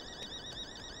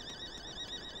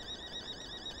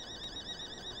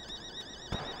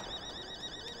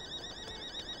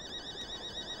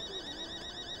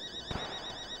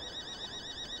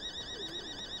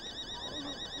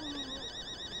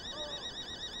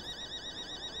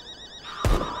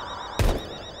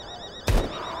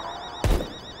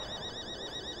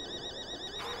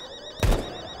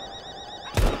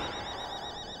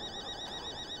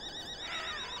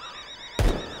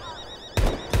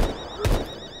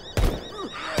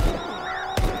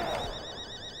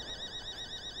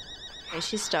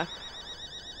 She's stuck.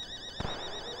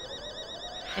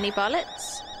 Any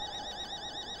bullets?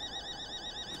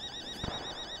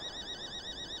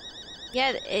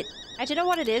 Yeah, I don't know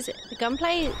what it is. The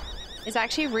gunplay is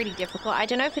actually really difficult. I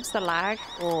don't know if it's the lag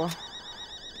or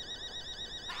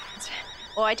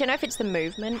I don't know if it's the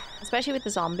movement. Especially with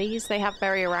the zombies, they have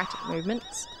very erratic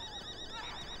movements.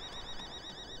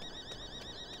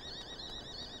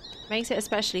 Makes it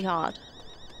especially hard.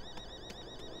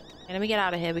 Okay, let me get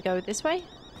out of here. We go this way?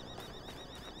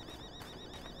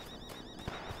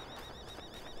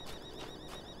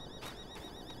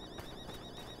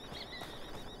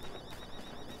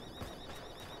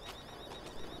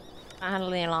 I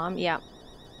handle the alarm, yeah.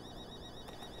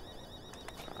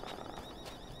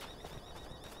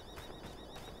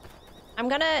 I'm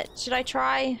gonna... Should I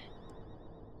try?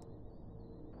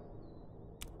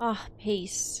 Oh,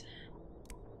 peace.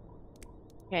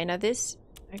 Okay, now this...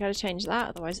 I gotta change that,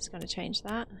 otherwise it's gonna change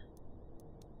that.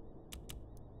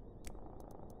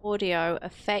 Audio,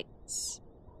 effects.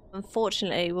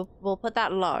 Unfortunately, we'll put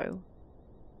that low.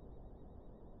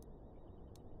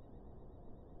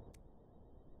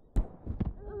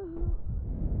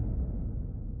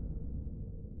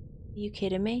 Are you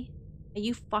kidding me? Are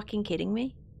you fucking kidding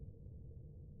me?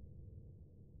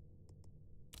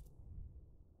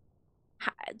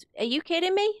 Are you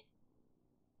kidding me?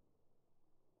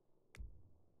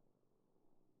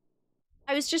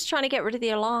 I was just trying to get rid of the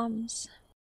alarms. I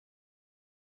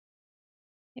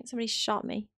think somebody shot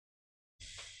me.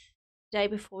 The day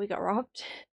before we got robbed.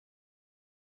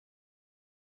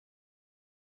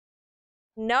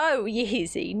 No,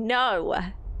 Yeezy, no.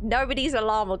 Nobody's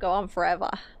alarm will go on forever.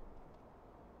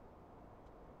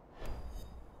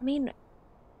 I mean...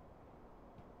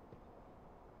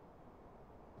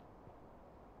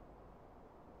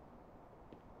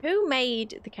 Who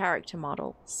made the character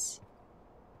models?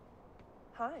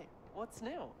 Hi, what's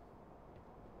new?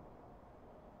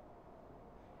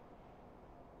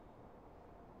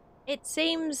 It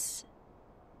seems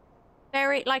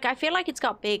very, like, I feel like it's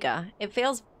got bigger. It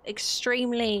feels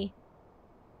extremely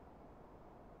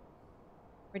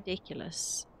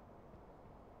ridiculous.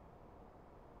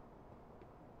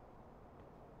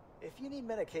 If you need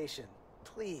medication,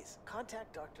 please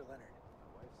contact Dr. Leonard.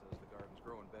 My wife says the garden's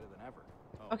growing better than ever.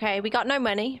 Okay, we got no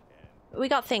money. We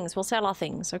got things. We'll sell our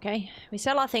things, okay? We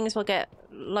sell our things, we'll get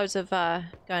loads of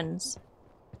guns.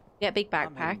 Get a big backpack.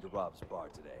 I'm heading to Rob's bar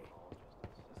today.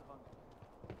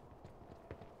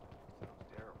 Sounds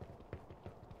terrible.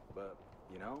 But,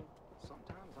 you know,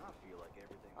 sometimes I feel like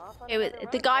everything...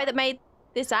 The guy that made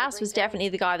this ass was definitely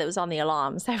the guy that was on the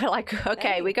alarms. They were like,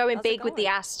 okay, we're going big with the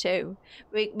ass too.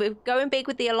 We're going big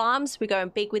with the alarms, we're going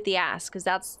big with the ass, because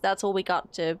that's all we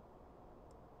got to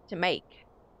make.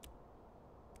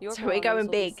 So we're going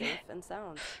big. Safe and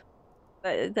sound.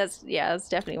 But that's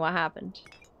definitely what happened.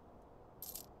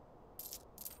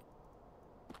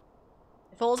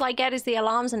 If all I get is the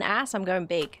alarms and ass, I'm going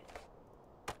big.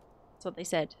 That's what they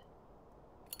said.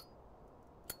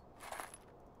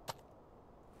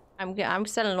 I'm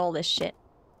selling all this shit.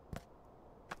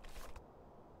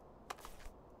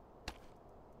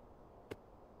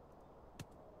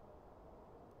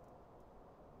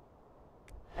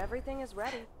 Everything is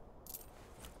ready.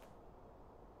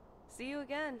 See you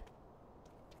again.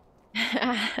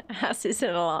 Asses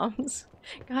and alarms.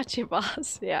 Gotcha,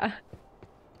 boss. Yeah.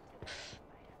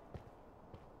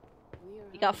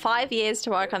 You got 5 years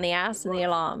to work on the ass and the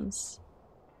alarms.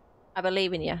 I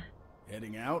believe in you.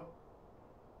 Heading out?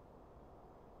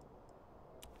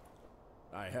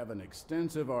 I have an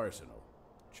extensive arsenal.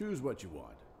 Choose what you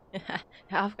want.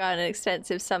 I've got an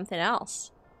extensive something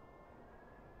else.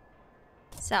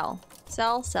 Sell.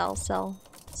 Sell, sell, sell,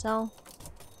 sell.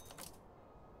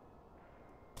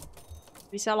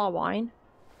 We sell our wine.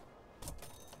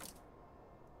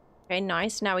 Okay,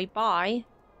 nice. Now we buy.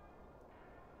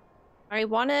 I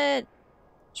want to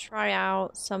try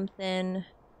out something.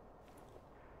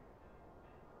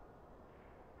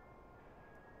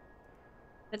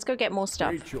 Let's go get more stuff.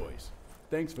 Great choice.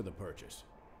 Thanks for the purchase.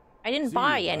 I didn't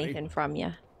buy anything from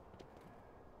you.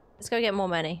 Let's go get more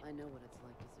money. I know what it's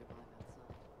like to survive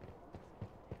outside.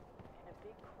 And a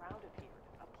big crowd appeared,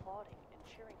 applauding and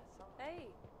cheering us on. Hey,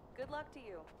 good luck to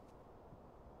you.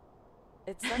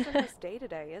 It's such a nice day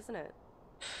today, isn't it?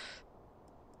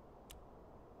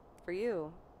 For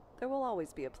you, there will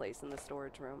always be a place in the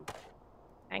storage room.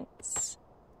 Thanks.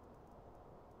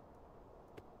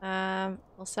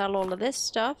 We'll sell all of this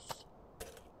stuff.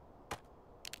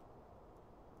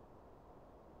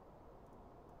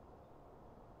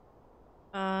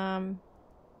 And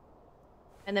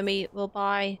then we'll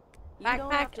buy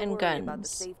backpack and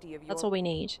guns. That's all we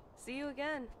need. See you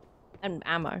again. And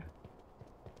ammo.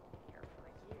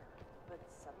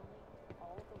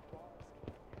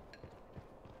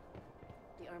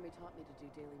 The army taught me to do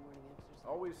daily morning exercise.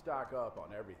 Always stock up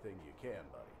on everything you can,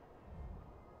 buddy.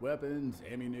 Weapons,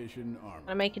 ammunition, armor.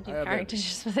 I'm making new characters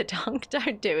just for the dunk.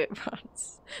 Don't do it,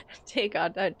 Bronze. Dear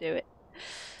God, don't do it.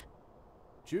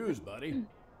 Choose, buddy.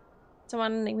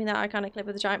 Someone link me that iconic clip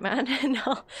of the giant man.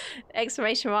 No.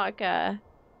 Exclamation mark, the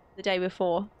day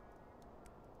before.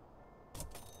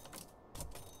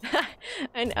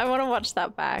 I want to watch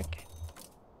that back.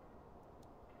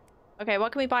 Okay,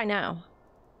 what can we buy now?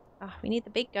 Ah, we need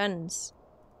the big guns.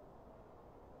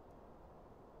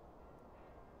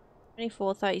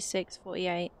 24, 36,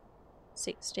 48,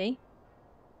 60.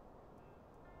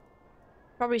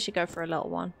 Probably should go for a little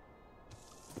one.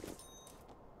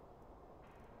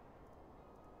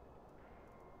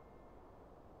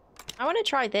 I want to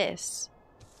try this.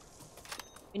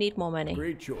 We need more money.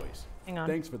 Great choice. Hang on.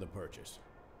 Thanks for the purchase.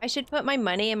 I should put my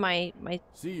money in my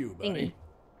See you, thingy. buddy.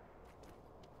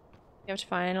 You have to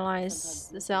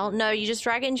finalize the sell. No, you just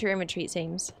drag it into your inventory, it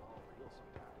seems.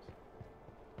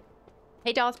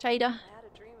 Hey, Darth Trader. I had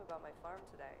a dream about my farm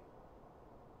today.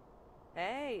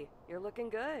 Hey, you're looking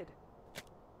good.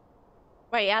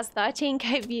 Wait, it has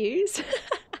 13k views?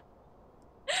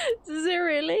 Does it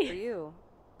really? For you,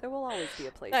 there will always be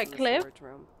a place That in the clip? storage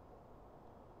room.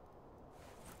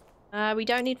 We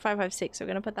don't need 556, so we're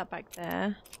gonna put that back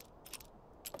there.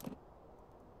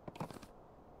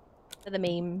 For the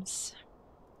memes.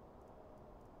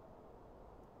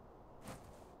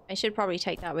 I should probably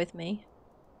take that with me.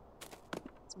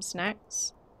 Some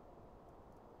snacks.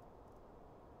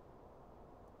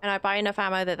 And I buy enough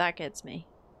ammo that that gets me.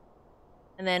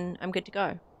 And then I'm good to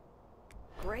go.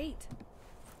 Great.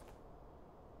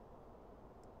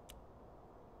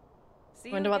 See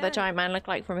you Wonder what the again. giant man looked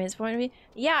like from his point of view.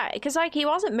 Yeah, because like he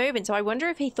wasn't moving, so I wonder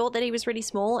if he thought that he was really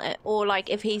small, or like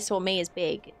if he saw me as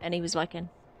big and he was like,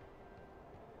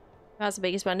 "That's the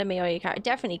biggest one to me." Or you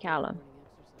definitely Callum.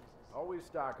 Always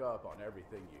stock up on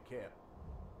everything you can.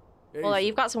 Although Hey,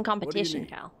 you've got some what do you competition,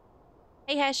 need? Cal.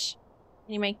 Hey Hesh,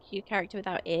 can you make your character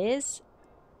without ears?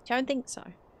 Don't think so.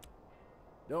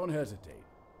 Don't hesitate.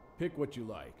 Pick what you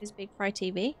like. Is Big Fry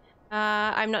TV?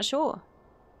 I'm not sure.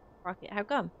 Rocket, how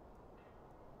come?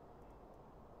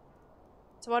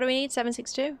 So what do we need?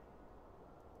 762?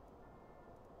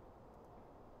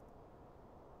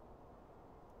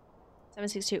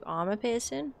 .762 armor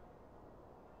piercing?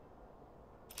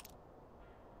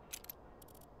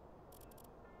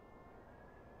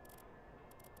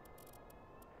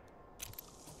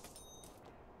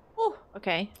 Oh,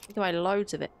 okay. We can buy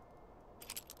loads of it.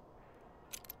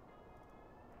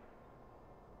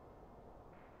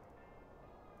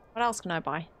 What else can I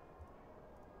buy?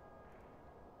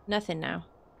 Nothing now.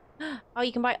 Oh,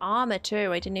 you can buy armor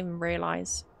too. I didn't even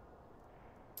realize.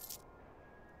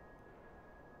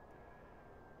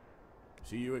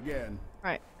 See you again.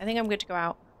 Right, I think I'm good to go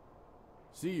out.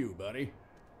 See you, buddy.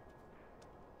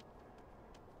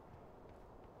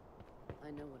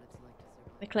 I know what it's like to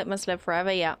survive. The clip must live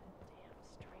forever, yeah.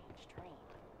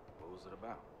 What was it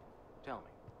about? Tell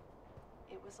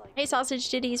me. It was like Hey, Sausage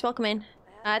Diddies, welcome in.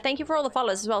 Thank you for all the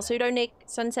followers as well. Pseudo Nick,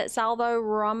 Sunset Salvo,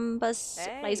 Rumbus,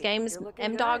 Plays Games, you're looking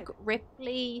M-Dog, good.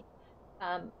 Ripley,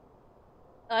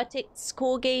 Urtix,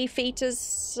 Corgi, Fetus,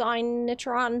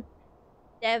 Sinitron,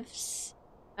 Devs,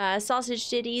 Sausage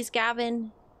Diddies,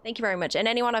 Gavin. Thank you very much. And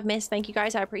anyone I've missed, thank you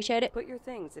guys. I appreciate it. Put your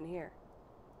things in here.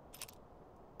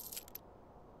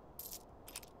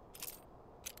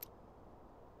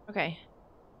 Okay.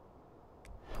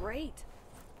 Great.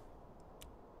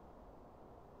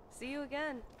 See you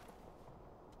again.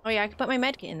 Oh yeah, I can put my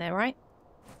medkit in there, right?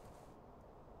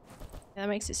 Yeah, that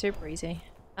makes it super easy.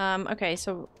 Okay,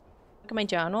 so look at my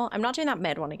journal. I'm not doing that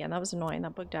med one again. That was annoying.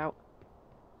 That bugged out.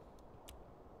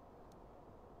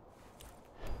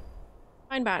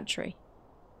 Find battery.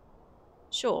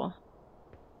 Sure.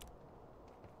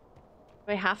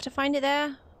 Do I have to find it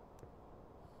there?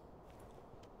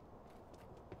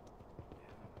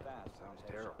 That sounds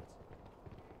terrible.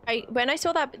 When I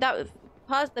saw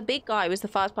the big guy was the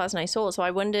first person I saw, so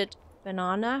I wondered I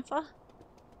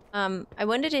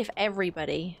wondered if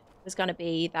everybody was gonna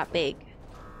be that big.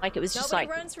 Like it was just Nobody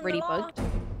like runs from really the law. bugged.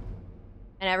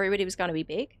 And everybody was gonna be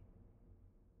big.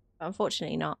 But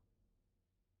unfortunately not.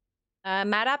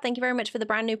 Mad App, thank you very much for the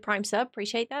brand new Prime sub.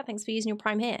 Appreciate that. Thanks for using your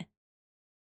Prime here.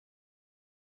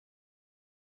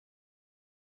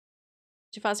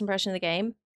 What's your first impression of the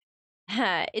game?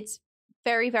 It's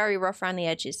very, very rough around the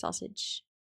edges, Sausage.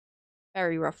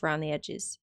 Very rough around the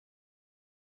edges.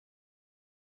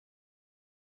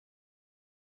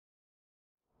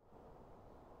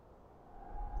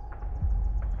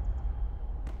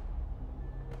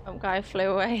 Some guy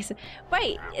flew away.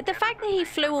 Wait, the fact that he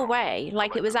flew away,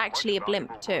 like it was actually a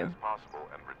blimp too.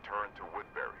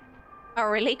 Oh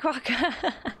really,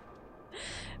 Quacker?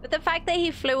 But the fact that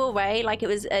he flew away, like it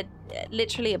was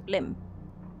literally a blimp.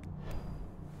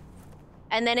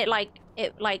 And then it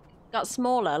got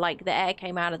smaller, like the air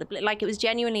came out of the blimp. Like it was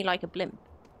genuinely like a blimp.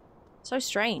 So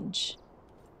strange.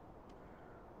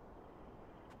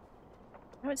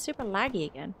 Oh, it's super laggy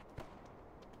again.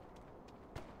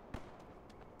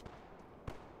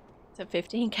 at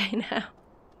 15k now.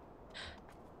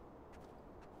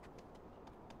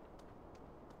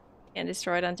 And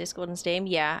destroyed on Discord and Steam.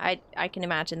 Yeah, I can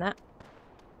imagine that.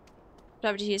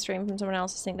 WTU stream from someone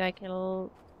else. Think they were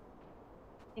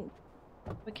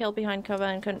killed behind cover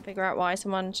and couldn't figure out why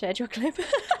someone shared your clip.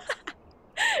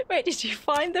 Wait, did you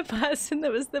find the person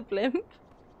that was the blimp?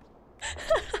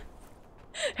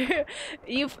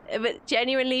 You've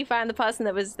genuinely found the person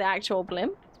that was the actual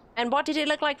blimp? And what did it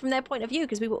look like from their point of view?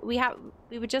 Because we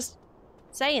were just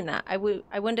saying that. I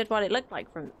wondered what it looked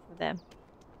like from them.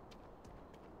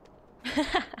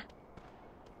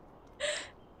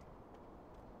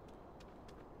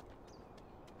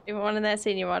 Even one of their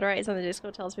senior moderators on the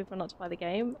Discord tells people not to play the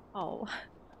game. Oh.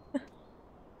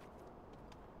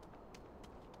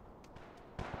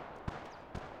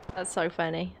 That's so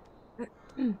funny.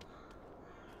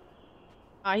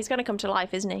 Oh, he's gonna come to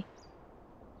life, isn't he?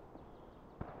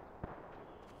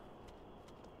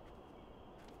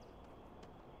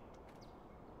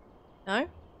 No?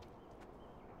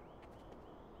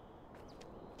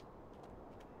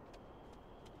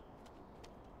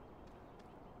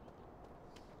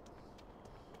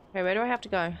 Okay, where do I have to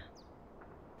go?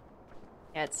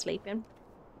 Yeah, it's sleeping.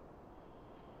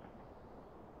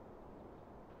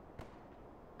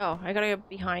 Oh, I gotta go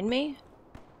behind me?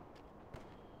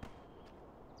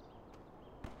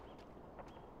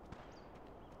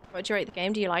 What do you rate the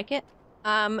game? Do you like it?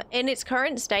 In its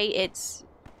current state, it's...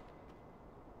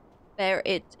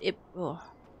 It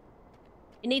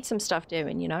needs some stuff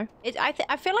doing, you know?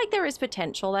 I feel like there is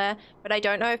potential there, but I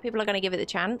don't know if people are gonna give it the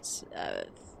chance.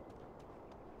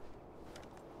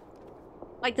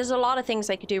 Like, there's a lot of things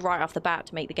they could do right off the bat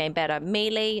to make the game better.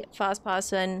 Melee, first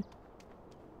person.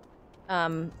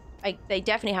 They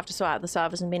definitely have to sort out the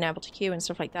servers and being able to queue and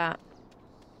stuff like that.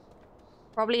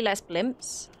 Probably less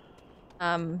blimps.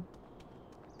 But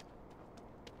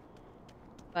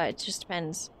it just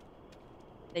depends.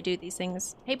 They do these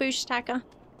things. Hey, Boosh Attacker.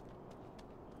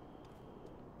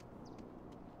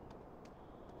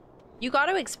 You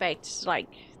gotta expect,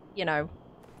 like, you know,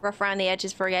 rough around the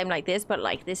edges for a game like this, but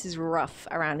like this is rough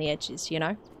around the edges, you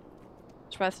know?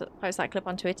 Should I post that clip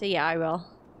on Twitter? Yeah, I will.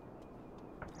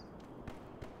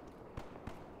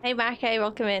 Hey Mac, hey,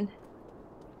 welcome in.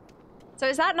 So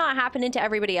is that not happening to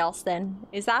everybody else then?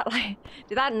 Is that like,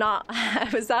 did that not,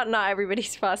 was that not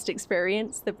everybody's first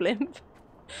experience, the blimp?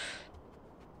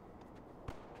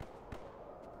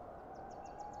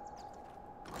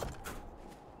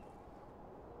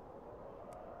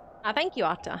 Thank you,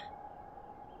 Otta.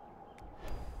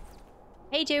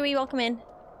 Hey Dewey, welcome in.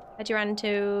 Had you ran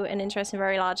into an interesting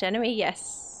very large enemy?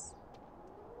 Yes.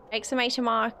 Exclamation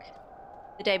mark.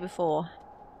 The day before.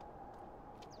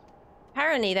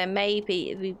 Apparently there may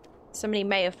be... Somebody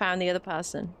may have found the other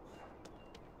person.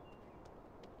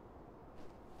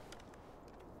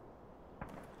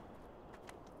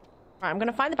 Right, I'm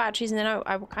gonna find the batteries and then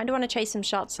I kind of want to chase some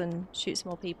shots and shoot some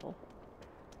more people.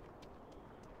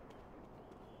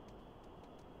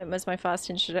 It was my first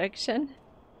introduction.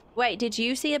 Wait, did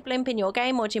you see a blimp in your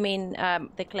game, or do you mean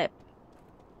the clip?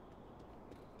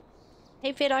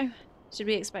 Hey Fido, should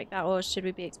we expect that, or should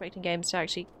we be expecting games to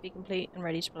actually be complete and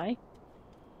ready to play?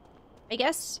 I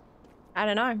guess. I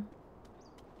don't know.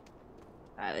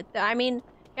 I mean,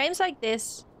 games like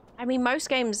this, I mean, most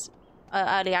games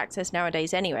are early access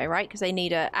nowadays anyway, right? Because they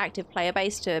need an active player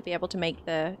base to be able to make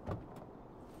the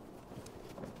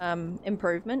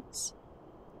improvements.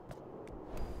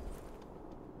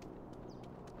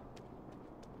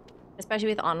 Especially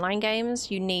with online games,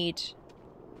 you need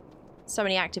so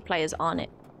many active players on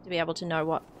it to be able to know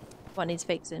what needs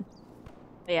fixing.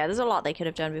 But yeah, there's a lot they could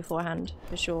have done beforehand,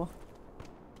 for sure.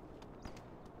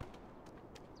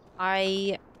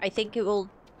 I think it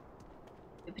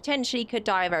potentially could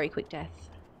die a very quick death.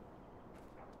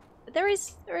 But there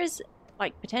is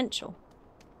like potential.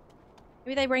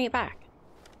 Maybe they bring it back.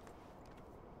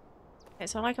 Okay,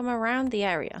 so like I'm around the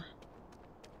area.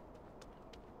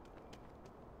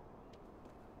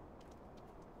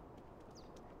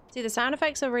 See, the sound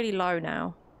effects are really low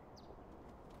now.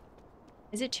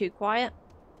 Is it too quiet?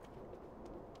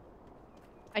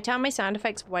 I turned my sound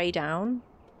effects way down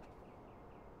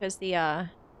because the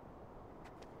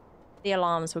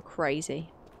alarms were crazy.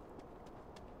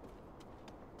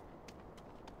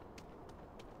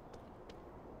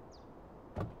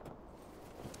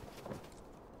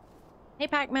 Hey,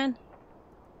 Pac-Man.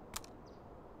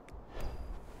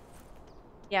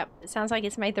 Yep, it sounds like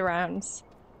it's made the rounds.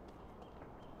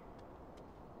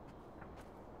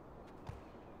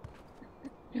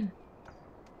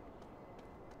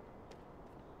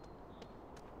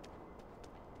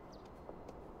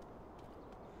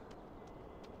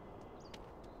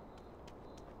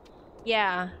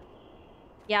 Yeah.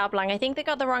 Yeah, Blank. I think they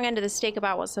got the wrong end of the stick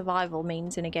about what survival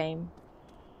means in a game.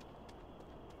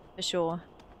 For sure.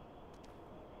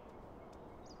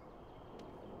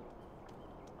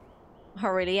 Oh,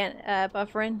 really?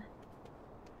 Buffering?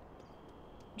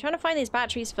 I'm trying to find these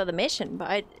batteries for the mission,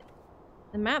 but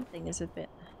the map thing is a bit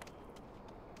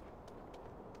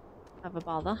of a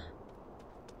bother.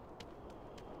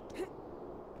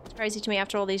 It's crazy to me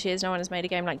after all these years no one has made a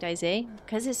game like DayZ.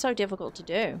 Because it's so difficult to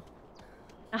do.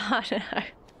 I don't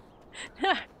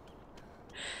know.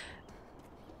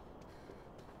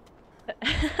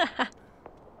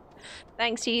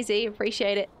 Thanks, Yeezy.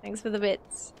 Appreciate it. Thanks for the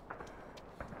bits.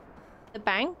 The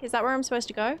bank? Is that where I'm supposed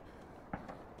to go?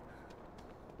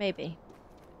 Maybe.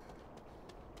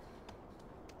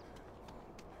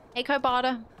 Hey,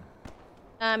 Kobata.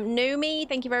 Numi,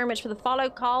 thank you very much for the follow.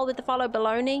 Carl with the follow.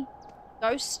 Baloney.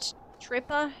 Ghost.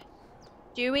 Tripper.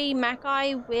 Dewey.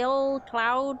 Mackay. Will.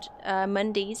 Cloud.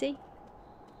 Mundeezy.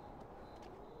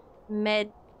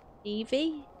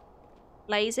 Medivi.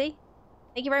 Lazy.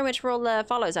 Thank you very much for all the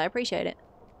follows. I appreciate it.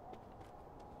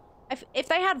 If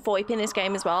they had VoIP in this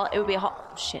game as well, it would be a hot...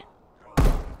 Oh, shit.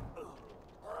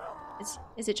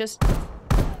 Is it just...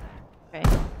 Okay.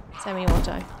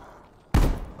 Semi-auto.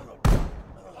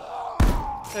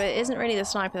 So it isn't really the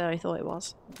sniper that I thought it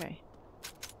was. Okay.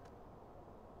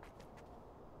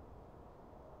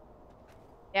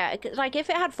 Yeah, like if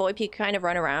it had VoIP, you could kind of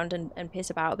run around and piss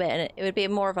about a bit, and it would be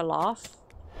more of a laugh.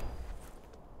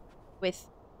 With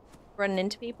running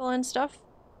into people and stuff.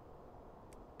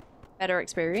 Better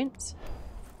experience.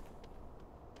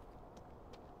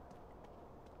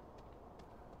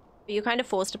 But you're kind of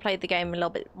forced to play the game a little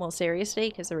bit more seriously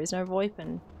because there is no VoIP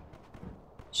and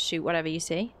shoot whatever you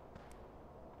see.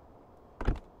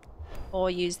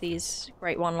 Or use these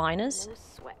great one-liners. No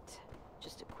sweat.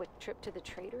 Just a quick trip to the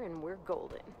trader and we're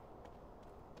golden.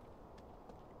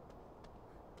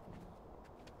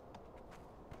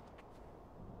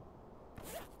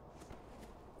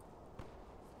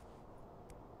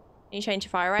 Can you change your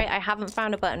fire rate? I haven't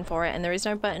found a button for it, and there is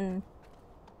no button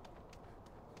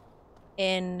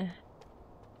in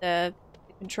the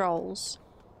controls.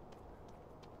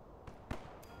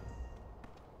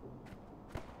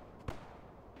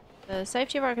 The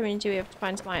safety of our community, we have to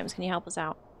find some items. Can you help us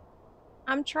out?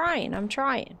 I'm trying, I'm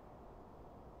trying.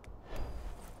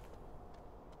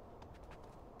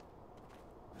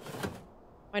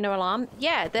 Why no alarm?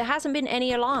 Yeah, there hasn't been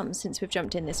any alarms since we've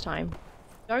jumped in this time.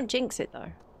 Don't jinx it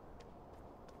though.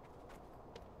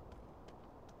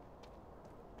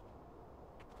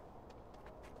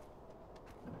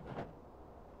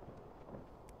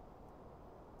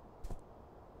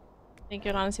 I think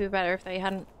it'd honestly be better if they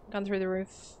hadn't gone through the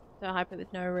roof to hyper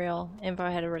with no real info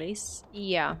ahead of release.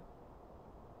 Yeah.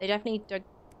 They definitely dug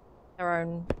their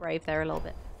own grave there a little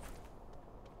bit.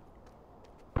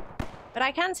 But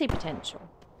I can see potential.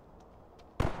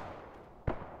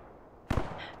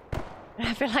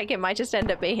 I feel like it might just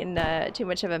end up being too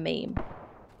much of a meme.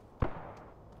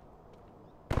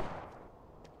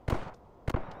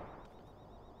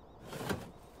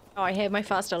 Oh, I hear my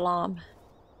first alarm.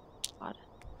 God.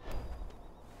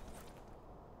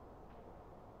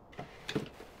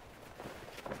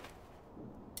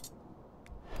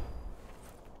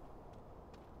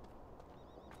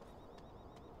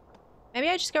 Maybe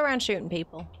I just go around shooting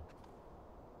people.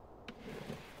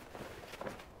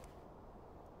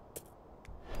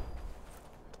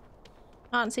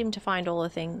 Can't seem to find all the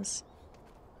things.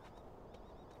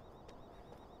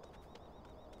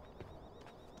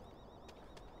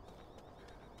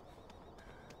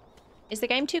 Is the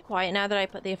game too quiet now that I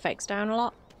put the effects down a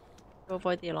lot? To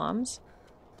avoid the alarms?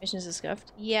 Missions are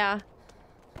scuffed. Yeah.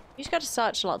 You just got to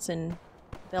search lots in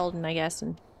building, I guess,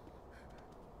 and...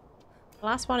 The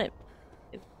last one, it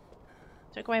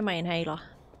took away my inhaler.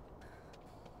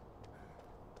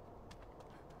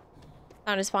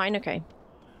 Sound is fine? Okay.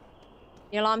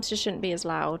 The alarms just shouldn't be as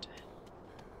loud.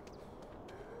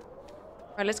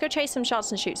 Alright, let's go chase some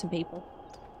shots and shoot some people.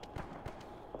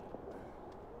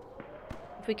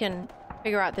 If we can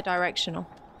figure out the directional.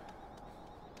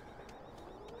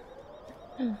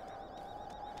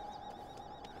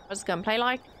 What's the gunplay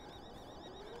like?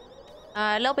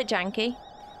 A little bit janky.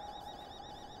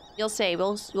 You'll see.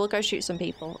 We'll go shoot some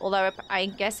people. Although I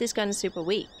guess this gun's super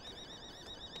weak.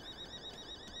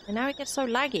 And now it gets so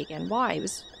laggy again. Why? It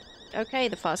was okay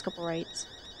the first couple raids.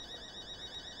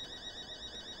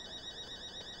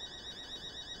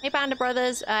 Hey Band of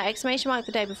Brothers, exclamation mark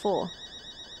the day before.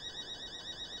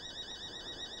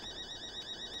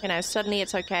 You know, suddenly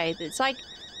it's okay. It's like,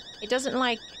 it doesn't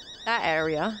like that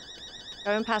area.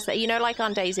 Going past that, you know, like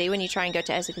on DayZ when you try and go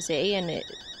to Ezeka City and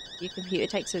your computer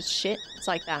takes a shit. It's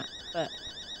like that, but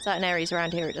certain areas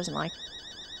around here it doesn't like.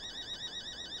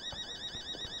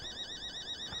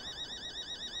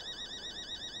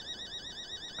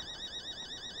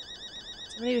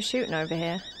 Somebody was shooting over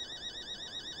here.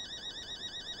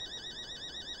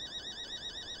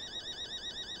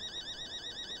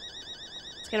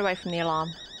 Let's get away from the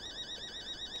alarm.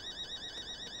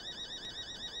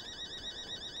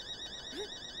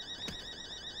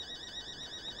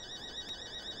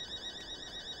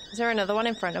 Is there another one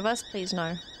in front of us? Please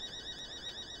no.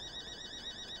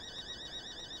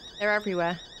 They're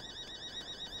everywhere.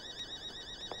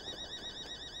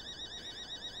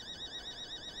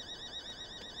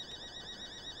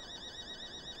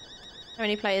 How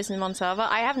many players in one server?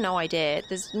 I have no idea.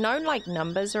 There's no, like,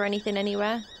 numbers or anything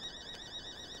anywhere.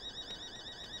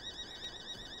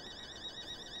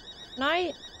 Can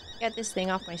I get this thing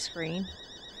off my screen?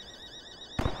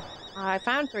 I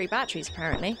found 3 batteries,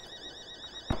 apparently.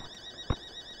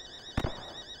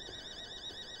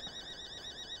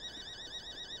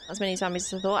 As many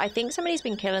zombies as I thought. I think somebody's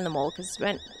been killing them all, because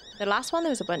when the last one there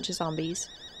was a bunch of zombies.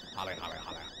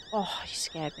 Oh, you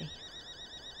scared me.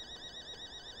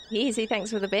 Easy,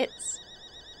 thanks for the bits.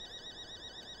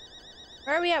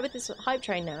 Where are we at with this hype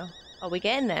train now? Oh, we're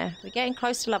getting there. We're getting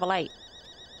close to level 8.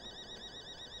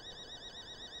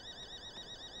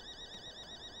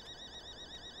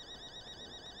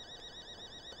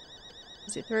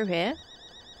 Is it through here?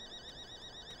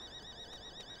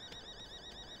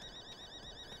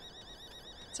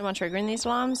 Someone triggering these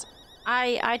alarms?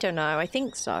 I don't know. I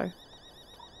think so.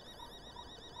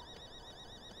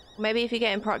 Maybe if you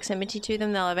get in proximity to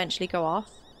them, they'll eventually go off.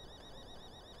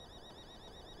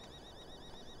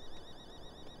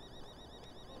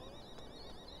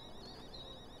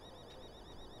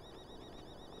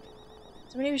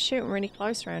 Somebody was shooting really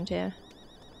close around here.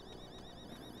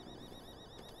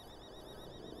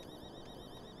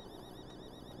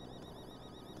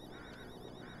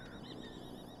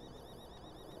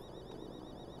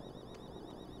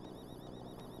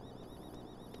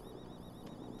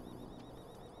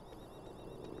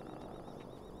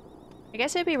 I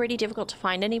guess it'd be really difficult to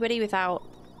find anybody without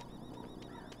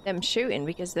them shooting,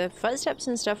 because the footsteps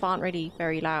and stuff aren't really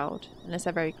very loud unless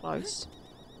they're very close.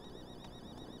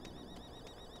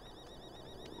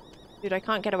 Dude, I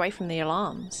can't get away from the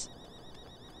alarms.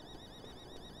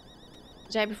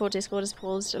 The day before Discord is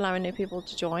paused, allowing new people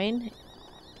to join.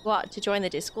 What? To join the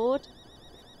Discord?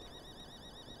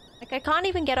 Like, I can't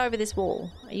even get over this wall.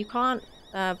 You can't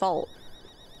vault.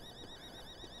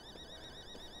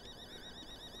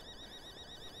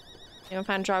 Anyone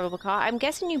found a drivable car? I'm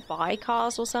guessing you buy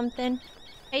cars or something.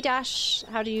 Hey Dash,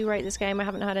 how do you rate this game? I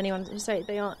haven't heard anyone who say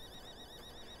they aren't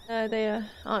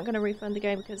going to refund the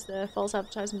game because the false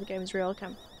advertising the game is real.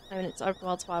 Can't claim it's open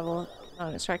world survival, not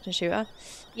an extraction shooter.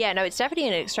 Yeah, no, it's definitely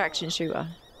an extraction shooter.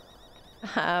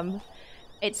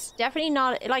 It's definitely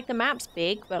not, like, the map's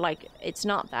big, but, like, it's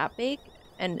not that big,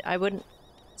 and I wouldn't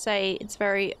say it's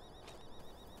very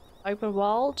open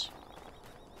world.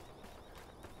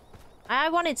 I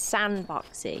wanted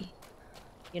sandboxy,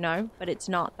 you know, but it's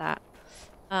not that.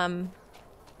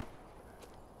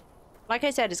 Like I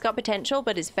said, it's got potential,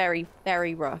 but it's very,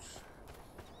 very rough.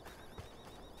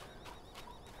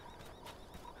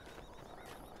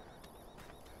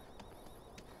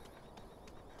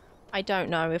 I don't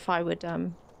know if I would,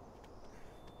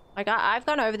 like, I've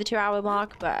gone over the 2-hour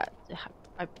mark, but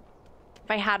if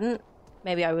I hadn't,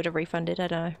 maybe I would have refunded, I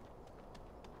don't know.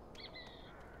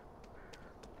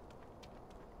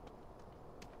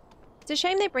 It's a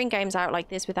shame they bring games out like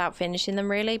this without finishing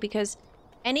them, really, because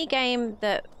any game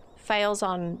that fails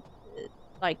on,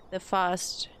 like, the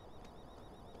first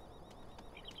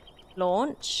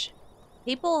launch,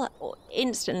 people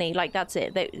instantly, like, that's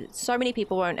it. So many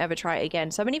people won't ever try it again.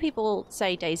 So many people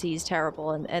say DayZ is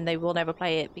terrible and they will never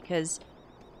play it because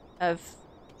of,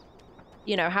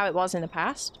 you know, how it was in the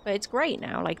past. But it's great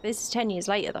now. Like, this is 10 years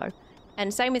later, though.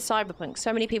 And same with Cyberpunk.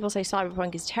 So many people say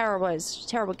Cyberpunk is terrible. It's a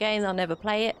terrible game. They'll never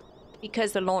play it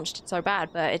because they launched it so bad.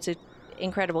 But it's an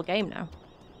incredible game now.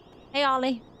 Hey,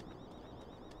 Ollie.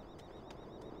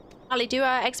 Ollie, do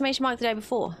exclamation mark the day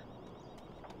before.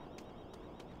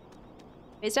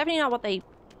 It's definitely not what they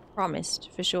promised,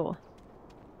 for sure.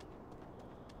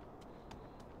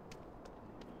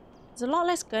 There's a lot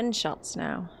less gunshots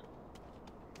now.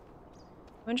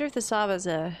 I wonder if the servers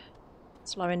are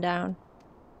slowing down.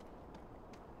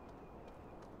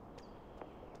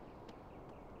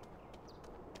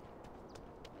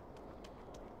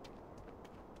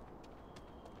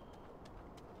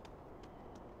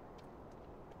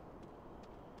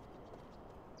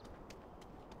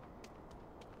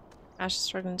 Ash is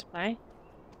struggling to play.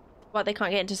 What, they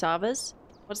can't get into servers?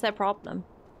 What's their problem?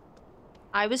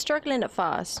 I was struggling at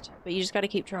first, but you just gotta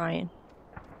keep trying.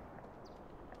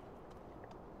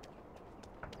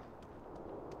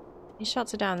 These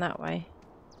shots are down that way.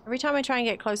 Every time I try and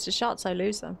get close to shots, I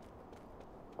lose them.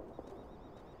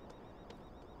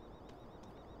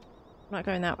 I'm not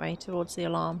going that way, towards the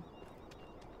alarm.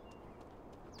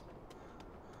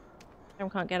 I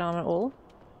can't get on at all.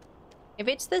 If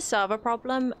it's the server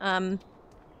problem,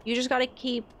 you just gotta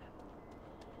keep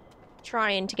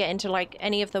trying to get into, like,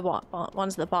 any of the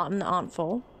ones at the bottom that aren't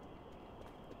full.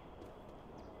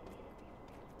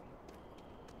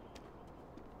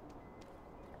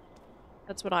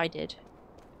 That's what I did.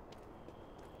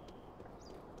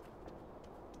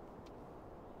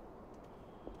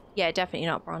 Yeah, definitely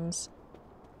not bronze.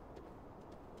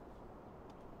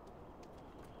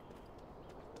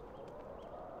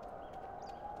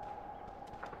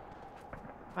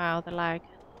 Wow, the lag.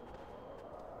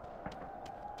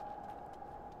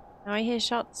 Now I hear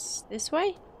shots this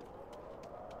way?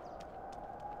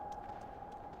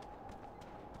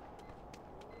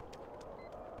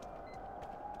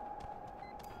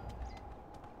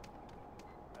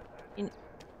 You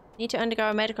need to undergo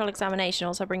a medical examination,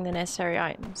 also bring the necessary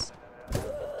items.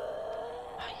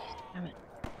 Oh, damn it.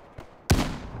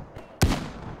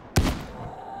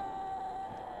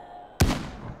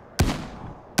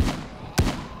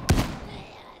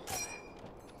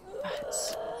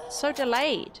 It's so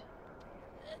delayed.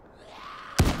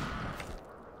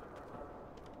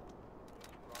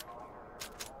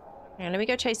 Hang on, let me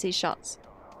go chase these shots.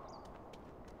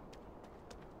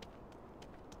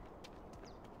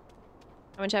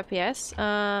 How much FPS?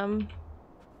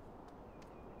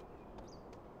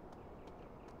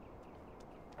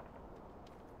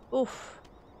 Oof.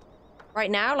 Right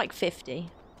now, like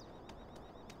 50.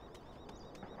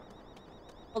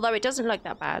 Although it doesn't look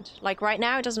that bad. Like right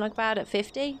now, it doesn't look bad at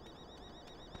 50.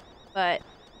 But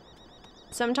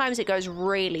sometimes it goes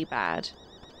really bad.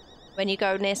 When you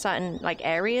go near certain, like,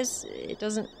 areas, it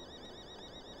doesn't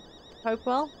cope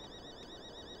well.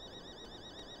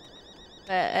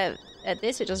 But at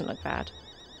this, it doesn't look bad.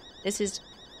 This is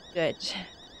good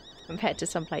compared to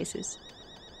some places.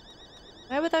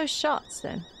 Where were those shots,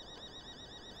 then?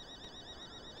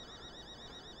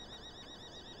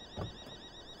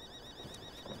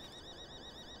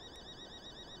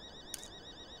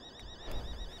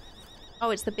 Oh,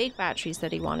 it's the big batteries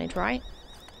that he wanted, right?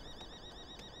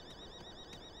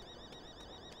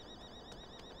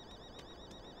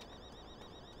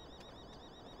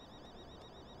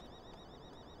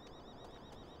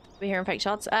 We hearing fake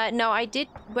shots? No, I did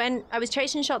when I was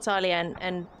chasing shots earlier,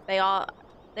 and they are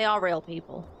real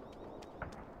people.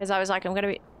 Because I was like, I'm gonna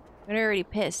be really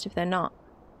pissed if they're not.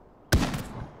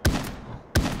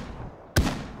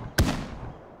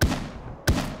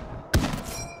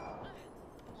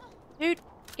 Dude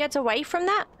gets away from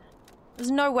that?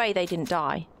 There's no way they didn't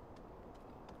die.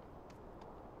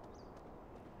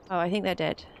 Oh, I think they're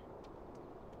dead.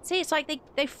 See, it's like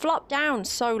they flop down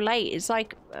so late. It's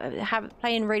like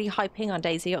playing really high ping on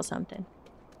DayZ or something.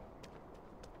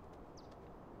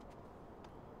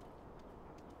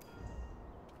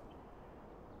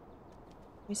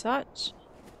 Research.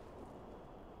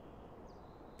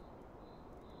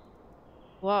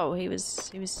 Whoa, he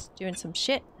was doing some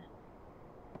shit.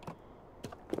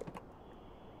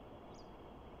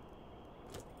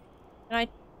 Can I?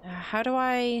 How do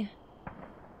I?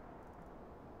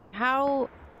 How?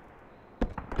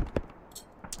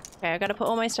 Okay, I gotta put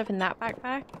all my stuff in that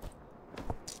backpack.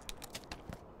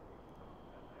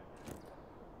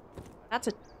 That's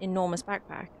an enormous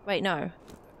backpack. Wait, no.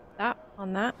 That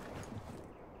on that?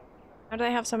 How do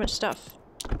they have so much stuff?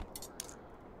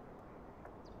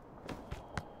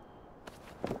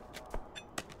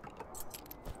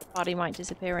 Body might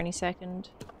disappear any second.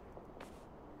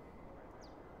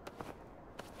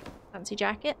 Fancy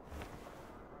jacket?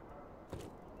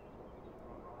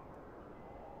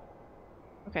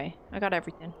 Okay, I got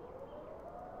everything.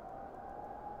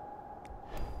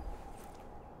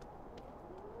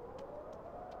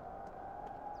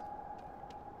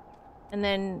 And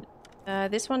then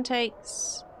this one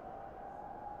takes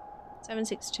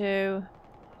 762.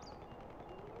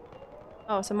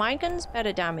 Oh, so my gun's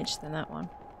better damage than that one.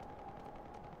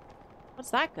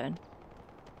 What's that gun?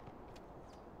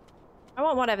 I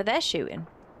want whatever they're shooting.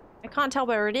 I can't tell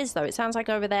where it is though. It sounds like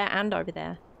over there and over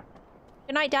there.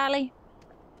 Good night, Dally.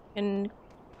 Can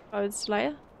clothes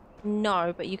slayer?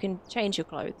 No, but you can change your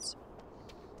clothes.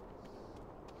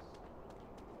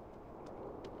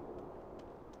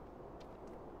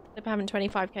 They're having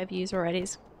 25k views already.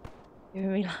 It's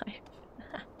giving me life.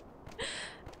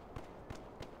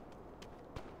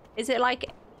 Is it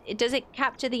like, does it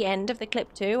capture the end of the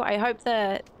clip too? I hope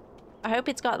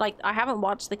it's got like, I haven't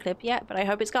watched the clip yet, but I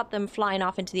hope it's got them flying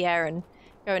off into the air and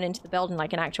going into the building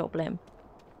like an actual blimp.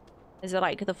 Is it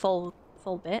like the full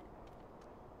bit?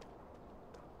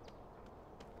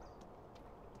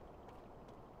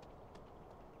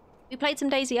 We played some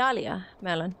Daisy earlier,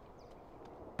 Merlin.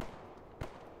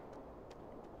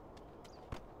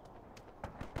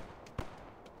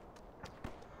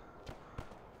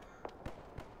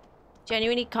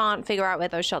 Genuinely can't figure out where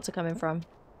those shots are coming from.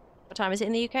 What time is it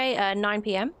in the UK? 9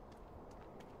 PM.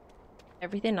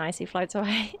 Everything nicely floats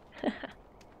away.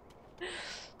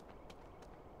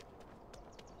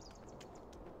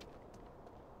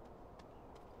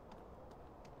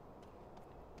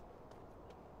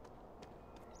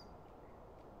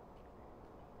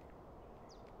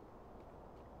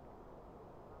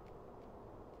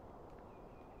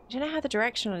 I don't know how the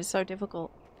directional is so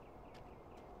difficult.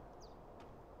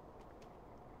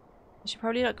 I should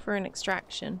probably look for an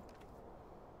extraction.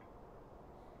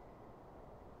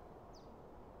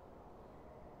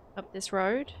 Up this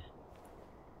road.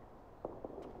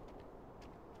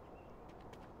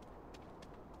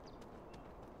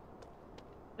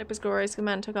 Flipper's glorious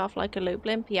command took off like a loop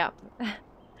blimp. Yep.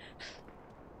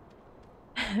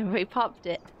 We popped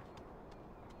it.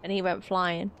 And he went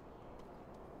flying.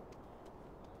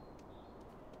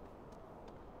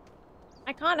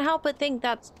 I can't help but think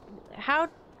that's... How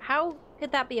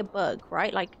could that be a bug,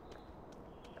 right? Like...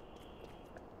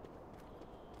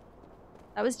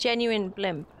 That was genuine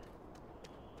blimp.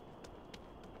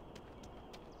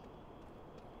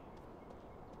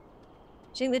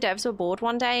 Do you think the devs were bored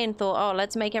one day and thought, oh,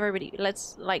 let's make everybody...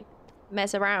 Let's, like,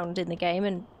 mess around in the game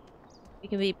and we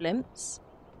can be blimps?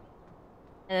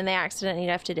 And then they accidentally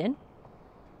left it in?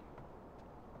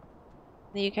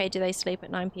 In the UK, do they sleep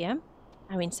at 9 PM?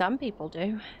 I mean, some people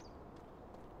do.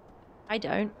 I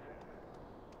don't.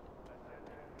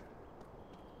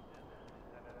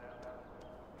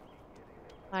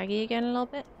 Laggy again a little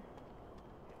bit.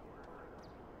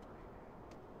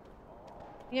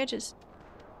 Yeah, just...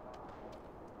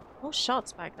 More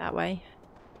shots back that way.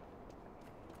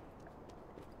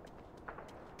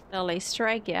 Little Easter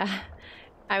egg, yeah.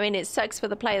 I mean, it sucks for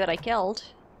the player that I killed.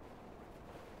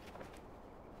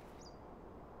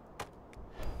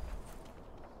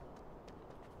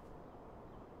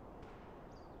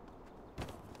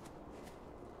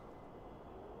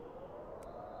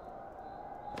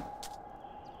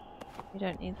 We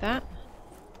don't need that.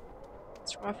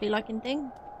 It's roughy looking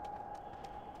thing.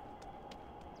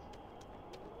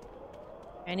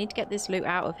 I need to get this loot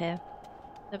out of here.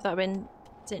 Have that been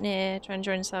sitting here trying to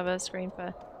join the server screen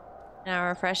for an hour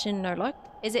refreshing, no luck?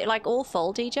 Is it like all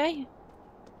full, DJ?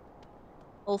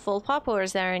 All full pop, or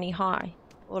is there any high?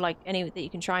 Or like any that you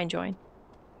can try and join?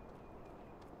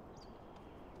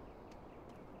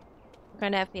 What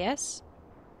kind of FPS?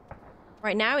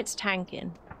 Right now it's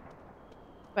tanking.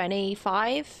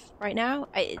 25 right now.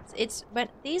 It's but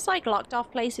these like locked off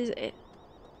places, it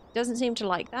doesn't seem to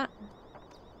like that.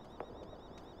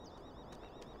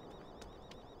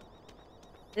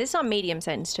 This is on medium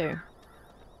settings too.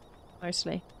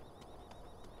 Mostly.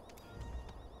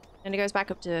 And it goes back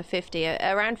up to 50.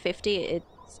 Around 50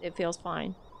 it feels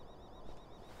fine.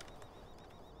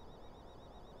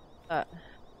 But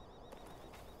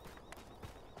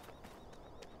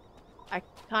I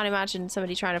can't imagine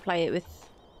somebody trying to play it with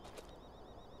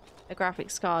a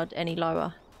graphics card any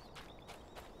lower.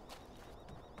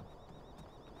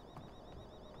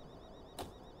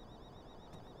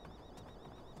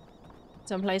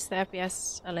 Some places the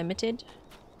FPS are limited.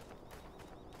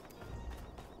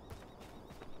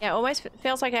 Yeah, it almost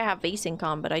feels like I have VSync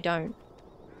on, but I don't.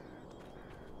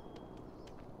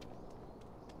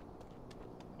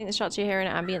 I think the shots you're hearing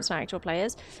are ambience, not actual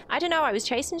players. I don't know, I was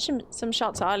chasing some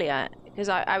shots earlier because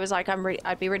I was like,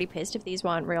 I'd be really pissed if these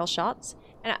weren't real shots.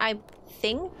 And I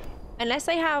think, unless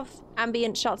they have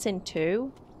ambient shots in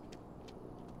too,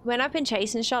 when I've been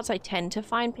chasing shots, I tend to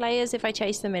find players if I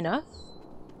chase them enough.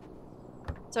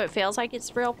 So it feels like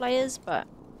it's real players, but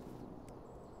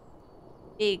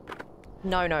big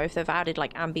no-no if they've added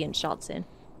like ambient shots in.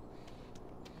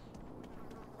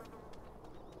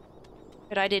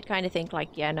 But I did kind of think like,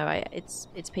 yeah, no, it's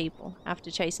people after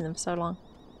chasing them for so long.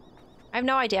 I have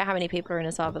no idea how many people are in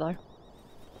a server though.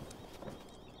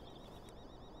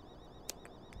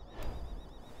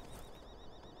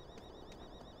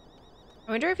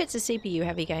 I wonder if it's a CPU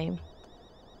heavy game.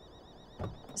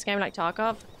 This game like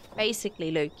Tarkov?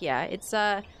 Basically, Luke, yeah. It's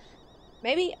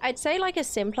maybe I'd say like a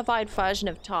simplified version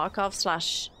of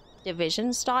Tarkov /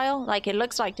 Division style. Like it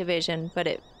looks like Division, but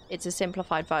it's a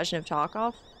simplified version of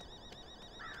Tarkov.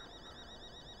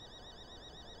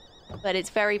 but it's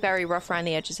very, very rough around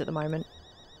the edges at the moment.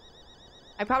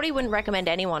 I probably wouldn't recommend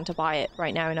anyone to buy it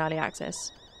right now in early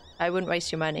access. I wouldn't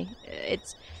waste your money.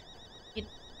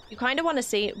 You kind of want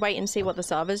to wait and see what the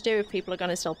servers do, if people are going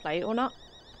to still play it or not.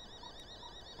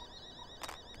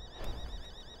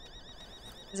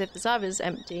 Because if the server's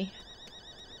empty,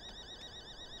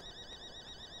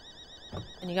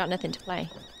 then you got nothing to play.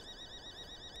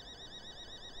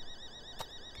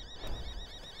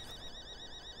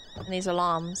 And these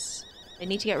alarms. They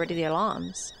need to get rid of the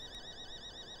alarms.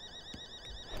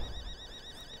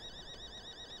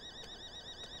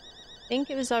 I think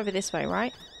it was over this way,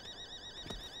 right?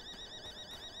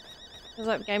 Feels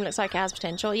like the game looks like it has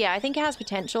potential. Yeah, I think it has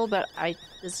potential, but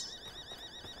there's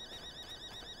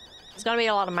gonna be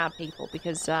a lot of mad people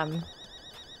because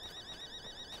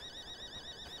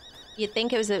you'd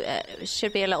think it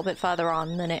should be a little bit further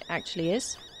on than it actually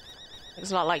is.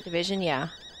 Looks a lot like Division, yeah.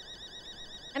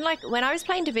 And like when I was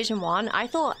playing Division 1, I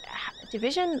thought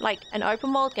Division, like an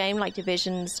open world game like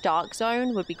Division's Dark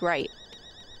Zone would be great.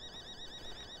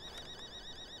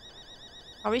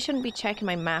 Probably shouldn't be checking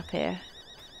my map here.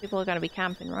 People are going to be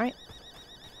camping, right?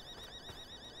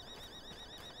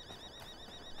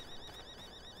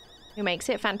 Who makes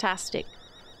it fantastic.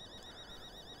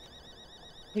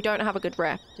 Who don't have a good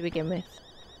rep to begin with.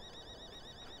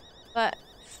 But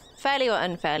fairly or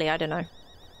unfairly, I don't know.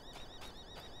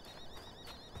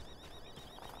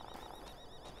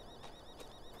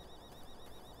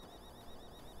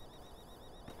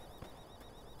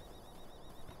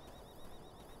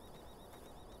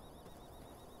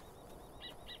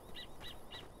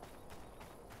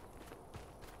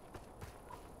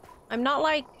 I'm not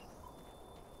like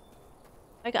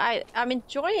I'm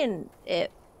enjoying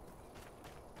it,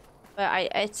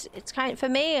 but it's kind of, for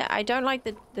me, I don't like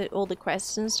all the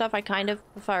quests and stuff. I kind of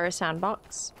prefer a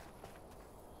sandbox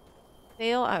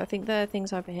feel. I think there are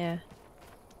things over here,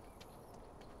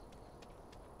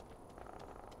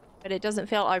 but it doesn't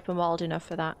feel open world enough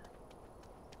for that.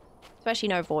 Especially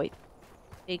no VoIP.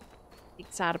 Big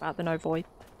sad about the no VoIP.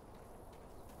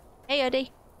 Hey,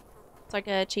 Eddie. It's like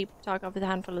a cheap Tarkov with a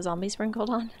handful of zombies sprinkled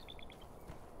on.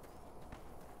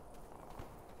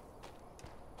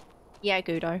 Yeah,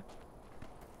 Gudo.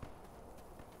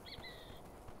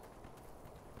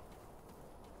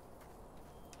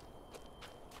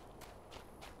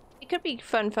 It could be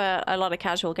fun for a lot of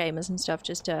casual gamers and stuff,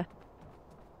 just to...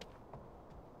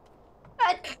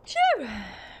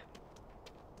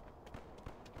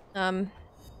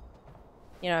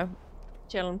 you know,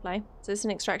 chill and play. So it's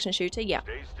an extraction shooter? Yeah.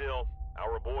 Stay still.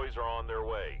 Our boys are on their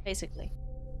way. Basically.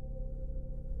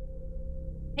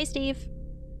 Hey, Steve.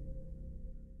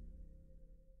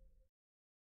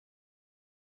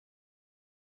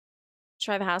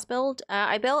 Try the house build.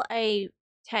 I built a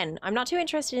 10. I'm not too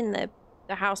interested in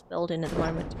the house building at the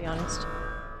moment, to be honest.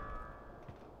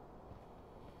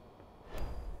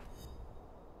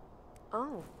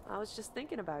 Oh, I was just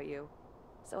thinking about you.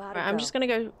 So how'd it Right, I'm go? just gonna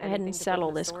go ahead Anything and to put sell in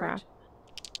all the this storage? crap.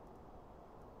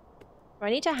 Do I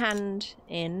need to hand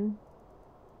in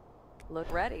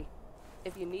Look ready.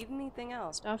 If you need anything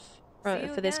else. stuff See you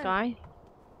for this again. guy?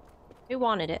 Who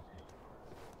wanted it?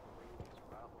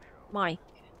 Mike.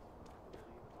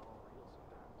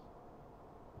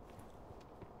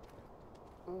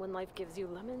 When life gives you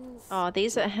lemons. Oh,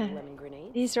 these are lemon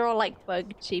grenades. these are all like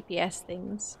bug GPS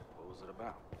things. What was it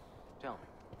about? Tell me.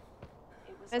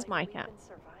 It was Where's like my cat? we'd been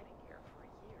surviving here for a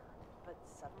year, but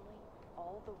suddenly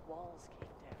all the walls came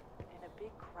down and a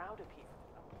big crowd appeared,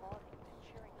 applauding and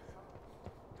cheering us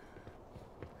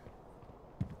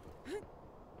on.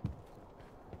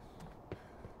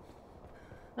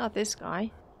 Not this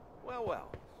guy. Well,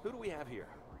 well. Who do we have here?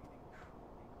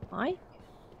 Mike?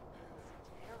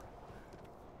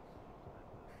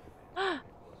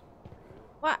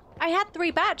 What? I had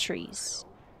 3 batteries.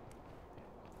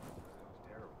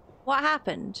 What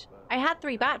happened? I had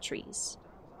 3 batteries.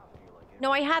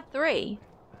 No, I had 3.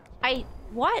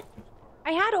 What?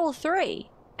 I had all 3.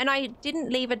 And I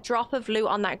didn't leave a drop of loot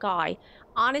on that guy.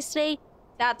 Honestly,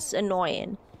 that's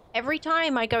annoying. Every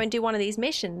time I go and do one of these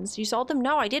missions, you sold them?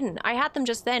 No, I didn't. I had them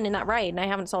just then in that raid, and I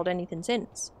haven't sold anything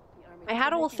since. I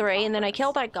had all 3, and then I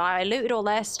killed that guy, I looted all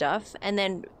their stuff, and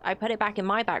then I put it back in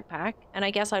my backpack, and I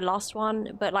guess I lost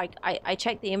one, but like, I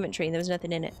checked the inventory and there was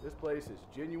nothing in it. This place is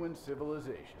genuine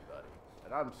civilization, buddy.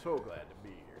 And I'm so glad to be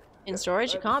here. In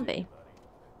storage? It can't be.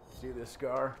 See this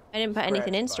scar? I didn't put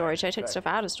anything in Scratched by storage, an I took stuff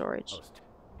infected out of storage. host.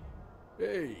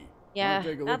 Hey, Yeah, wanna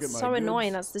take a look that's at my so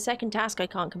annoying. goods? That's the second task I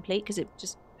can't complete because it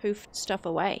just poofed stuff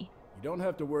away. You don't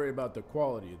have to worry about the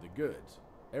quality of the goods.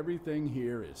 Everything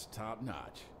here is top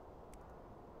notch.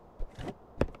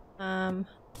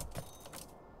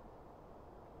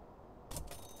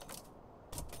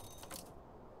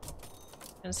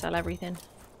 Gonna sell everything.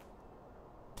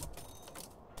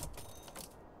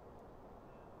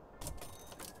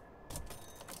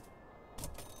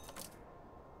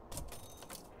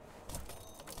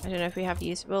 I don't know if we have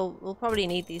use. We'll probably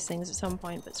need these things at some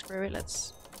point, but screw it.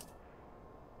 Let's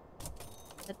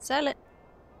sell it.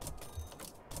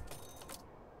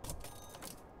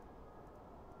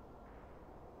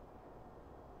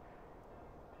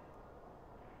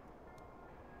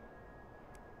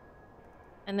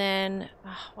 And then,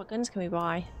 what guns can we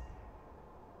buy?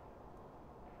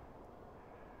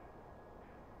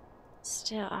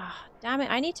 Still, damn it!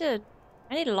 I need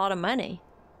a lot of money.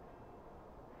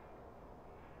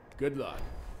 Good luck.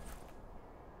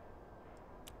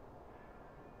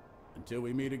 Until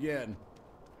we meet again.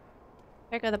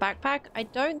 Check out the backpack. I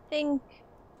don't think.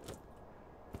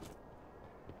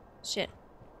 Shit.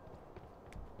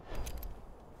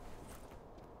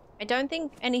 I don't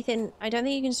think you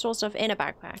can store stuff in a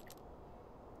backpack.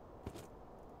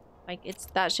 Like,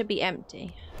 that should be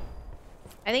empty.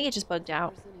 I think it just bugged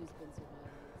out.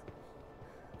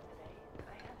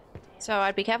 So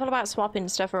I'd be careful about swapping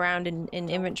stuff around in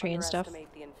inventory and stuff.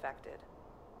 Underestimate the infected.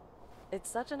 It's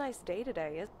such a nice day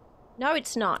today, isn't it? No,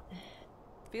 it's not.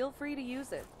 Feel free to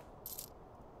use it.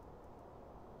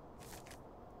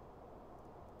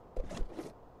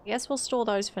 I guess we'll store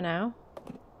those for now.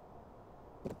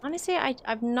 Honestly,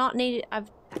 I've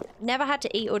never had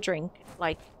to eat or drink,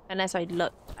 like, unless I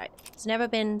looked. It's never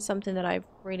been something that I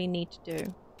really need to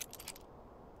do.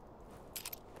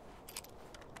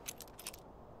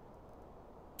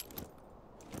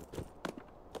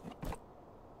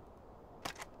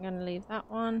 I'm gonna leave that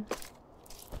one.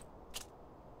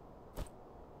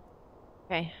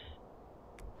 Okay.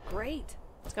 Great.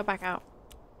 Let's go back out.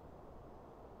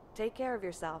 Take care of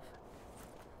yourself.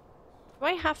 Do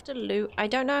I have to loot? I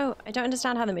don't know. I don't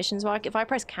understand how the missions work. If I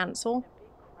press cancel,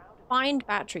 find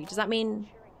battery. Does that mean...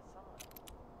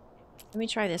 Let me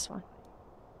try this one.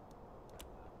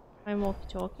 Find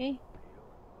walkie-talkie.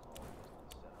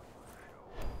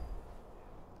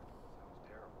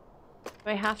 Do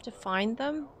I have to find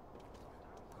them?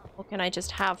 Or can I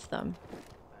just have them?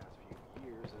 Past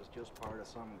few years, it's just part of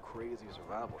some crazy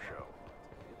survival show.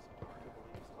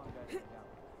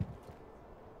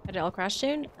 It'll crash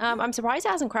soon. I'm surprised it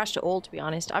hasn't crashed at all, to be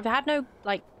honest. I've had no,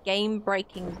 like,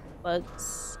 game-breaking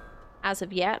bugs as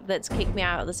of yet that's kicked me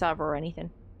out of the server or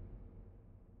anything.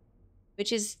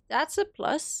 Which is, that's a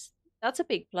plus. That's a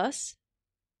big plus.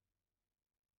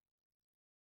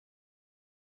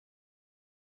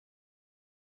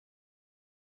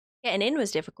 Getting in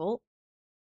was difficult.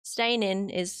 Staying in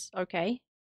is okay.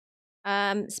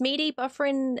 Smeedy,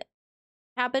 Buffering,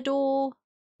 Cabador,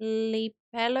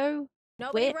 Lipello,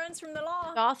 Nobody Wit, runs from the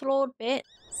law. Darth Lord, Bit,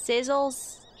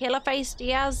 Sizzles, Killerface,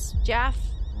 Diaz, Jaff,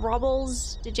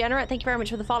 Robbles, Degenerate, thank you very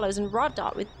much for the follows, and Red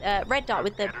Dot with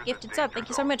the gifted sub. Thank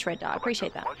you so much, Red Dot. I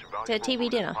appreciate that. To TV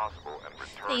dinner.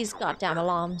 These goddamn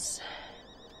alarms.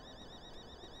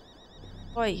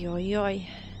 Oi, oi, oi.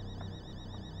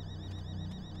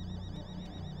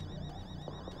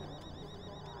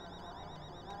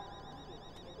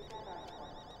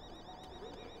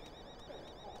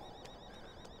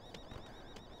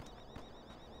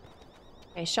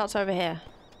 Okay, shots over here.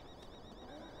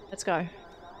 Let's go.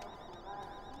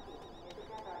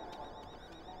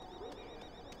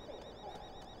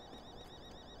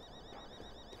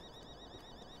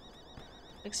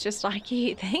 Looks just like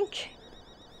you think.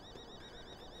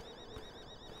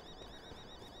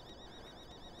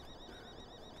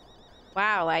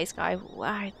 Wow, Ace Guy.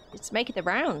 Wow, it's making the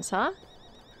rounds, huh?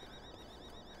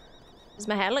 Does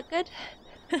my hair look good?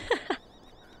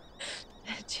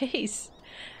 Jeez.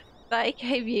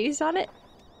 30k views on it?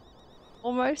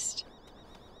 Almost.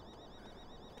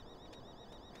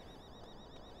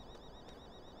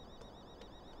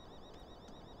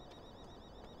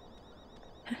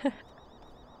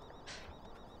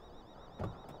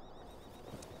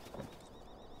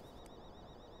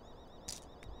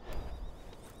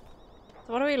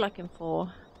 So what are we looking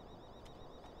for?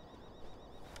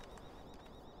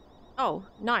 Oh,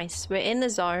 nice. We're in the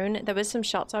zone. There was some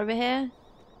shots over here.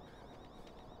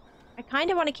 I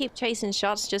kind of want to keep chasing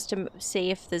shots just to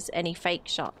see if there's any fake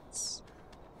shots.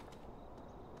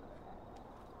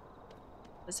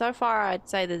 But so far, I'd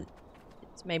say that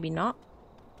it's maybe not.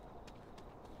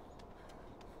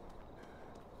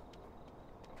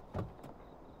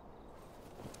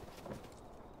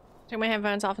 Took my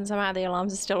headphones off and somehow the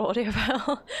alarms are still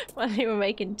audible while you were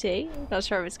making tea. Not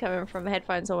sure if it's coming from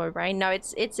headphones or my brain. No,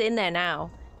 it's in there now.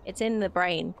 It's in the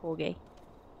brain, Corgi.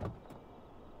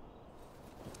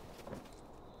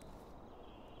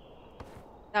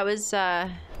 That was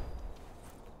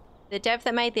The dev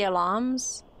that made the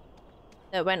alarms,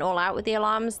 that went all out with the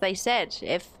alarms, they said,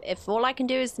 if all I can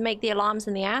do is make the alarms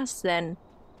in the ass, then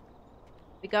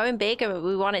we're going big and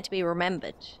we want it to be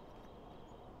remembered.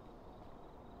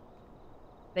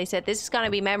 They said, this is going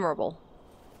to be memorable.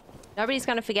 Nobody's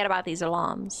going to forget about these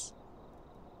alarms.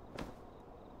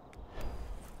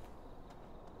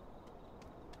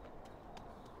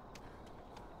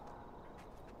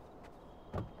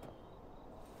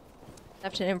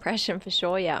 Left an impression for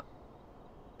sure, yeah.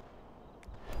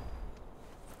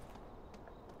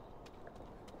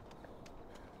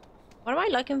 What am I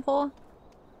looking for?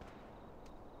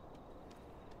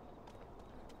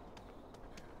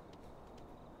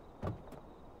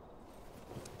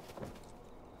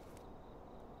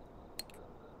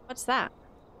 What's that?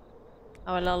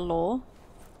 Oh, a little lore.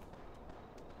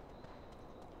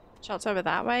 Shots over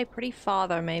that way? Pretty far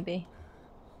though, maybe.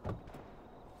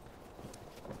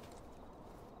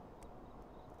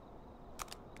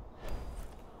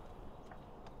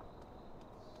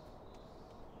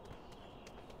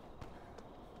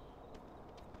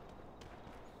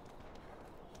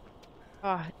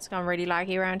 Oh, it's gone really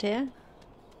laggy around here.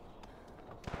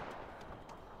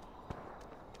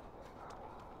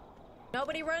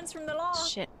 Nobody runs from the law.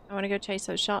 Shit, I want to go chase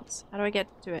those shots. How do I get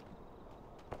to it?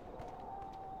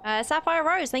 Sapphire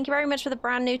Rose, thank you very much for the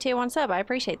brand new tier 1 sub. I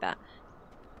appreciate that.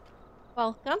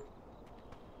 Welcome.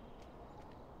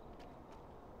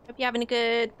 Hope you're having a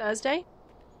good Thursday.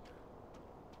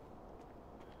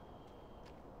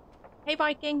 Hey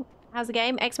Viking, how's the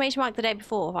game? Exclamation mark the day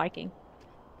before, Viking.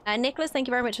 Nicholas, thank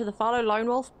you very much for the follow. Lone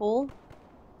Wolf, Paul.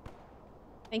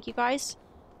 Thank you guys.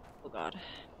 Oh god.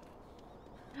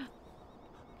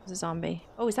 There's a zombie.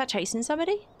 Oh, is that chasing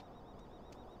somebody?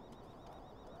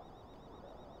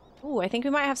 Oh, I think we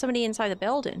might have somebody inside the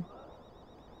building.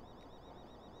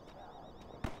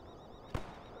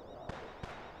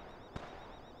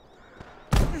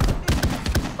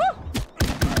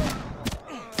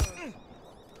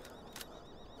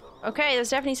 Okay, there's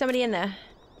definitely somebody in there.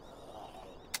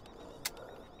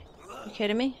 Are you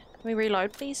kidding me? Can we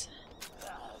reload, please?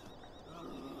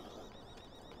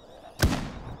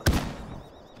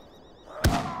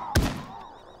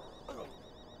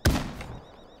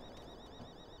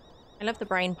 I love the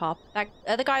brain pop. That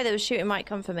other guy that was shooting might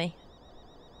come for me.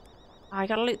 Oh, I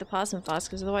gotta loot the person fast,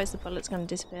 because otherwise the bullet's gonna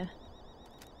disappear.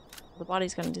 The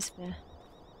body's gonna disappear.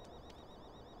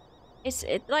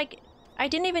 Like, I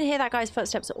didn't even hear that guy's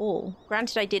footsteps at all.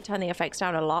 Granted, I did turn the effects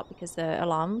down a lot because the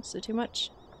alarms are too much.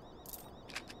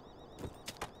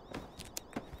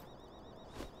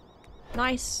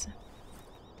 Nice.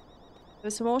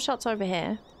 There's some more shots over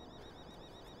here.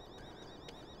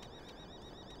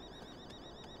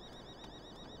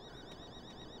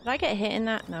 Did I get hit in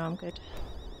that? No, I'm good.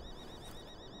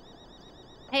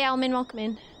 Hey Almin, welcome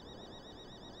in.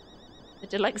 The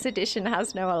deluxe edition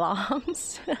has no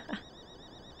alarms.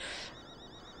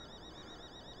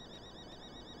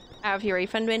 Out of your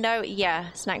refund window?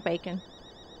 Yeah, snack bacon.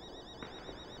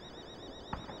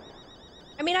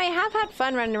 I mean, I have had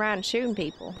fun running around shooting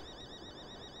people.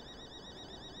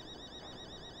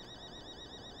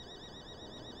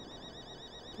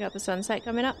 You got the sunset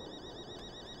coming up?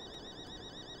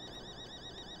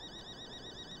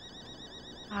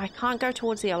 I can't go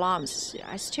towards the alarms.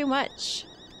 It's too much.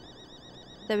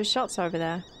 There were shots over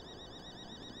there.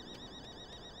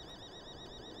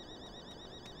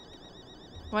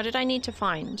 What did I need to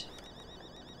find?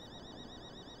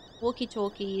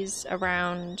 Walkie-talkies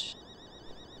around...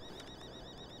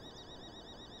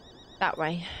 that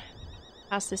way.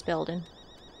 Past this building.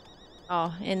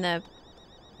 Oh, in the...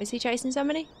 Is he chasing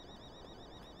somebody?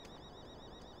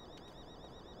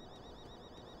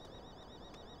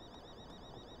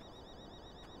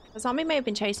 The zombie may have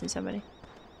been chasing somebody.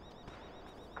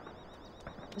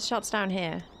 The shot's down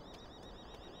here.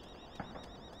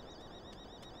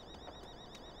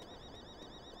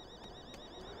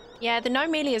 Yeah, the no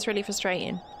melee is really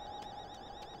frustrating.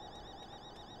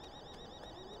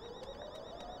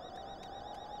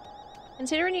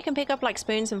 Considering you can pick up like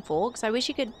spoons and forks, I wish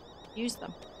you could use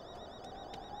them.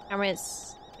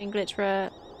 Camera's been glitched for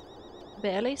a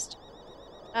bit at least.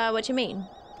 What do you mean?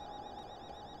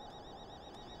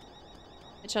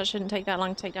 Headshot shouldn't take that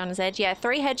long to take down his edge. Yeah,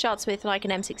 3 headshots with like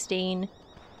an M16.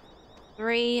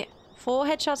 4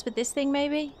 headshots with this thing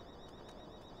maybe?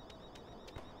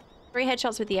 3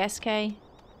 headshots with the SK.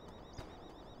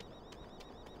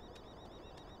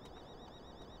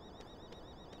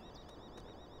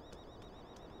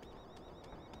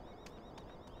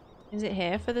 Is it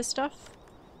here for this stuff?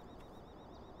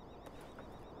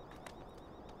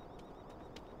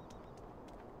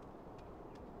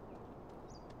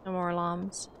 No more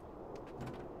alarms.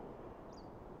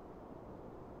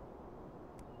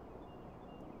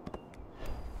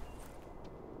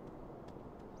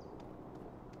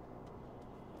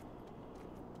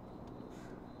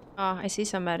 Oh, I see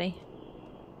somebody.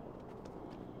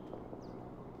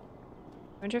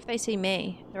 I wonder if they see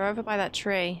me. They're over by that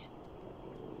tree.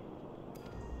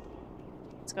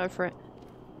 Let's go for it.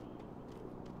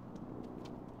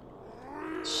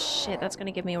 Shit, that's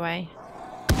gonna give me away.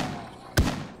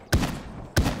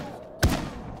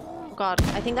 Oh god,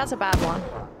 I think that's a bad one.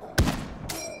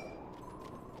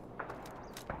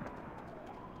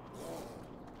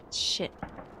 Shit.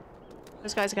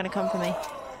 Those guys are gonna come for me.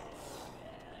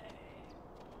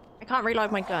 I can't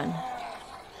reload my gun.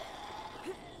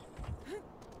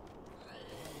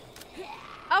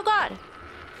 Oh god!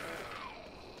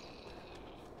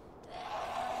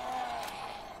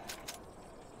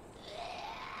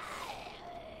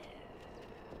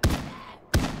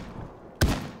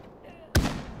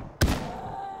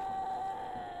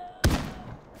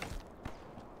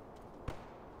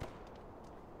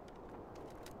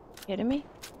 Kidding me?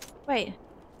 Wait.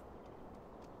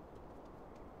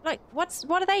 Like,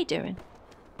 what are they doing?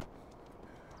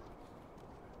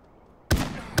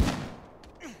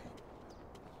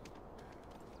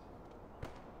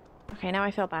 Okay, now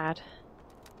I feel bad.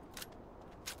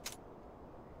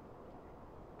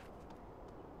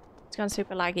 It's gone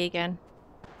super laggy again.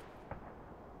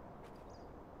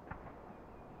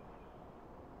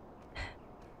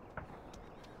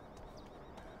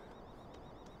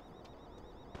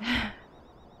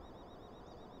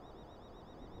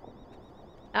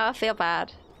 Oh, I feel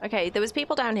bad. Okay, there was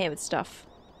people down here with stuff.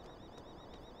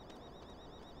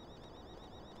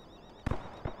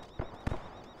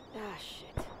 Ah,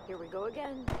 shit. Here we go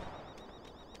again.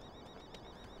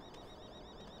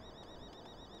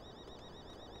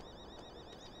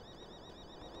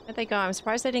 Where'd they go? I'm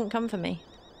surprised they didn't come for me.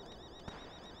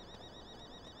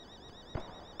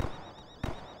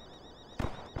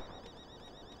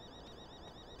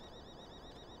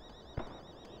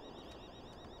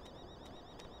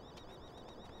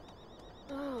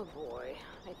 Oh boy,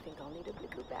 I think I'll need a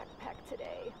bigger backpack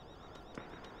today.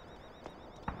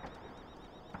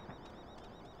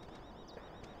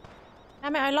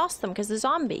 Damn it, I lost them because they're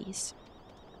zombies.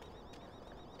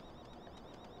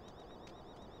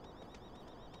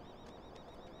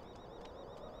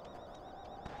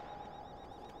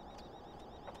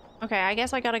 Okay, I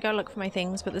guess I gotta go look for my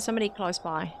things, but there's somebody close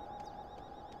by.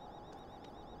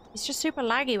 It's just super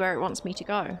laggy where it wants me to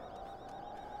go.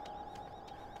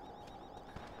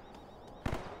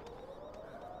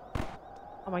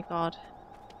 Oh my god.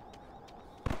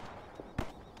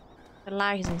 The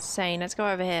lag is insane. Let's go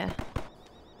over here.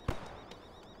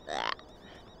 Blah.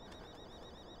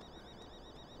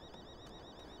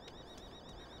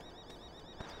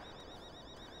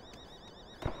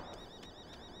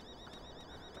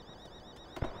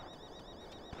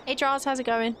 Hey Charles, how's it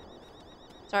going?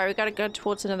 Sorry, we gotta go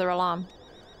towards another alarm.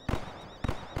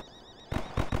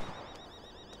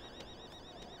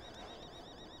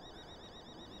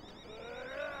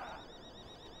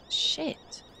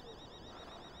 Shit.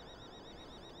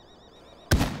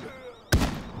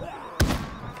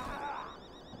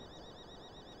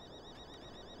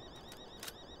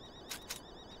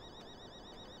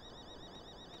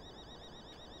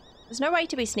 There's no way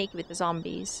to be sneaky with the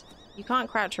zombies. You can't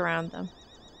crouch around them.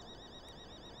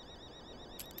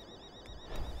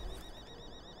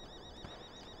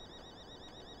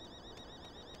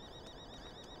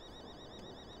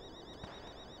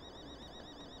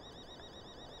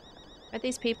 Where'd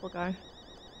these people go?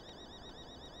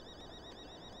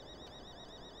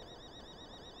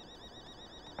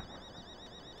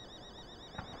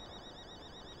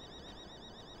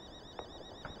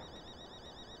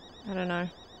 I don't know.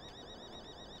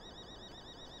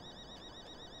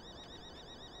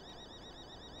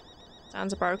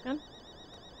 Sounds broken?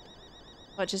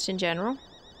 Or just in general?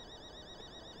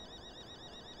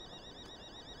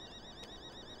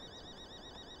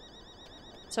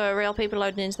 So are real people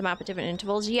loading into the map at different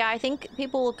intervals? Yeah, I think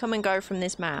people will come and go from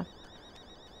this map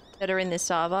that are in this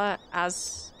server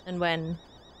as and when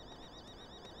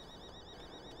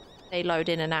they load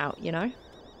in and out, you know?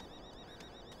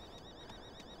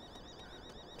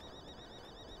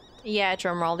 Yeah,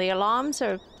 drumroll. The alarms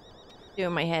are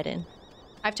doing my head in.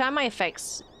 I've turned my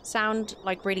effects sound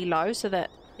like really low so that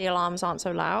the alarms aren't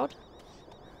so loud.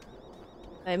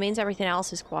 It means everything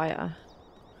else is quieter.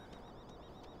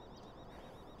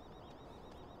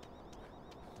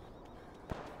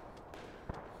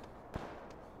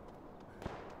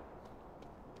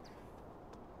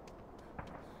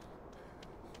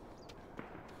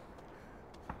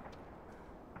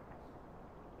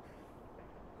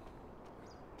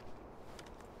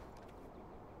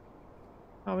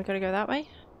 Oh, we gotta go that way?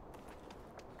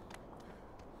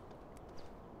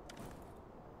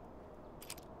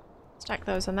 Stack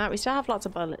those on that. We still have lots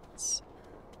of bullets.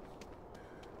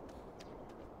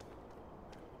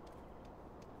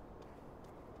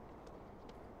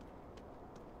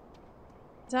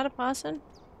 Is that a person?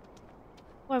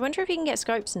 Oh, I wonder if you can get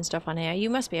scopes and stuff on here. You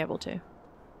must be able to.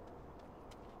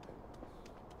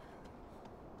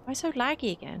 Why so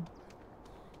laggy again?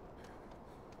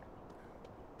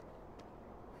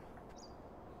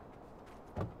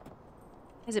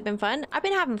 Has it been fun? I've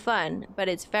been having fun, but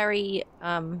it's very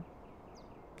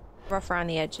rough around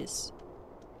the edges.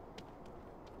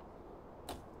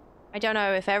 I don't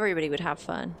know if everybody would have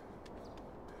fun.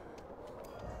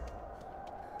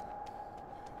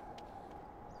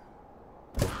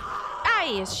 Ah,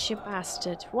 you shit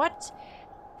bastard. What?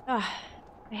 Ugh,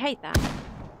 I hate that.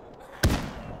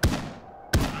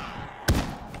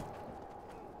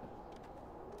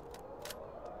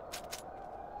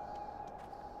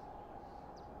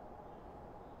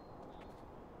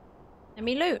 Let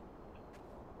me loot.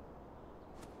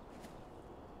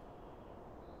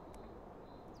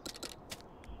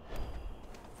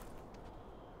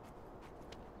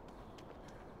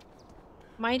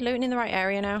 Am I looting in the right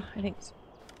area now? I think so.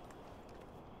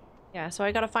 Yeah, so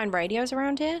I gotta find radios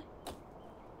around here.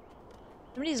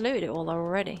 Somebody's looted it all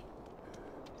already.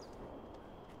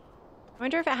 I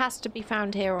wonder if it has to be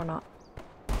found here or not.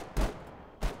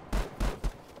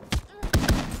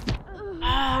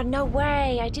 Ah, no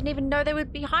way! I didn't even know they were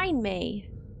behind me.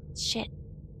 Shit.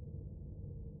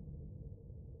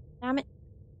 Damn it.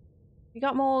 We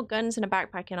got more guns and a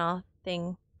backpack in our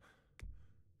thing.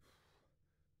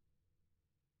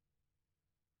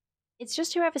 It's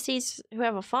just whoever sees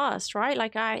whoever first, right?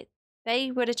 Like they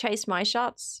would have chased my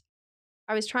shots.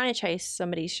 I was trying to chase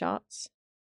somebody's shots.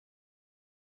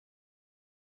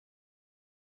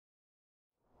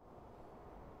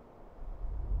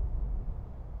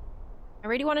 I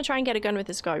really want to try and get a gun with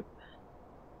a scope.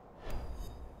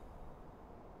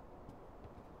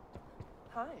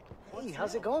 Hi. Hey,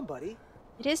 how's it going, buddy?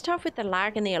 It is tough with the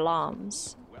lag and the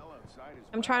alarms.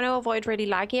 I'm trying to avoid really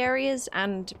laggy areas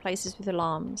and places with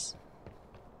alarms.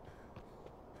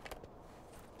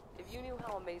 If you knew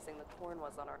how amazing the corn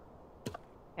was on our...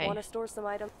 Okay. Want to store some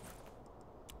items?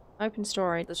 Open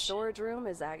storage. The storage room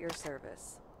is at your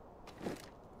service.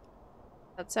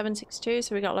 That's 762,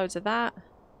 so we got loads of that.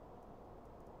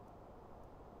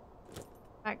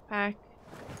 Backpack.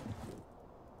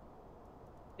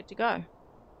 Good to go.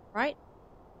 Right?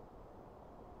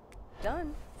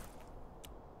 Done.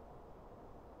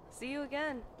 See you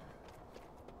again.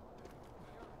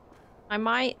 I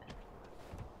might.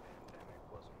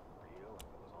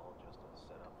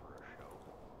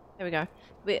 There we go.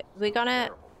 We're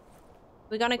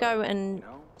gonna go and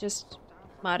just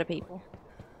murder people.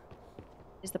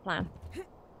 Is the plan.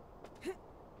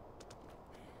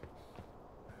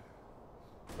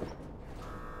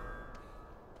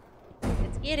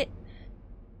 Let's get it.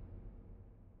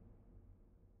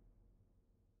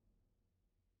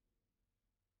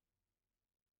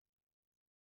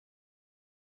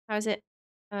 How is it?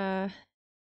 You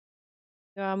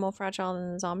are more fragile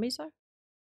than the zombies, though?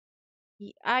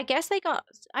 I guess they got...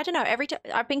 I don't know. Every time...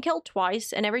 I've been killed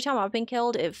twice, and every time I've been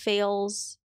killed, it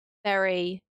feels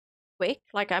very quick.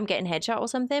 Like I'm getting headshot or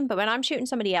something. But when I'm shooting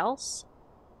somebody else,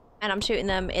 and I'm shooting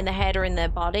them in the head or in their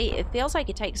body, it feels like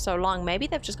it takes so long. Maybe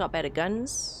they've just got better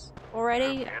guns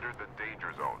already. Enter the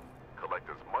danger zone. Collect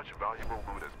as much valuable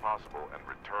loot as possible and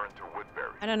return to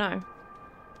Woodbury. I don't know.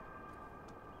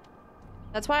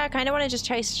 That's why I kind of want to just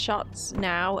chase shots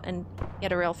now and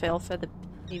get a real feel for the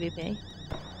PvP.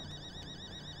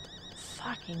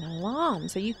 Fucking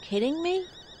alarms. Are you kidding me?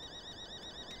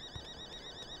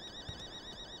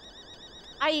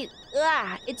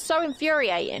 It's so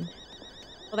infuriating.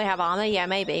 Will they have armor? Yeah,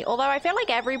 maybe. Although I feel like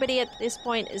everybody at this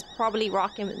point is probably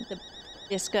rocking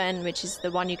this gun, which is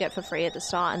the one you get for free at the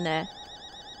start, and their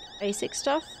basic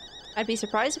stuff. I'd be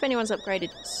surprised if anyone's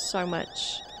upgraded so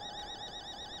much.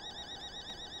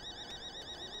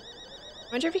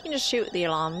 I wonder if you can just shoot the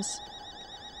alarms.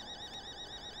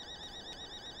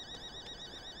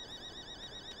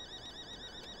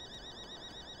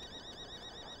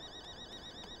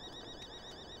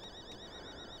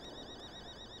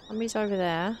 Zombies over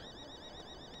there.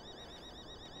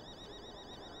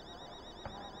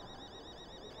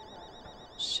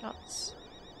 Shots.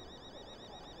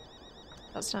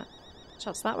 That's not...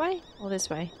 Shots that way? Or this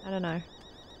way? I don't know.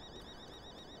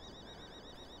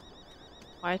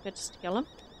 Why could I just kill him?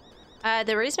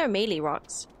 There is no melee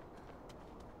rocks.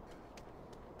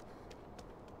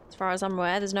 As far as I'm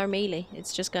aware, there's no melee.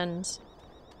 It's just guns.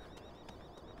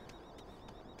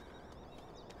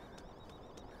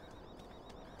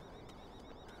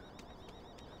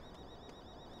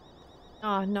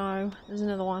 Oh no, there's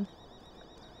another one.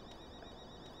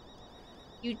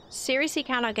 You seriously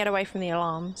cannot get away from the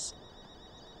alarms.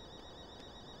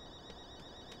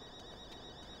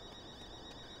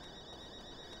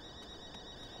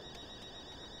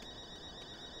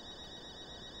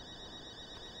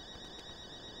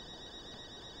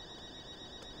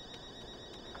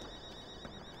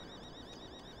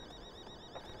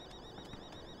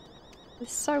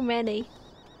 There's so many.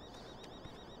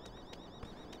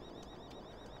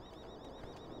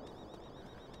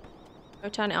 Go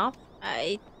turn it off.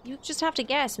 You just have to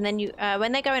guess, and then you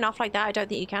when they're going off like that, I don't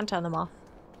think you can turn them off.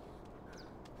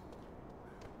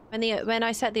 When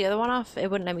I set the other one off,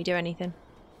 it wouldn't let me do anything.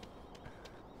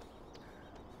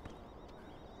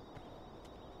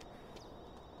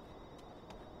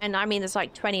 And I mean, there's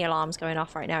like 20 alarms going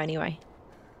off right now anyway.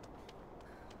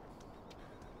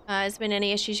 Has there been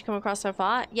any issues you come across so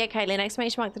far? Yeah, Caitlin,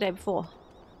 exclamation mark the day before.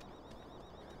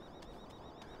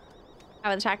 How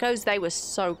are the tacos? They were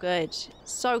so good.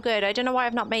 So good. I don't know why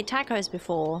I've not made tacos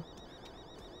before.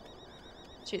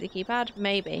 Shoot the keypad?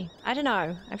 Maybe. I don't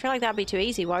know. I feel like that'd be too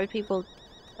easy. Why would people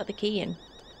put the key in?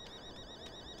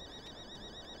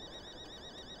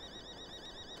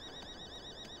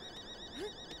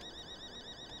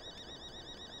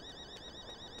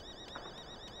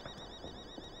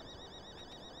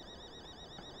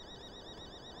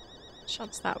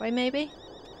 Shots that way, maybe?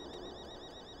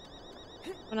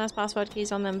 One has password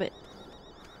keys on them, but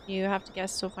you have to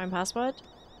guess or find password.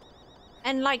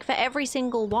 And like for every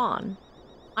single one,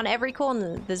 on every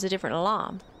corner there's a different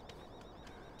alarm.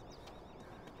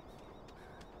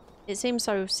 It seems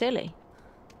so silly.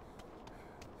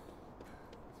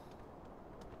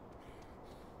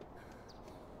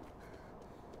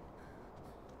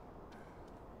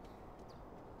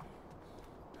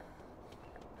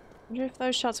 I wonder if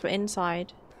those shots were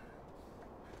inside.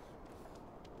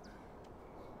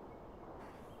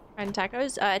 And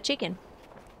tacos? Chicken.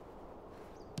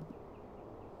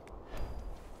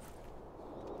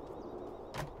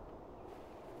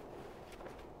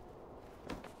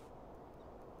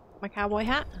 My cowboy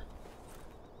hat.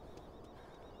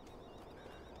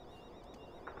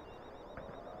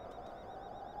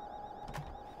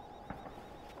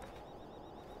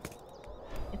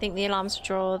 I think the alarms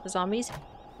draw the zombies.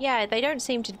 Yeah, they don't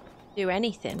seem to do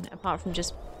anything apart from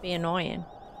just be annoying.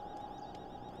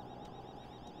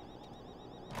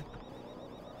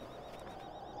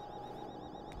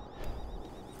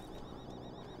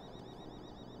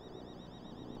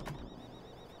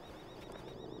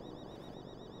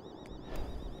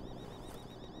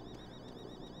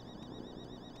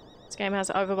 This game has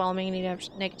overwhelmingly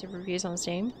negative reviews on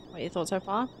Steam. What are your thoughts so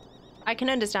far? I can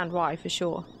understand why, for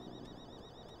sure.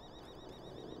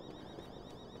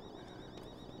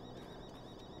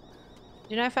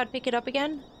 Do you know if I'd pick it up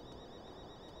again?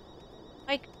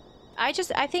 Like, I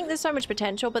think there's so much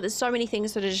potential, but there's so many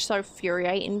things that are just so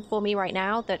infuriating for me right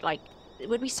now that, like, it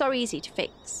would be so easy to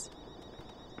fix.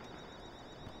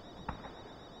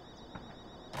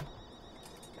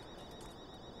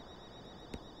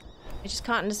 I just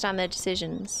can't understand their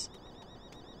decisions.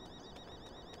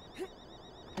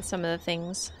 With some of the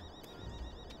things.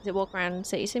 Does it walk around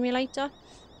City Simulator?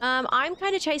 I'm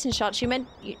kind of chasing shots. You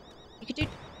could do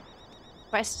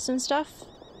quests and stuff.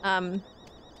 But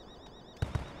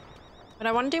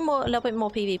I want to do a little bit more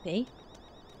PvP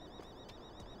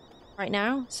right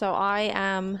now. So I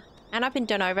am, and I've been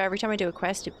done over. Every time I do a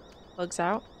quest, it bugs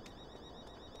out.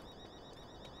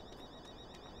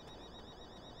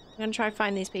 I'm gonna try to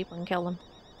find these people and kill them.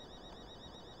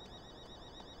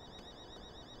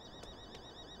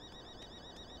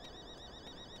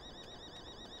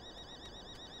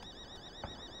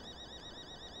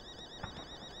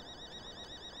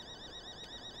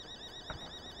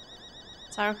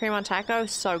 Sour cream on taco,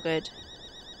 so good.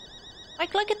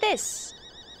 Like, look at this.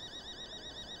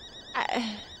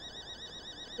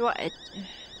 What?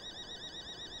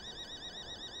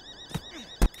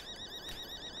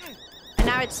 And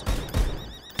now it's.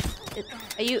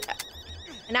 And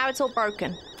now it's all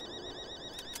broken.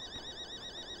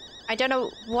 I don't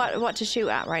know what to shoot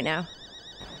at right now.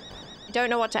 I don't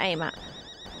know what to aim at.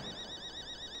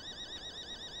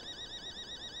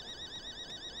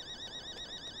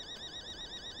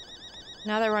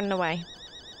 Now they're running away.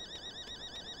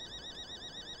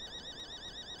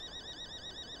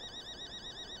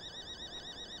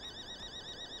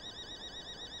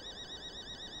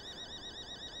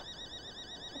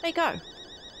 Where'd they go?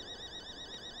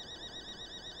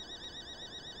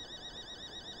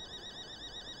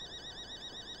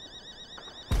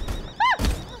 Ah!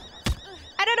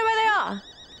 I don't know where they are.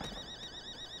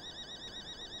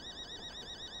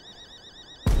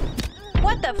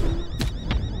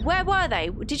 Where were they?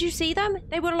 Did you see them?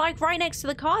 They were like right next to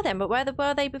the car then, but where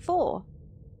were they before?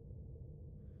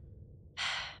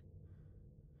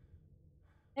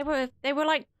 They were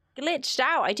like glitched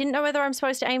out. I didn't know whether I'm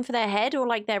supposed to aim for their head or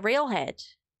like their real head.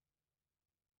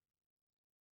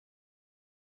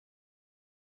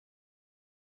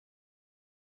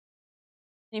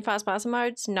 Any fast person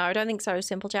modes? No, I don't think so,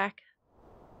 Simple Jack.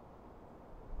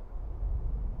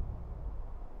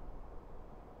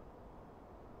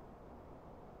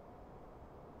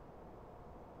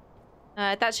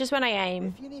 That's just when I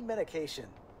aim. If you need medication,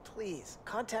 please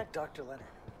contact Dr. Leonard.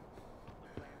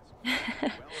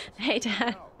 Hey,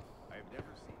 Dad.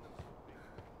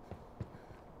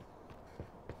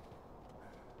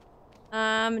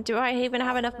 Do I even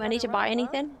have enough money to buy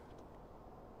anything?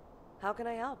 How can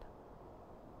I help?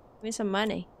 Give me some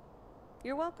money.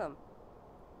 You're welcome.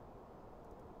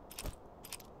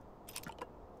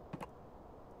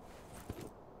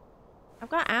 I've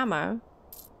got ammo.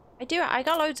 I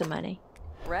got loads of money.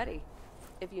 Ready.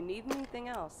 If you need anything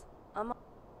else,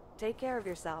 take care of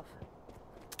yourself.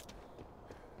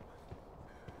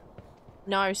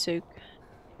 No, Sook.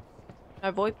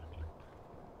 No, VoIP.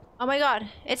 Oh my god.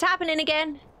 It's happening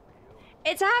again.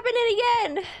 It's happening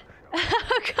again.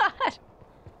 Oh god.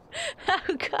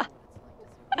 Oh god.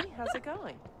 Hey, how's it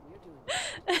going?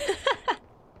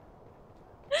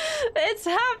 It's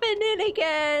happening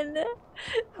again.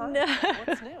 Huh? No.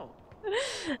 What's new?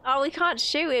 Oh, we can't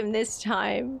shoot him this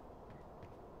time.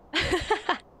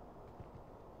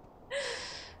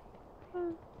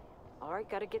 Alright,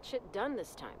 gotta get shit done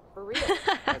this time. For real.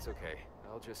 That's okay.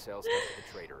 I'll just sell stuff to the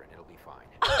trader and it'll be fine.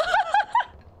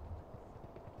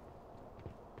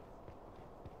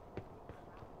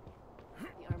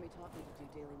 The army taught me to do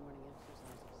daily morning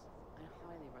exercises. I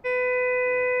highly recommend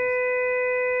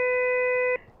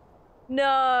it.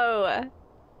 No.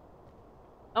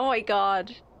 Oh my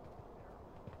god.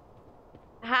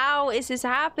 How is this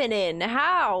happening?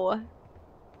 How?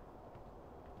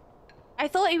 I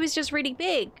thought he was just really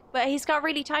big, but he's got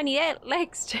really tiny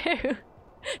legs too.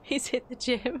 He's hit the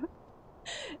gym.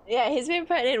 Yeah, he's been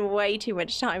putting in way too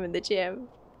much time in the gym.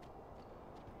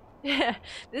 Yeah,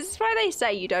 this is why they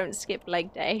say you don't skip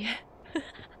leg day.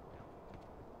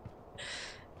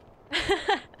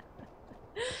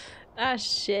 Ah,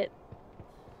 shit.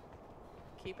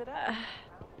 Keep it up.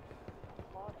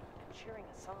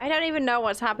 I don't even know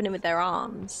what's happening with their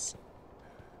arms.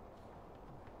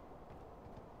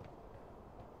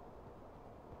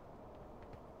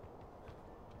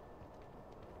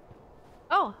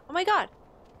 Oh my god.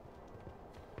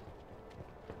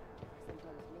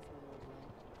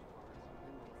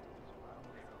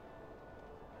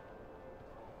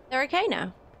 They're okay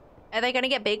now. Are they going to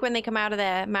get big when they come out of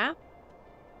their map?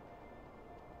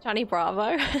 Johnny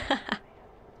Bravo. Heard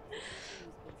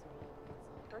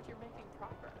you're making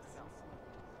progress.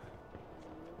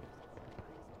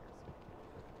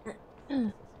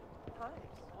 Hi,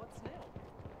 what's new?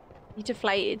 He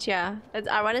deflated, yeah.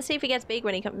 I want to see if he gets big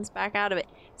when he comes back out of it.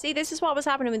 See, this is what was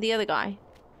happening with the other guy.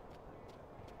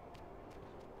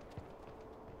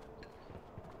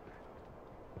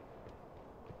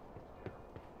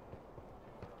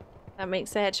 That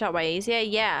makes the headshot way easier.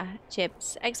 Yeah,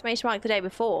 Chips. Exclamation mark the day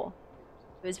before.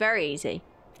 It was very easy.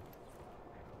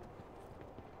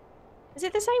 Is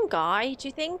it the same guy, do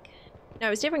you think?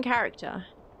 No, it's a different character.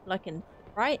 Looking,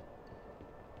 right?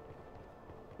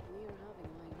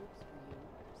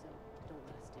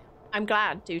 I'm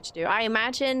glad, do. I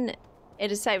imagine it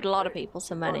has saved a lot of people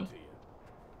some money.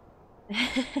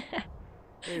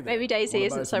 Maybe Daisy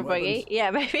isn't so buggy.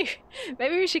 Yeah, maybe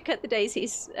we should cut the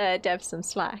Daisy's dev some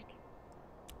slack.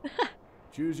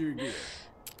 Choose your gear.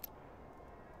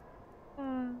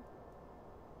 I'm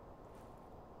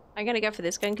gonna go for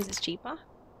this gun because it's cheaper.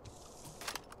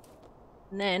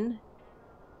 And then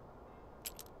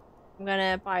I'm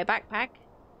gonna buy a backpack.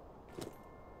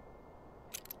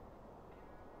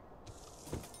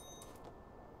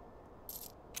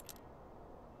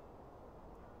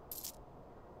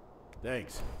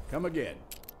 Thanks. Come again.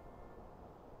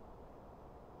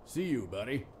 See you,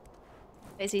 buddy.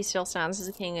 Daisy still stands as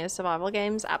a king of survival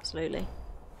games? Absolutely.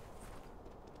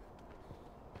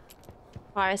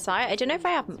 Buy a site? I don't know if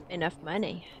I have enough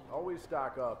money. Always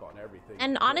stock up on everything.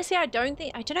 And honestly, I don't know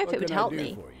if it would help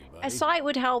me. A site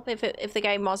would help if the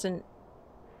game wasn't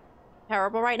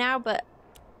terrible right now, but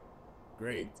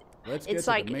great. Let's it's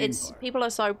like people are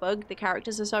so bugged, the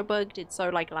characters are so bugged, it's so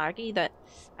like laggy that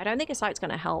I don't think a site's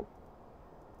gonna help.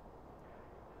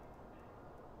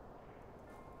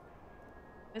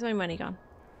 Where's my money gone?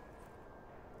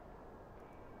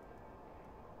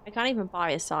 I can't even buy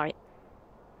a site.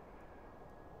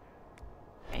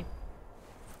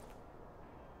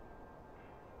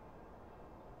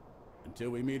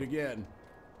 Until we meet again.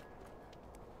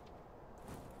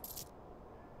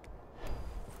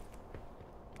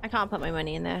 I can't put my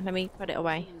money in there. Let me put it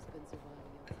away.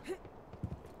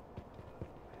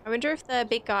 I wonder if the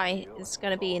big guy is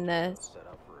going to be in the...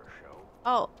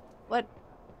 Oh, what?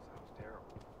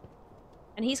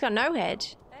 And he's got no head.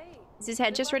 Is his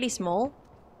head just really small?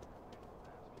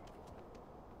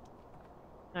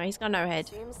 No, he's got no head.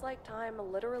 Seems like time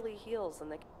literally heals in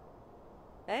the...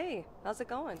 Hey, how's it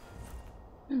going?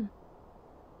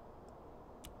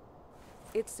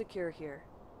 It's secure here.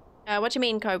 What do you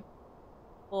mean,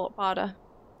 Barda?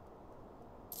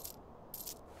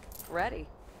 Ready.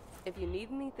 If you need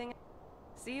anything,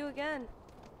 see you again.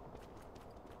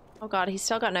 Oh god, he's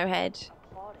still got no head.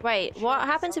 Wait, what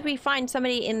happens if we find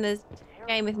somebody in the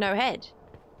game with no head?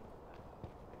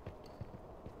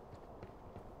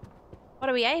 What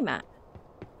do we aim at?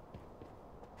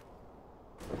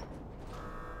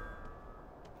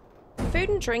 Food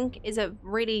and drink is a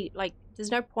really, like,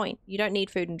 there's no point. You don't need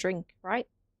food and drink, right?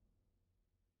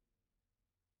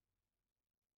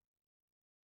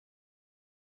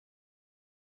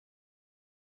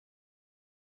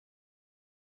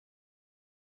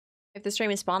 If the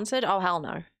stream is sponsored? Oh, hell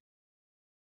no.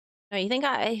 No, you think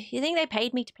they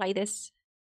paid me to play this?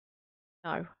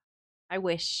 No. I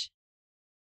wish.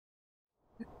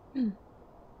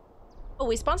 Oh,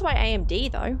 we're sponsored by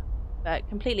AMD though, but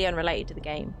completely unrelated to the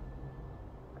game.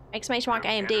 Exclamation mark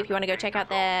AMD if you want to go check out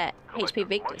their HP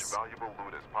Victus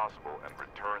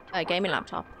gaming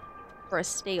laptop for a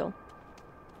steal.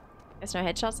 Guess no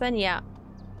headshots then? Yeah.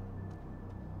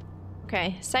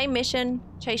 Okay, same mission,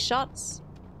 chase shots.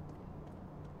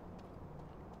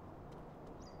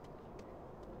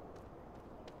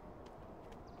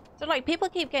 So like people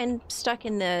keep getting stuck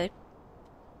in the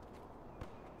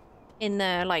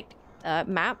like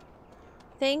map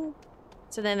thing,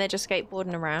 so then they're just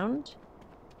skateboarding around.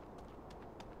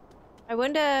 I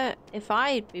wonder if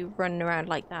I'd be running around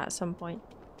like that at some point,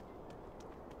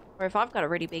 or if I've got a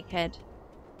really big head.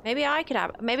 Maybe I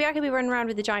could be running around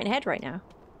with a giant head right now.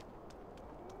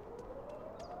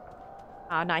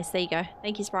 Ah, nice. There you go.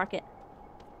 Thank you, Sprocket.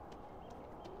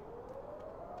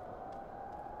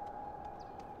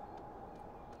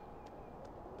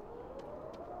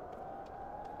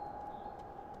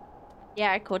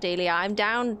 Yeah, Cordelia, I'm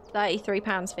down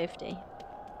 £33.50.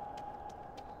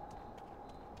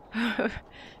 I've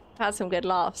had some good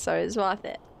laughs, so it's worth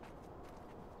it.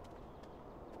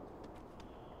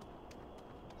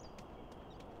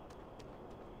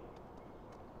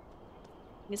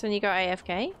 This when you go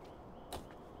AFK?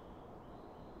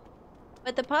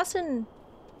 But the person...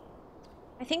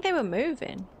 I think they were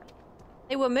moving.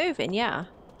 They were moving, yeah.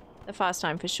 The first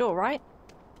time for sure, right?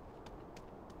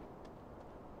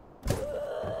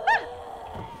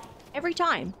 Every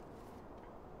time.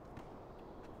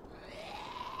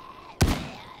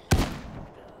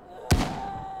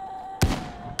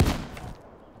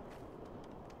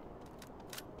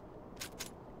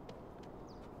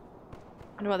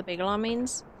 I wonder what the big alarm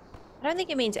means. I don't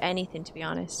think it means anything, to be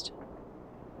honest.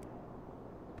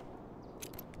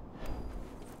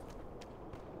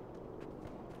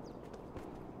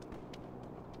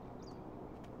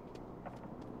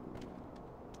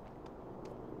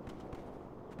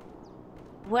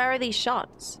 Where are these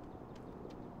shots?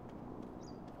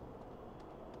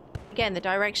 Again, the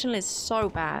directional is so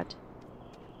bad.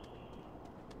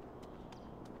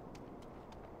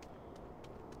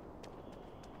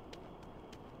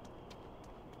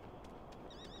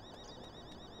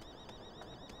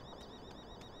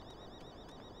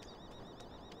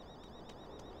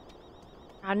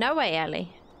 Oh, no way,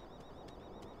 Ellie.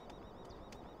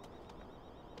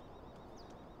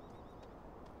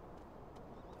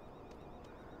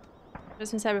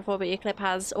 As I said before, but your clip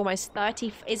has almost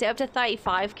 30... Is it up to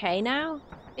 35k now,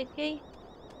 Vidkey?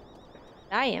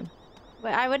 Damn.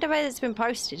 Wait, I wonder where it's been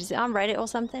posted. Is it on Reddit or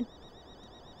something?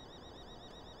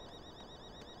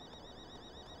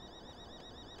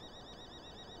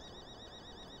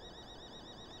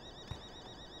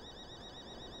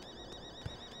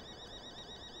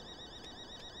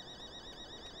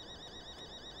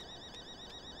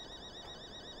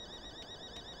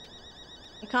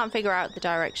 I can't figure out the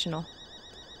directional.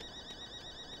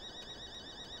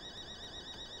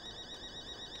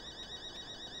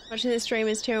 Watching the stream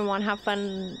is 2 in 1. Have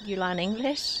fun, you learn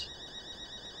English.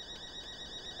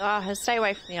 Oh, stay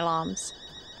away from the alarms.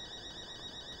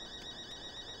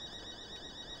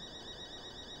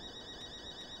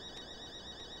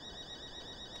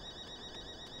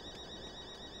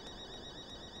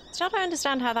 Still don't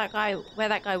understand how that guy, where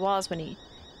that guy was when he...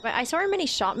 I saw him when he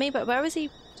shot me, but where was he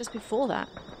just before that?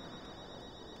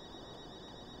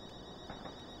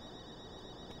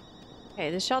 Okay,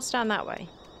 there's shots down that way.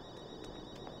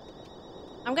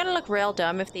 I'm gonna look real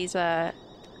dumb if these are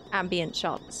ambient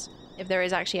shots. If there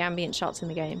is actually ambient shots in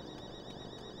the game.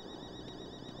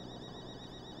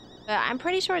 But I'm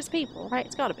pretty sure it's people, right?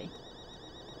 It's gotta be.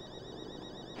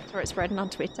 That's where it's spreading on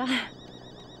Twitter.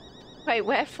 Wait,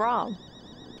 where from?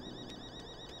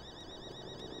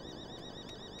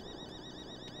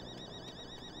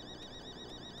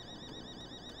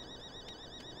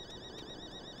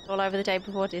 All over the day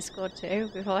before Discord too,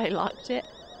 before I locked it.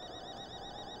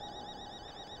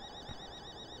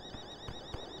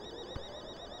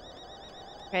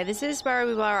 Okay, this is where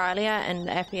we were earlier and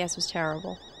the FPS was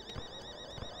terrible.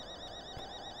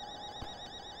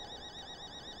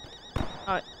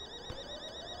 Oh.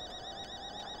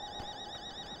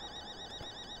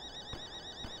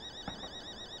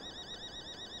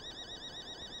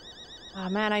 Oh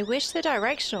man, I wish the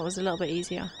directional was a little bit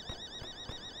easier.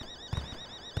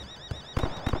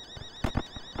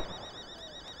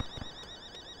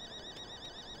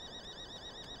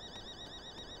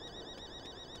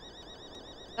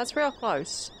 That's real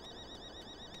close.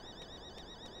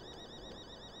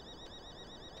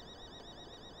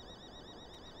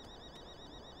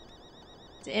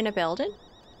 Is it in a building?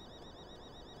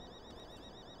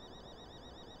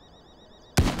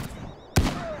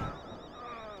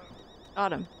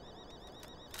 Got him.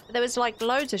 But there was like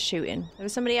loads of shooting. There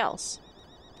was somebody else.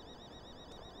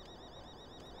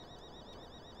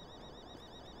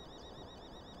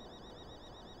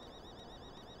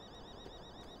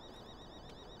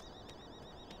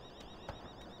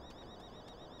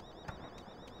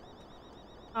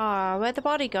 Ah, where'd the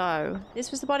body go? This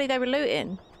was the body they were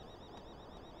looting.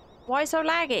 Why so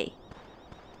laggy?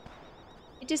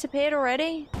 It disappeared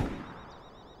already?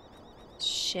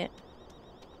 Shit.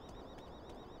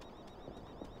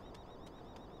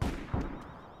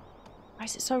 Why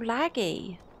is it so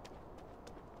laggy?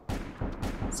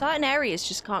 Certain areas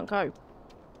just can't go.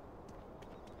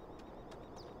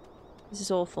 This is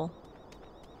awful.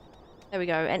 There we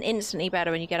go. And instantly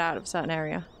better when you get out of a certain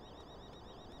area.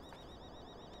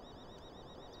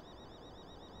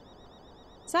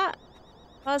 Is that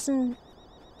person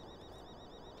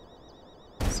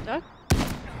stuck?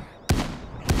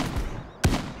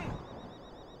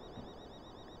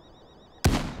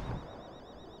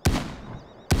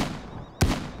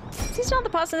 Is this not the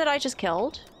person that I just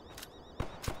killed?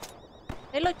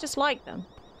 They look just like them.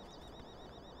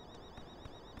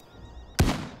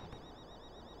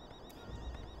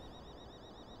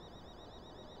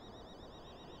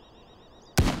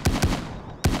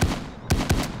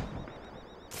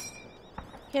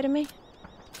 Kidding me?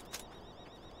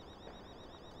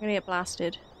 I'm gonna get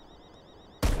blasted.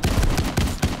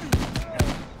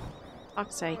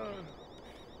 Fuck's sake.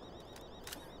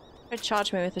 Try to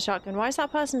charge me with the shotgun. Why is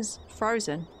that person's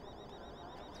frozen?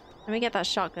 Let me get that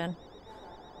shotgun.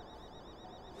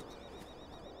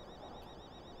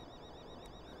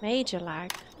 Major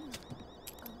lag. Do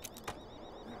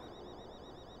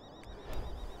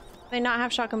they not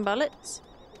have shotgun bullets?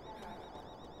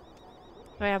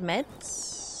 Do I have meds?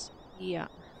 Yeah.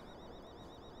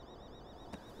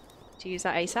 To use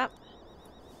that ASAP.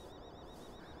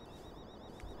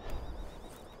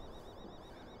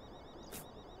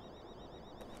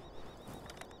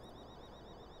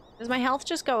 Does my health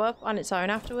just go up on its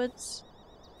own afterwards?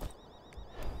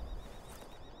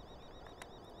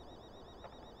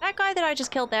 That guy that I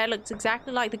just killed there looks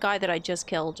exactly like the guy that I just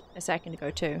killed a second ago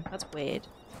too. That's weird.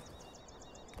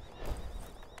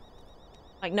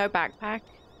 Like no backpack.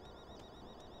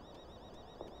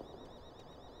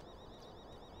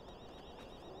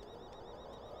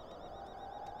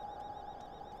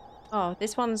 Oh,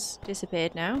 this one's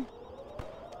disappeared now.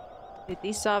 Dude,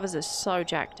 these servers are so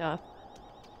jacked up.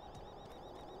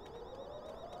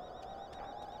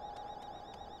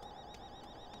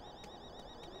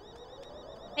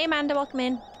 Hey Amanda, welcome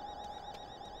in. There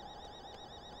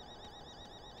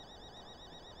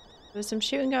was some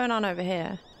shooting going on over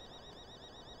here.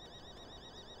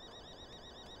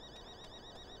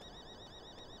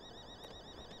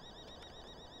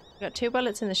 Got 2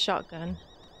 bullets in the shotgun.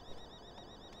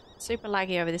 Super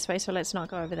laggy over this way, so let's not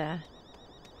go over there.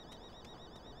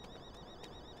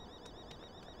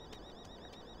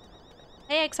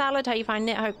 Hey X-Salad, how you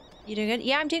finding it? I hope you're doing good.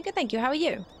 Yeah, I'm doing good, thank you. How are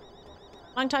you?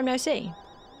 Long time no see.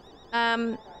 I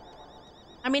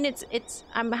mean,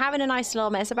 I'm having a nice little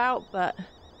mess about, but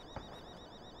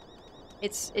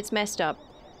it's messed up.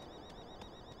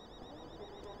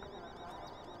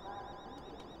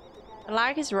 The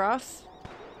lag is rough.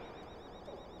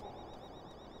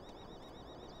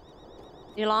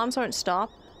 The alarms won't stop.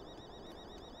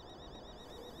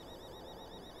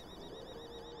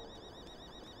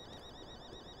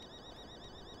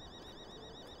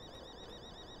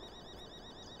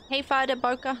 Hey, Fada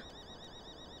Boca.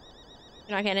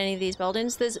 You're not getting any of these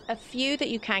buildings. There's a few that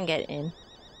you can get in.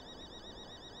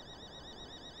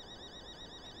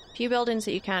 A few buildings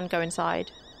that you can go inside.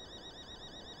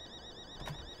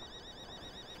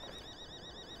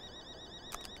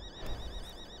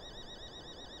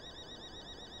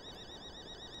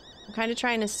 I'm kind of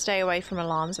trying to stay away from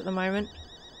alarms at the moment,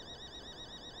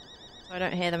 so I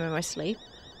don't hear them in my sleep.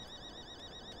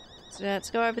 So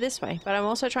let's go over this way. But I'm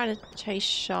also trying to chase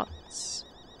shots.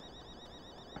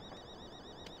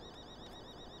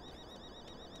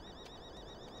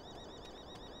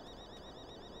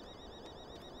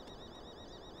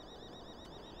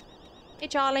 Hey,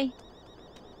 Charlie.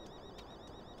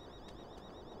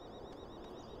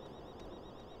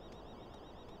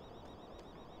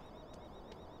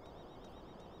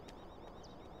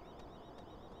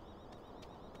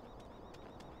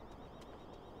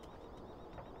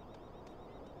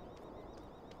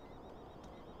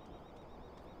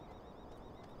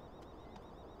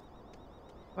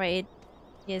 Wait,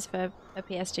 here's for a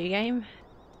PS2 game.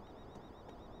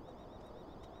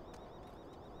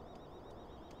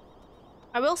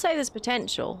 I will say there's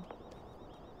potential.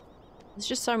 There's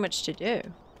just so much to do.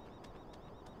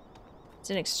 It's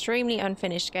an extremely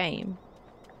unfinished game.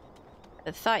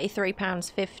 At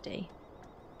 £33.50.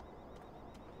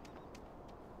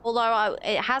 Although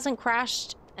it hasn't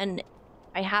crashed and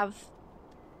I have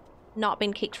not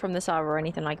been kicked from the server or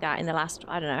anything like that in the last,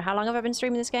 I don't know, how long have I been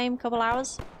streaming this game? A couple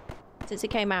hours? Since it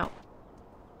came out.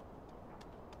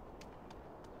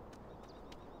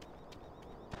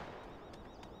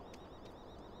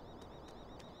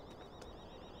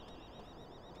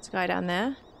 This guy down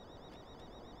there.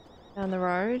 Down the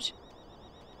road.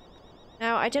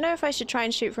 Now, I don't know if I should try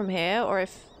and shoot from here or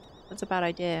if that's a bad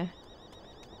idea.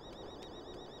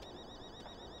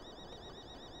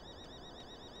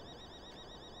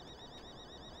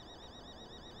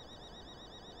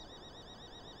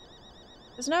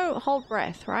 There's no hold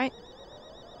breath, right?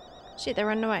 Shit, they're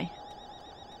running away.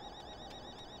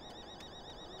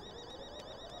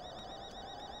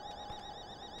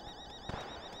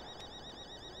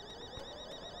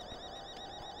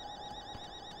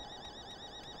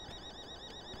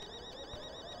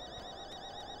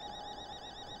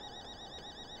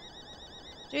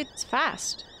 Dude, it's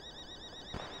fast.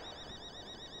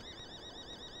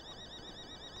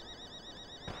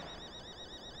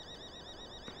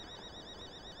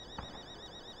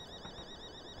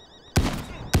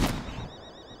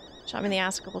 Shot him in the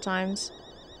ass a couple times.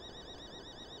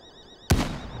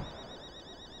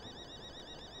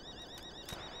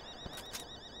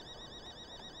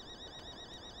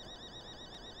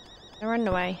 They're running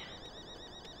away.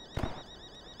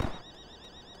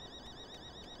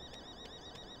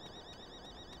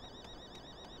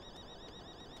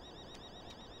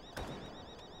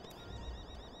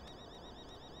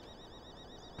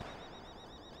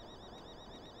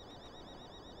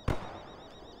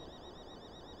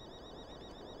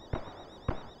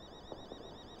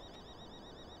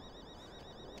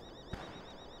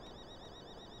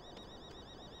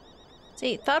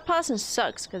 See, third person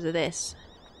sucks because of this.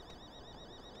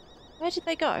 Where did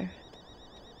they go?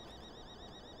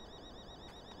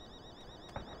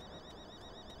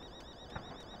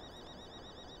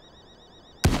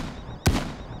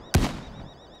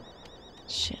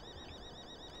 Shit.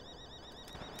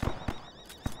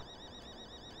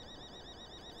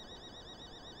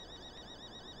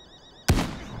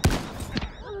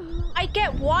 I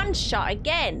get one shot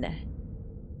again.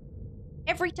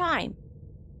 Every time.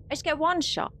 I just get one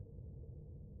shot.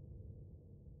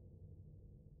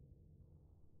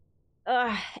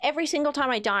 Every single time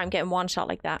I die, I'm getting one shot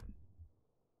like that.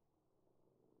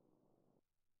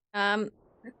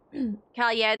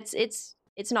 Cal, yeah, it's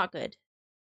not good.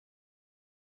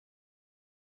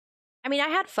 I mean, I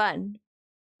had fun,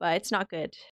 but it's not good.